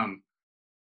 Except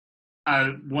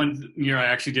one year I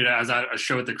actually did it as a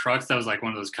show at the Crux. That was like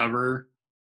one of those cover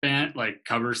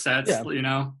sets, you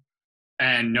know,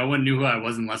 and no one knew who I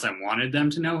was unless I wanted them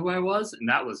to know who I was, and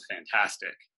that was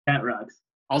fantastic. That rocks.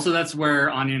 Also, that's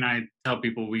where Anya and I tell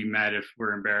people we met if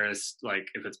we're embarrassed, like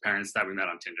if it's parents that we met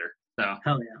on Tinder. So,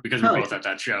 hell yeah. Because we're both at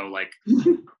that show, like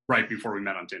right before we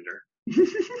met on Tinder.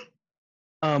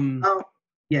 Oh,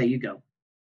 yeah, you go.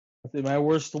 I think my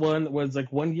worst one was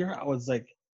like one year I was a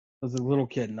little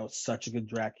kid and I was such a good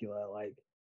Dracula. Like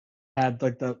had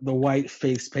like the white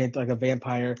face paint like a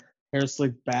vampire, hair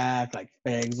slicked back, like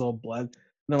fangs, all blood. And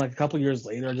then like a couple years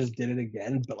later I just did it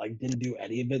again, but like didn't do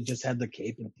any of it, just had the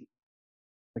cape and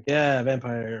like yeah,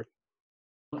 vampire.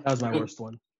 That was my worst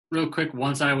one. Real quick,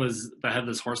 once I had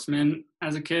this horseman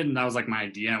as a kid, and that was like my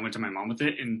idea. I went to my mom with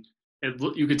it, and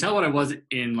you could tell what I was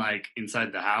in like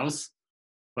inside the house,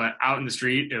 but out in the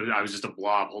street, I was just a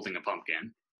blob holding a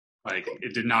pumpkin. Like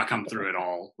it did not come through at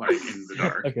all, like in the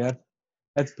dark. Okay,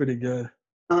 that's pretty good.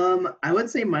 I would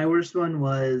say my worst one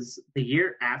was the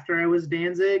year after I was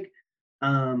Danzig.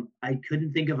 I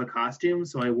couldn't think of a costume,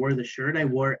 so I wore the shirt I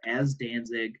wore as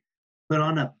Danzig, put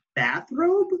on a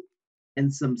bathrobe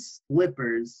and some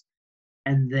slippers,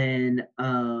 and then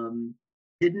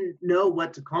didn't know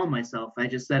what to call myself. I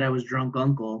just said I was drunk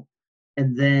uncle.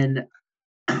 And then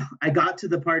I got to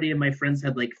the party and my friends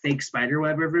had like fake spider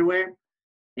web everywhere.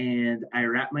 And I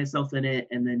wrapped myself in it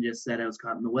and then just said I was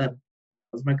caught in the web. That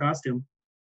was my costume.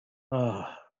 Oh,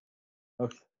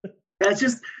 okay. That's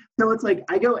just, so it's like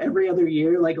I go every other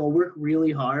year, like I'll work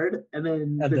really hard and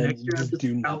then the next year just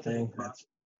do nothing.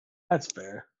 That's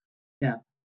fair. Yeah.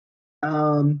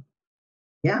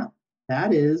 Yeah,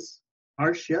 that is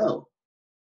our show.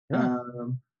 Yeah.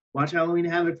 Watch Halloween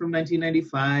Havoc from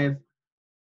 1995.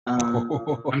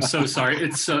 I'm so sorry.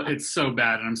 It's so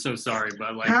bad, and I'm so sorry.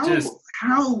 But like,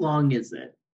 how long is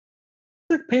it?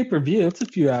 It's a pay-per-view. It's a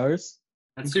few hours.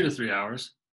 That's 2 to 3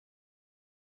 hours.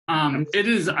 It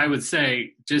is. I would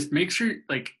say just make sure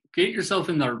like get yourself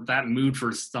in that mood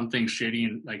for something shitty,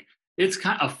 and like it's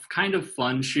kind of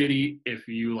fun shitty if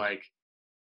you like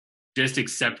just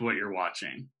accept what you're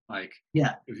watching. Like,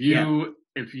 yeah, if you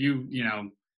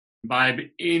imbibe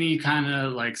any kind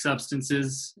of like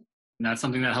substances, and that's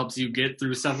something that helps you get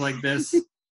through stuff like this.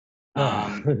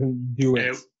 Do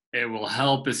it. It will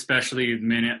help, especially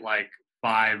minute like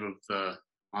 5 of the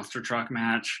monster truck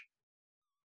match.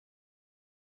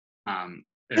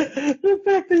 The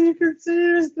fact that you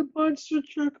consider the monster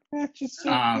truck match is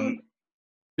so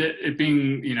good. It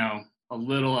being a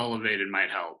little elevated might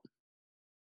help.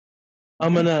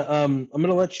 I'm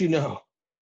gonna let you know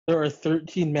there are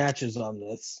 13 matches on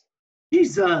this.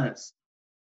 Jesus.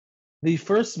 The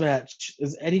first match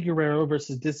is Eddie Guerrero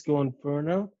versus Disco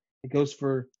Inferno. It goes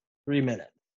for 3 minutes.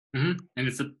 Mm-hmm. And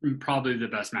it's probably the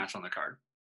best match on the card.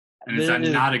 And it's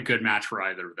not a good match for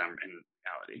either of them in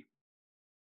reality.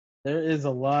 There is a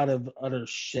lot of utter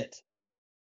shit.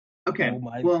 Okay.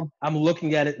 Well, I'm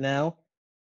looking at it now.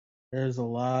 There's a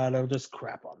lot of just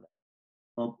crap on there.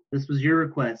 Well, this was your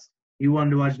request. You wanted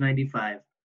to watch 95.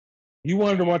 You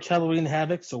wanted to watch Halloween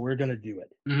Havoc, so we're gonna do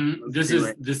it. Mm-hmm. This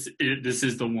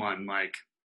is the one. Like,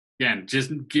 again,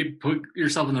 just put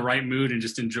yourself in the right mood and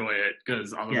just enjoy it,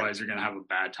 because otherwise you're gonna have a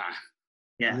bad time.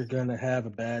 Yeah, you're gonna have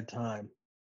a bad time.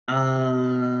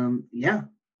 Yeah.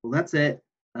 Well, that's it.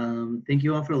 Thank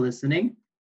you all for listening.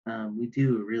 We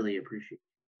do really appreciate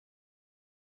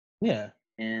it. Yeah.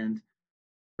 And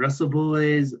Russell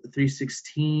Boys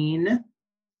 316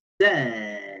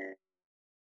 said.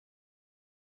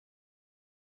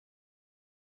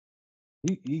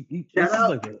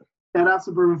 Shout out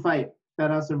Suburban Fight.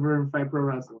 Shout out Suburban Fight Pro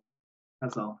Wrestling.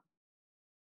 That's all.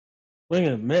 We're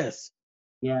gonna miss.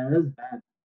 Yeah, it was bad.